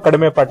ತುಂಬಾ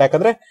ಕಡಿಮೆ ಪಾಠ.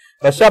 ಯಾಕಂದ್ರೆ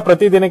ರಷ್ಯಾ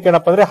ಪ್ರತಿದಿನಕ್ಕೆ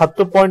ಏನಪ್ಪಾ ಅಂದ್ರೆ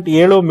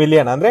 10.7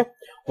 ಮಿಲಿಯನ್ ಅಂದ್ರೆ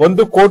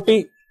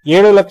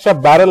 1,07,00,000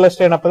 ಬ್ಯಾರಲ್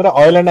ಅಷ್ಟೇ ಏನಪ್ಪಾ ಅಂದ್ರೆ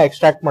ಆಯಿಲ್ ಅನ್ನ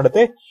ಎಕ್ಸ್ಟ್ರಾಕ್ಟ್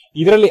ಮಾಡುತ್ತೆ.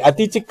 ಇದರಲ್ಲಿ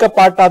ಅತಿ ಚಿಕ್ಕ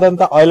ಪಾರ್ಟ್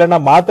ಆದಂತ ಆಯಿಲ್ ಅನ್ನ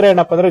ಮಾತ್ರ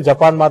ಏನಪ್ಪಾ ಅಂದ್ರೆ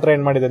ಜಪಾನ್ ಮಾತ್ರ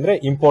ಏನ್ ಮಾಡಿದೆ ಅಂದ್ರೆ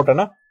ಇಂಪೋರ್ಟ್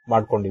ಅನ್ನ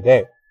ಮಾಡ್ಕೊಂಡಿದೆ.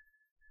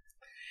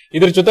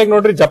 ಇದ್ರ ಜೊತೆಗೆ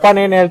ನೋಡ್ರಿ, ಜಪಾನ್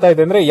ಏನ್ ಹೇಳ್ತಾ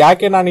ಇದೆ ಅಂದ್ರೆ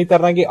ಯಾಕೆ ನಾನು ಈ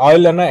ತರನಾಗಿ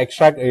ಆಯಿಲ್ ಅನ್ನ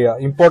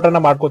ಇಂಪೋರ್ಟ್ ಅನ್ನ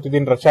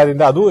ಮಾಡ್ಕೋತಿದ್ದೀನಿ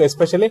ರಷ್ಯಾದಿಂದ, ಅದು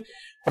ಎಸ್ಪೆಷಲಿ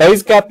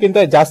ಪ್ರೈಸ್ ಕ್ಯಾಪ್ ಗಿಂತ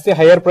ಜಾಸ್ತಿ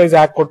ಹೈಯರ್ ಪ್ರೈಸ್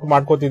ಯಾಕೆ ಕೊಟ್ಟು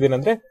ಮಾಡ್ಕೋತಿದ್ದೀನಿ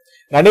ಅಂದ್ರೆ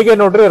ನನಗೆ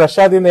ನೋಡ್ರಿ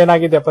ರಷ್ಯಾದಿಂದ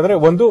ಏನಾಗಿದೆಪ್ಪ ಅಂದ್ರೆ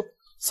ಒಂದು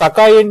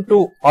ಸಕಾಯಿನ್ ಟು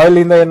ಆಯಿಲ್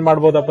ಇಂದ ಏನ್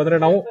ಮಾಡ್ಬೋದಪ್ಪ ಅಂದ್ರೆ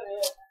ನಾವು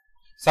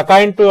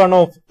ಸಕಾಯಿನ್ ಟು ಅನ್ನೋ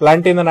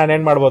ಪ್ಲಾಂಟ್ ಇಂದ ನಾನು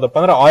ಏನ್ ಮಾಡ್ಬೋದಪ್ಪ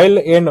ಅಂದ್ರೆ ಆಯಿಲ್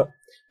ಏನು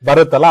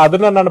ಬರುತ್ತಲ್ಲ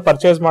ಅದನ್ನ ನಾನು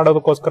ಪರ್ಚೇಸ್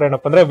ಮಾಡೋದಕ್ಕೋಸ್ಕರ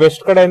ಏನಪ್ಪಾ ಅಂದ್ರೆ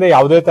ವೆಸ್ಟ್ ಕಡೆಯಿಂದ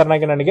ಯಾವುದೇ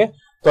ತರನಾಗಿ ನನಗೆ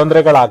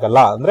ತೊಂದರೆಗಳಾಗಲ್ಲ.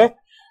 ಅಂದ್ರೆ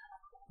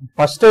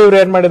ಫಸ್ಟ್ ಇವ್ರು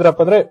ಏನ್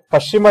ಮಾಡಿದ್ರಪ್ಪ ಅಂದ್ರೆ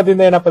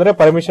ಪಶ್ಚಿಮದಿಂದ ಏನಪ್ಪಾ ಅಂದ್ರೆ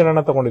ಪರ್ಮಿಷನ್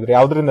ಅನ್ನ ತಗೊಂಡಿದ್ರು.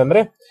 ಯಾವ್ದ್ರಿಂದ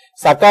ಅಂದ್ರೆ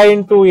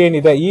ಸಕಾಯಿನ್ ಟು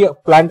ಏನಿದೆ ಈ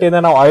ಪ್ಲಾಂಟ್ ಇಂದ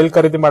ನಾವು ಆಯಿಲ್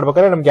ಖರೀದಿ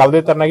ಮಾಡ್ಬೇಕಾದ್ರೆ ನಮ್ಗೆ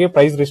ಯಾವುದೇ ತರನಾಗಿ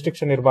ಪ್ರೈಸ್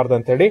ರಿಸ್ಟ್ರಿಕ್ಷನ್ ಇರಬಾರ್ದು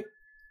ಅಂತ ಹೇಳಿ.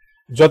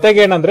 ಜೊತೆಗೆ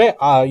ಏನಂದ್ರೆ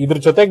ಇದ್ರ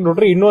ಜೊತೆಗೆ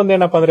ನೋಡ್ರಿ ಇನ್ನೊಂದ್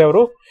ಏನಪ್ಪಾ ಅಂದ್ರೆ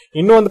ಅವರು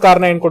ಇನ್ನೊಂದು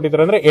ಕಾರಣ ಏನ್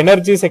ಕೊಟ್ಟಿದ್ರು ಅಂದ್ರೆ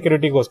ಎನರ್ಜಿ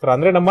ಸೆಕ್ಯೂರಿಟಿಗೋಸ್ಕರ,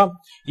 ಅಂದ್ರೆ ನಮ್ಮ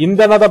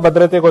ಇಂಧನದ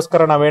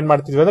ಭದ್ರತೆಗೋಸ್ಕರ ನಾವೇನ್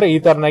ಮಾಡ್ತಿದ್ವಿ ಅಂದ್ರೆ ಈ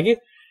ತರನಾಗಿ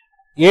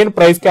ಏನ್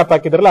ಪ್ರೈಸ್ ಕ್ಯಾಪ್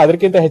ಹಾಕಿದ್ರಲ್ಲ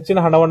ಅದಕ್ಕಿಂತ ಹೆಚ್ಚಿನ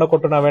ಹಣವನ್ನು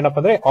ಕೊಟ್ಟು ನಾವೇನಪ್ಪ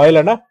ಅಂದ್ರೆ ಆಯಿಲ್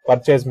ಅನ್ನ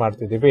ಪರ್ಚೇಸ್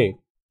ಮಾಡ್ತಿದೀವಿ.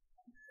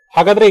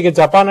 ಹಾಗಾದ್ರೆ ಈಗ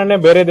ಜಪಾನ್ ಅನ್ನೇ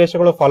ಬೇರೆ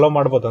ದೇಶಗಳು ಫಾಲೋ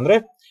ಮಾಡಬಹುದು ಅಂದ್ರೆ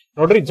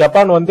ನೋಡ್ರಿ,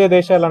 ಜಪಾನ್ ಒಂದೇ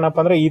ದೇಶ ಅಲ್ಲ ಏನಪ್ಪ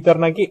ಅಂದ್ರೆ ಈ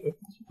ತರನಾಗಿ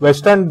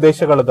ವೆಸ್ಟರ್ನ್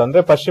ದೇಶಗಳದ್ದು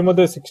ಅಂದ್ರೆ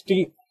ಪಶ್ಚಿಮದ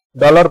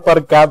 $60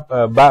 ಪರ್ ಕ್ಯಾಪ್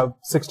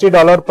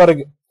 $60 ಪರ್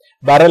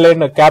ಬ್ಯಾರೆಲ್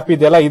ಏನ್ ಕ್ಯಾಪ್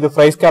ಇದೆಯಲ್ಲ, ಇದು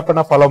ಪ್ರೈಸ್ ಕ್ಯಾಪ್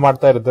ಅನ್ನ ಫಾಲೋ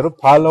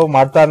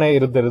ಮಾಡ್ತಾನೆ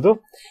ಇರೋದು.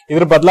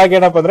 ಇದ್ರ ಬದಲಾಗಿ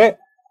ಏನಪ್ಪ ಅಂದ್ರೆ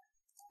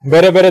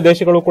ಬೇರೆ ಬೇರೆ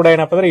ದೇಶಗಳು ಕೂಡ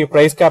ಏನಪ್ಪ ಅಂದ್ರೆ ಈ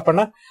ಪ್ರೈಸ್ ಕ್ಯಾಪ್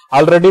ಅನ್ನ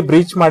ಆಲ್ರೆಡಿ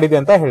ಬ್ರೀಚ್ ಮಾಡಿದೆ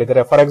ಅಂತ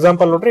ಹೇಳಿದ್ದಾರೆ. ಫಾರ್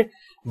ಎಕ್ಸಾಂಪಲ್ ನೋಡ್ರಿ,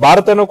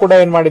 ಭಾರತನೂ ಕೂಡ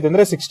ಏನ್ ಮಾಡಿದೆ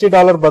ಅಂದ್ರೆ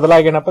 $60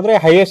 ಬದಲಾಗಿ ಏನಪ್ಪ ಅಂದ್ರೆ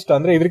ಹೈಯೆಸ್ಟ್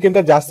ಅಂದ್ರೆ ಇದಕ್ಕಿಂತ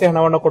ಜಾಸ್ತಿ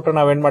ಹಣವನ್ನು ಕೊಟ್ಟು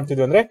ನಾವೇನ್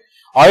ಮಾಡ್ತಿದ್ವಿ ಅಂದ್ರೆ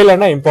ಆಯಿಲ್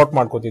ಅನ್ನ ಇಂಪೋರ್ಟ್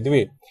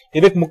ಮಾಡ್ಕೋತಿದ್ವಿ.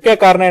 ಇದಕ್ಕೆ ಮುಖ್ಯ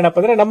ಕಾರಣ ಏನಪ್ಪ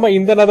ಅಂದ್ರೆ ನಮ್ಮ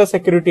ಇಂಧನದ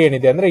ಸೆಕ್ಯೂರಿಟಿ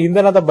ಏನಿದೆ ಅಂದ್ರೆ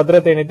ಇಂಧನದ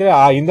ಭದ್ರತೆ ಏನಿದೆ,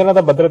 ಆ ಇಂಧನದ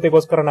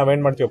ಭದ್ರತೆಗೋಸ್ಕರ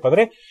ನಾವೇನ್ ಮಾಡ್ತೀವಪ್ಪ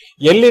ಅಂದ್ರೆ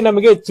ಎಲ್ಲಿ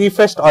ನಮಗೆ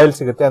ಚೀಫೆಸ್ಟ್ ಆಯಿಲ್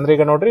ಸಿಗುತ್ತೆ ಅಂದ್ರೆ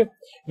ಈಗ ನೋಡ್ರಿ,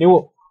 ನೀವು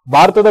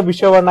ಭಾರತದ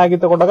ವಿಷಯವನ್ನಾಗಿ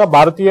ತಗೊಂಡಾಗ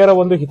ಭಾರತೀಯರ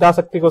ಒಂದು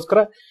ಹಿತಾಸಕ್ತಿಗೋಸ್ಕರ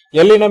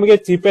ಎಲ್ಲಿ ನಮಗೆ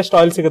ಚೀಪೆಸ್ಟ್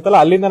ಆಯಿಲ್ ಸಿಗುತ್ತಲ್ಲ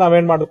ಅಲ್ಲಿಂದ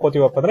ನಾವೇನ್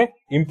ಮಾಡ್ಕೋತೀವಪ್ಪ ಅಂದ್ರೆ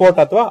ಇಂಪೋರ್ಟ್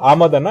ಅಥವಾ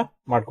ಆಮದನ್ನ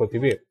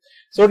ಮಾಡ್ಕೋತೀವಿ.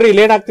 ಸೊ ನೋಡ್ರಿ,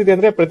 ಇಲ್ಲಿ ಏನಾಗ್ತಿದೆ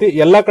ಅಂದ್ರೆ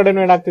ಎಲ್ಲಾ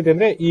ಕಡೆನೂ ಏನಾಗ್ತಿದೆ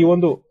ಅಂದ್ರೆ ಈ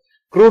ಒಂದು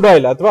ಕ್ರೂಡ್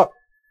ಆಯಿಲ್ ಅಥವಾ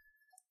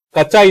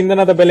ಕಚ್ಚಾ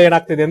ಇಂಧನದ ಬೆಲೆ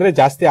ಏನಾಗ್ತಿದೆ ಅಂದ್ರೆ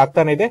ಜಾಸ್ತಿ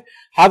ಆಗ್ತಾನೆ ಇದೆ.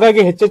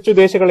 ಹಾಗಾಗಿ ಹೆಚ್ಚೆಚ್ಚು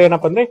ದೇಶಗಳು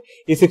ಏನಪ್ಪ ಅಂದ್ರೆ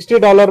ಈ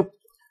 $60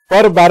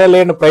 ಪರ್ ಬ್ಯಾರೆಲ್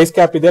ಏನು ಪ್ರೈಸ್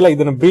ಕ್ಯಾಪ್ ಇದೆಯಲ್ಲ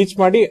ಇದನ್ನು ಬ್ರೀಚ್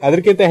ಮಾಡಿ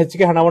ಅದಕ್ಕಿಂತ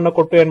ಹೆಚ್ಚಿಗೆ ಹಣವನ್ನು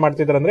ಕೊಟ್ಟು ಏನ್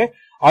ಮಾಡ್ತಿದ್ದಾರೆ ಅಂದ್ರೆ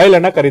ಆಯಿಲ್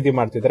ಅನ್ನ ಖರೀದಿ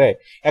ಮಾಡ್ತಿದ್ದಾರೆ.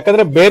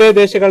 ಯಾಕಂದ್ರೆ ಬೇರೆ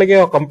ದೇಶಗಳಿಗೆ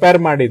ಕಂಪೇರ್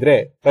ಮಾಡಿದ್ರೆ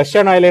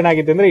ರಷ್ಯನ್ ಆಯಿಲ್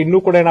ಏನಾಗಿದೆ ಅಂದ್ರೆ ಇನ್ನೂ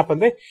ಕೂಡ ಏನಪ್ಪ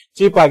ಅಂದ್ರೆ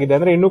ಚೀಪ್ ಆಗಿದೆ,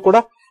 ಅಂದ್ರೆ ಇನ್ನೂ ಕೂಡ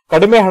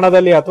ಕಡಿಮೆ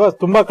ಹಣದಲ್ಲಿ ಅಥವಾ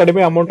ತುಂಬಾ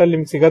ಕಡಿಮೆ ಅಮೌಂಟ್ ಅಲ್ಲಿ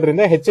ನಿಮ್ಗೆ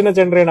ಸಿಗೋದ್ರಿಂದ ಹೆಚ್ಚಿನ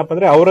ಜನರು ಏನಪ್ಪ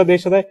ಅಂದ್ರೆ ಅವರ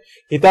ದೇಶದ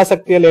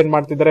ಹಿತಾಸಕ್ತಿಯಲ್ಲಿ ಏನ್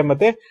ಮಾಡ್ತಿದ್ದಾರೆ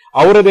ಮತ್ತೆ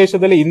ಅವರ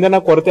ದೇಶದಲ್ಲಿ ಇಂಧನ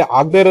ಕೊರತೆ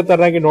ಆಗದೆ ಇರೋ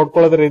ತರನಾಗಿ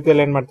ನೋಡ್ಕೊಳ್ಳೋದ್ರ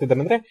ರೀತಿಯಲ್ಲಿ ಏನ್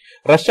ಮಾಡ್ತಿದ್ದಾರೆ ಅಂದ್ರೆ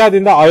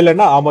ರಷ್ಯಾದಿಂದ ಆಯಿಲ್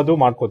ಅನ್ನ ಆಮದು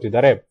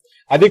ಮಾಡ್ಕೋತಿದ್ದಾರೆ.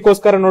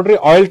 ಅದಕ್ಕೋಸ್ಕರ ನೋಡ್ರಿ,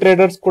 ಆಯಿಲ್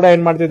ಟ್ರೇಡರ್ಸ್ ಕೂಡ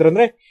ಏನ್ ಮಾಡ್ತಿದ್ರು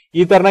ಅಂದ್ರೆ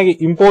ಈ ತರನಾಗಿ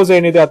ಇಂಪೋಸ್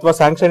ಏನಿದೆ ಅಥವಾ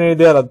ಸ್ಯಾಂಕ್ಷನ್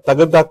ಏನಿದೆ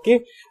ತೆಗೆದಾಕಿ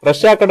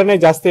ರಷ್ಯಾ ಕಡೆನೆ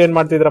ಜಾಸ್ತಿ ಏನ್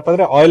ಮಾಡ್ತಿದ್ರಪ್ಪ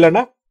ಅಂದ್ರೆ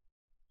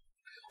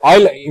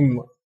ಆಯಿಲ್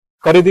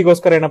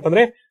ಖರೀದಿಗೋಸ್ಕರ ಏನಪ್ಪ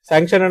ಅಂದ್ರೆ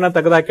ಸ್ಯಾಂಕ್ಷನ್ ಅನ್ನ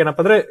ತೆಗೆದಾಕಿ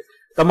ಏನಪ್ಪ ಅಂದ್ರೆ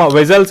ತಮ್ಮ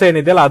ವೆಸಲ್ಸ್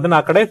ಏನಿದೆಯಲ್ಲ ಅದನ್ನ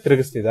ಆ ಕಡೆ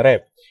ತಿರುಗಿಸ್ತಿದ್ದಾರೆ.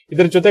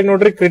 ಇದ್ರ ಜೊತೆಗೆ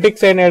ನೋಡ್ರಿ,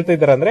 ಕ್ರಿಟಿಕ್ಸ್ ಏನ್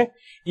ಹೇಳ್ತಿದ್ದಾರೆ ಅಂದ್ರೆ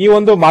ಈ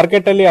ಒಂದು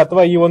ಮಾರ್ಕೆಟ್ ಅಲ್ಲಿ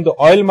ಅಥವಾ ಈ ಒಂದು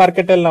ಆಯಿಲ್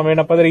ಮಾರ್ಕೆಟ್ ಅಲ್ಲಿ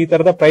ನಾವೇನಪ್ಪ ಅಂದ್ರೆ ಈ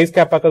ತರದ ಪ್ರೈಸ್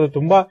ಕ್ಯಾಪ್ ಹಾಕೋದು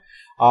ತುಂಬಾ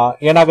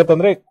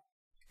ಏನಾಗತ್ತಂದ್ರೆ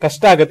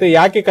ಕಷ್ಟ ಆಗುತ್ತೆ.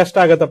 ಯಾಕೆ ಕಷ್ಟ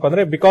ಆಗತ್ತಪ್ಪ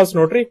ಅಂದ್ರೆ ಬಿಕಾಸ್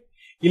ನೋಡ್ರಿ,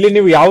 ಇಲ್ಲಿ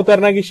ನೀವು ಯಾವ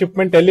ತರನಾಗಿ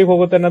ಶಿಪ್ಮೆಂಟ್ ಎಲ್ಲಿಗೆ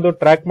ಹೋಗುತ್ತೆ ಅನ್ನೋದು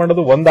ಟ್ರ್ಯಾಕ್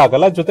ಮಾಡೋದು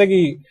ಒಂದಾಗಲ್ಲ. ಜೊತೆಗೆ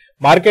ಈ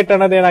ಮಾರ್ಕೆಟ್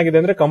ಅನ್ನೋದು ಏನಾಗಿದೆ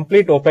ಅಂದ್ರೆ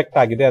ಕಂಪ್ಲೀಟ್ ಓಪೆಕ್ಟ್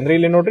ಆಗಿದೆ. ಅಂದ್ರೆ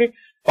ಇಲ್ಲಿ ನೋಡ್ರಿ,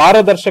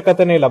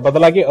 ಪಾರದರ್ಶಕತೆನೇ ಇಲ್ಲ,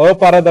 ಬದಲಾಗಿ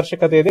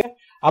ಅಪಾರದರ್ಶಕತೆ ಇದೆ.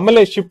 ಆಮೇಲೆ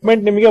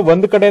ಶಿಪ್ಮೆಂಟ್ ನಿಮಗೆ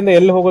ಒಂದ್ ಕಡೆಯಿಂದ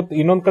ಎಲ್ಲಿ ಹೋಗುತ್ತೆ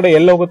ಇನ್ನೊಂದ್ ಕಡೆ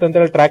ಎಲ್ಲಿ ಹೋಗುತ್ತೆ ಅಂತ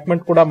ಹೇಳಿ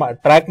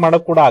ಟ್ರ್ಯಾಕ್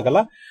ಮಾಡೋಕ್ ಕೂಡ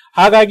ಆಗಲ್ಲ.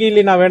 ಹಾಗಾಗಿ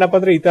ಇಲ್ಲಿ ನಾವೇನಪ್ಪ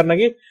ಅಂದ್ರೆ ಈ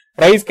ತರನಾಗಿ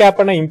ಪ್ರೈಸ್ ಕ್ಯಾಪ್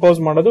ಅನ್ನ ಇಂಪೋಸ್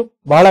ಮಾಡೋದು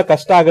ಬಹಳ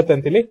ಕಷ್ಟ ಆಗುತ್ತೆ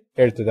ಅಂತ ಇಲ್ಲಿ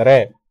ಹೇಳ್ತಿದ್ದಾರೆ.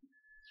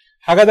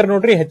 ಹಾಗಾದ್ರೆ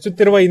ನೋಡ್ರಿ,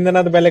 ಹೆಚ್ಚುತ್ತಿರುವ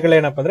ಇಂಧನದ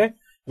ಬೆಲೆಗಳೇನಪ್ಪ ಅಂದ್ರೆ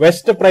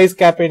ವೆಸ್ಟ್ ಪ್ರೈಸ್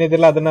ಕ್ಯಾಪ್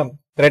ಏನಿದಿಲ್ಲ ಅದನ್ನ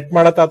ಥ್ರೆಟ್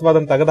ಮಾಡತ್ತ ಅಥವಾ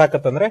ಅದನ್ನ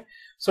ತೆಗೆದಾಕತ್ತಂದ್ರೆ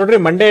ಸೊ ನೋಡ್ರಿ,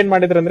 ಮಂಡೇ ಏನ್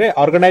ಮಾಡಿದ್ರಂದ್ರೆ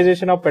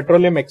organisation of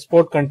petroleum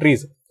export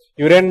countries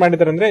ಇವ್ರೇನ್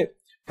ಮಾಡಿದ್ರಂದ್ರೆ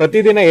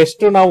ಪ್ರತಿದಿನ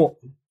ಎಷ್ಟು ನಾವು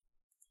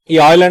ಈ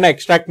ಆಯಿಲ್ ಅನ್ನ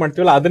ಎಕ್ಸ್ಟ್ರಾಕ್ಟ್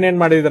ಮಾಡ್ತೀವಲ್ಲ ಅದನ್ನ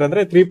ಏನ್ ಮಾಡಿದ್ರ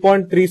ಅಂದ್ರೆ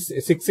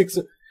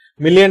 3.366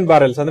 ಮಿಲಿಯನ್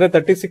ಬ್ಯಾರೆಲ್ಸ್ ಅಂದ್ರೆ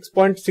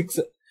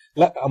 36.6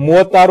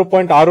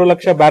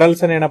 ಲಕ್ಷ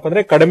ಬ್ಯಾರೆಲ್ಸ್ ಅನ್ನ ಏನಪ್ಪ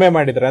ಅಂದ್ರೆ ಕಡಿಮೆ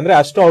ಮಾಡಿದ್ರೆ, ಅಂದ್ರೆ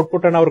ಅಷ್ಟು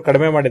ಔಟ್ಪುಟ್ ಅನ್ನ ಅವ್ರು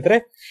ಕಡಿಮೆ ಮಾಡಿದ್ರೆ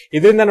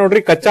ಇದರಿಂದ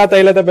ನೋಡ್ರಿ ಕಚ್ಚಾ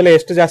ತೈಲದ ಬೆಲೆ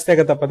ಎಷ್ಟು ಜಾಸ್ತಿ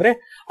ಆಗತ್ತಪ್ಪ ಅಂದ್ರೆ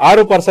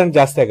 6%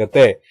 ಜಾಸ್ತಿ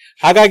ಆಗುತ್ತೆ.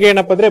 ಹಾಗಾಗಿ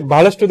ಏನಪ್ಪ ಅಂದ್ರೆ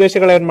ಬಹಳಷ್ಟು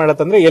ದೇಶಗಳು ಏನ್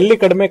ಮಾಡತ್ತಂದ್ರೆ ಎಲ್ಲಿ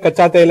ಕಡಿಮೆ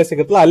ಕಚ್ಚಾ ತೈಲ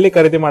ಸಿಗುತ್ತಲ್ಲ ಅಲ್ಲಿ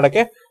ಖರೀದಿ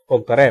ಮಾಡಕ್ಕೆ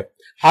ಹೋಗ್ತಾರೆ.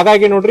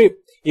 ಹಾಗಾಗಿ ನೋಡ್ರಿ,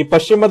 ಈ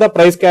ಪಶ್ಚಿಮದ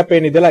ಪ್ರೈಸ್ ಕ್ಯಾಪ್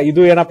ಏನಿದೆಯಲ್ಲ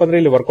ಇದು ಏನಪ್ಪ ಅಂದ್ರೆ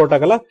ಇಲ್ಲಿ ವರ್ಕೌಟ್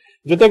ಆಗಲ್ಲ.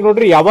 ಜೊತೆಗೆ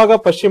ನೋಡ್ರಿ, ಯಾವಾಗ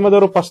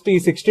ಪಶ್ಚಿಮದವರು ಫಸ್ಟ್ ಈ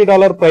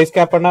 $60 ಪ್ರೈಸ್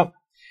ಕ್ಯಾಪ್ ಅನ್ನ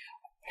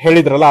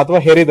ಹೇಳಿದ್ರಲ್ಲ ಅಥವಾ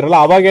ಹೇರಿದ್ರಲ್ಲ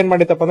ಅವಾಗ ಏನ್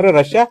ಮಾಡಿತ್ತಪ್ಪ ಅಂದ್ರೆ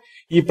ರಷ್ಯಾ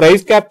ಈ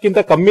ಪ್ರೈಸ್ ಕ್ಯಾಪ್ ಗಿಂತ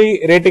ಕಮ್ಮಿ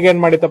ರೇಟಿಗೆ ಏನ್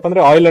ಮಾಡಿತ್ತಪ್ಪ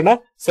ಅಂದ್ರೆ ಆಯಿಲ್ ಅನ್ನ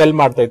ಸೆಲ್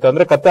ಮಾಡ್ತಾ ಇತ್ತು,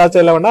 ಅಂದ್ರೆ ಕಚ್ಚಾ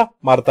ತೈಲವನ್ನ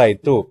ಮಾರ್ತಾ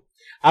ಇತ್ತು.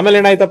 ಆಮೇಲೆ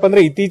ಏನಾಯ್ತಪ್ಪ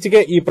ಅಂದ್ರೆ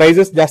ಇತ್ತೀಚೆಗೆ ಈ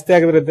ಪ್ರೈಸಸ್ ಜಾಸ್ತಿ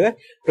ಆಗಿರೋದ್ರಿಂದ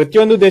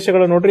ಪ್ರತಿಯೊಂದು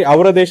ದೇಶಗಳು ನೋಡ್ರಿ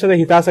ಅವರ ದೇಶದ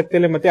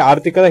ಹಿತಾಸಕ್ತಿಯಲ್ಲಿ ಮತ್ತೆ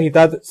ಆರ್ಥಿಕದ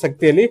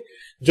ಹಿತಾಸಕ್ತಿಯಲ್ಲಿ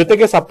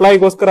ಜೊತೆಗೆ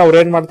ಸಪ್ಲೈಗೋಸ್ಕರ ಅವ್ರು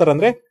ಏನ್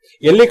ಮಾಡ್ತಾರಂದ್ರೆ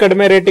ಎಲ್ಲಿ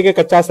ಕಡಿಮೆ ರೇಟಿಗೆ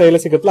ಕಚ್ಚಾ ತೈಲ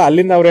ಸಿಗುತ್ತಲ್ಲ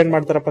ಅಲ್ಲಿಂದ ಅವ್ರು ಏನ್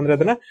ಮಾಡ್ತಾರಪ್ಪ ಅಂದ್ರೆ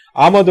ಅದನ್ನ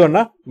ಆಮದನ್ನ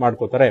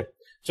ಮಾಡ್ಕೋತಾರೆ.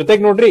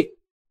 ಜೊತೆಗೆ ನೋಡ್ರಿ,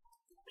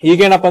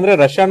 ಈಗೇನಪ್ಪ ಅಂದ್ರೆ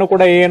ರಷ್ಯಾನು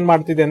ಕೂಡ ಏನ್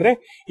ಮಾಡ್ತಿದೆ ಅಂದ್ರೆ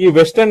ಈ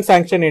ವೆಸ್ಟರ್ನ್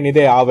ಸ್ಯಾಂಕ್ಷನ್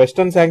ಏನಿದೆ ಆ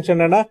ವೆಸ್ಟರ್ನ್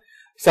ಸ್ಯಾಂಕ್ಷನ್ ಅನ್ನ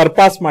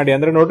ಸರ್ಪಾಸ್ ಮಾಡಿ,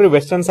 ಅಂದ್ರೆ ನೋಡ್ರಿ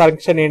ವೆಸ್ಟರ್ನ್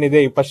ಸ್ಯಾಂಕ್ಷನ್ ಏನಿದೆ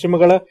ಈ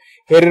ಪಶ್ಚಿಮಗಳ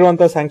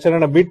ಹೇರಿರುವಂತಹ ಸ್ಯಾಂಕ್ಷನ್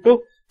ಅನ್ನ ಬಿಟ್ಟು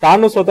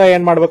ತಾನು ಸ್ವತಃ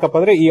ಏನ್ ಮಾಡ್ಬೇಕಪ್ಪ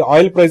ಅಂದ್ರೆ ಈ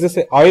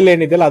ಆಯಿಲ್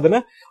ಏನಿದೆಯಲ್ಲ ಅದನ್ನ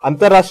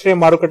ಅಂತಾರಾಷ್ಟ್ರೀಯ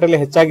ಮಾರುಕಟ್ಟೆಯಲ್ಲಿ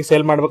ಹೆಚ್ಚಾಗಿ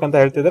ಸೇಲ್ ಮಾಡ್ಬೇಕಂತ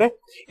ಹೇಳ್ತಿದ್ರೆ.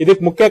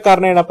 ಇದಕ್ಕೆ ಮುಖ್ಯ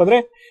ಕಾರಣ ಏನಪ್ಪ ಅಂದ್ರೆ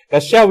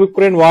ರಷ್ಯಾ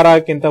ಯುಕ್ರೇನ್ ವಾರ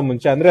ಆಗಕ್ಕಿಂತ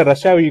ಮುಂಚೆ, ಅಂದ್ರೆ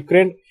ರಷ್ಯಾ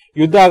ಯುಕ್ರೇನ್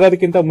ಯುದ್ಧ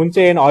ಆಗೋದಕ್ಕಿಂತ ಮುಂಚೆ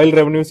ಏನ್ ಆಯಿಲ್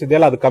ರೆವೆನ್ಯೂಸ್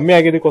ಇದೆಯಲ್ಲ ಅದು ಕಮ್ಮಿ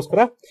ಆಗಿದಕ್ಕೋಸ್ಕರ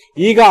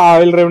ಈಗ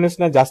ಆಯಿಲ್ ರೆವೆನ್ಯೂಸ್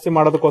ನ ಜಾಸ್ತಿ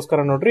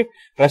ಮಾಡೋದಕ್ಕೋಸ್ಕರ ನೋಡ್ರಿ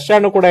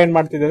ರಷ್ಯಾನು ಕೂಡ ಏನ್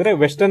ಮಾಡ್ತಿದೆ ಅಂದ್ರೆ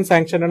ವೆಸ್ಟರ್ನ್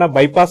ಸ್ಯಾಂಕ್ಷನ್ ಅನ್ನ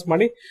ಬೈಪಾಸ್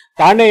ಮಾಡಿ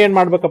ತಾನೇ ಏನ್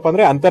ಮಾಡ್ಬೇಕಪ್ಪ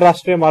ಅಂದ್ರೆ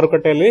ಅಂತಾರಾಷ್ಟ್ರೀಯ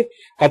ಮಾರುಕಟ್ಟೆಯಲ್ಲಿ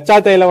ಕಚ್ಚಾ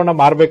ತೈಲವನ್ನ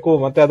ಮಾರಬೇಕು,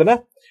 ಮತ್ತೆ ಅದನ್ನ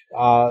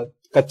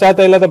ಕಚ್ಚಾ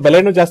ತೈಲದ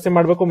ಬೆಲೆನೂ ಜಾಸ್ತಿ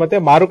ಮಾಡ್ಬೇಕು, ಮತ್ತೆ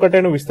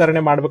ಮಾರುಕಟ್ಟೆನೂ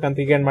ವಿಸ್ತರಣೆ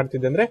ಮಾಡ್ಬೇಕಂತ ಈಗ ಏನ್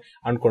ಮಾಡ್ತಿದೆ ಅಂದ್ರೆ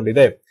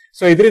ಅನ್ಕೊಂಡಿದೆ.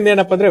 ಸೊ ಇದರಿಂದ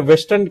ಏನಪ್ಪಾ ಅಂದ್ರೆ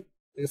ವೆಸ್ಟರ್ನ್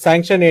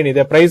ಸ್ಯಾಂಕ್ಷನ್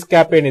ಏನಿದೆ ಪ್ರೈಸ್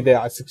ಕ್ಯಾಪ್ ಏನಿದೆ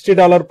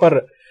 $60 ಪರ್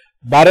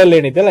ಬ್ಯಾರೆಲ್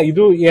ಏನಿದೆಯಲ್ಲ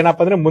ಇದು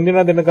ಏನಪ್ಪಾ ಅಂದ್ರೆ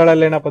ಮುಂದಿನ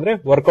ದಿನಗಳಲ್ಲಿ ಏನಪ್ಪಾ ಅಂದ್ರೆ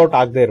ವರ್ಕೌಟ್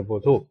ಆಗದೆ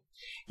ಇರಬಹುದು.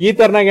 ಈ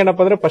ತರನಾಗಿ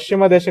ಏನಪ್ಪಾ ಅಂದ್ರೆ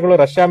ಪಶ್ಚಿಮ ದೇಶಗಳು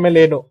ರಷ್ಯಾ ಮೇಲೆ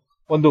ಏನು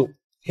ಒಂದು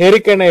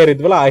ಹೇರಿಕೆಯನ್ನ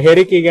ಏರಿದ್ವಲ್ಲ ಆ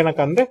ಹೇರಿಕೆ ಈಗ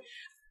ಏನಪ್ಪ ಅಂದ್ರೆ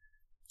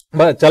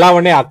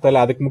ಚಲಾವಣೆ ಆಗ್ತಾ ಇಲ್ಲ.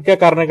 ಅದಕ್ಕೆ ಮುಖ್ಯ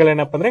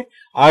ಕಾರಣಗಳೇನಪ್ಪ ಅಂದ್ರೆ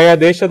ಆಯಾ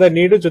ದೇಶದ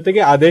ನೀಡು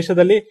ಜೊತೆಗೆ ಆ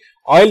ದೇಶದಲ್ಲಿ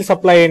ಆಯಿಲ್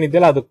ಸಪ್ಲೈ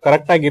ಏನಿದೆಯಲ್ಲ ಅದು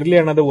ಕರೆಕ್ಟ್ ಆಗಿ ಇರ್ಲಿ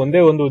ಅನ್ನೋದು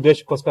ಒಂದೇ ಒಂದು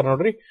ಉದ್ದೇಶಕ್ಕೋಸ್ಕರ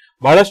ನೋಡ್ರಿ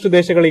ಬಹಳಷ್ಟು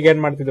ದೇಶಗಳಿಗೆ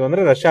ಏನ್ ಮಾಡ್ತಿದ್ವು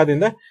ಅಂದ್ರೆ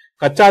ರಷ್ಯಾದಿಂದ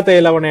ಕಚ್ಚಾ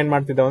ತೈಲವನ್ನ ಏನ್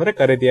ಮಾಡ್ತಿದ್ದಾವೆ ಅಂದ್ರೆ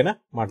ಖರೀದಿಯನ್ನ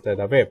ಮಾಡ್ತಾ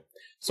ಇದಾವೆ.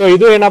 ಸೊ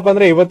ಇದು ಏನಪ್ಪಾ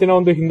ಅಂದ್ರೆ ಇವತ್ತಿನ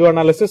ಒಂದು ಹಿಂದೂ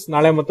ಅನಾಲಿಸಿಸ್.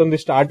 ನಾಳೆ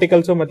ಮತ್ತೊಂದಿಷ್ಟು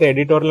ಆರ್ಟಿಕಲ್ಸ್ ಮತ್ತೆ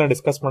ಎಡಿಟೋರಿಯಲ್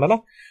ಡಿಸ್ಕಸ್ ಮಾಡೋಣ.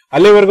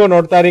 ಅಲ್ಲಿವರೆಗೂ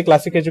ನೋಡ್ತಾ ಇರಿ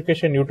classic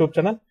education YouTube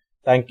channel.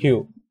 Thank you.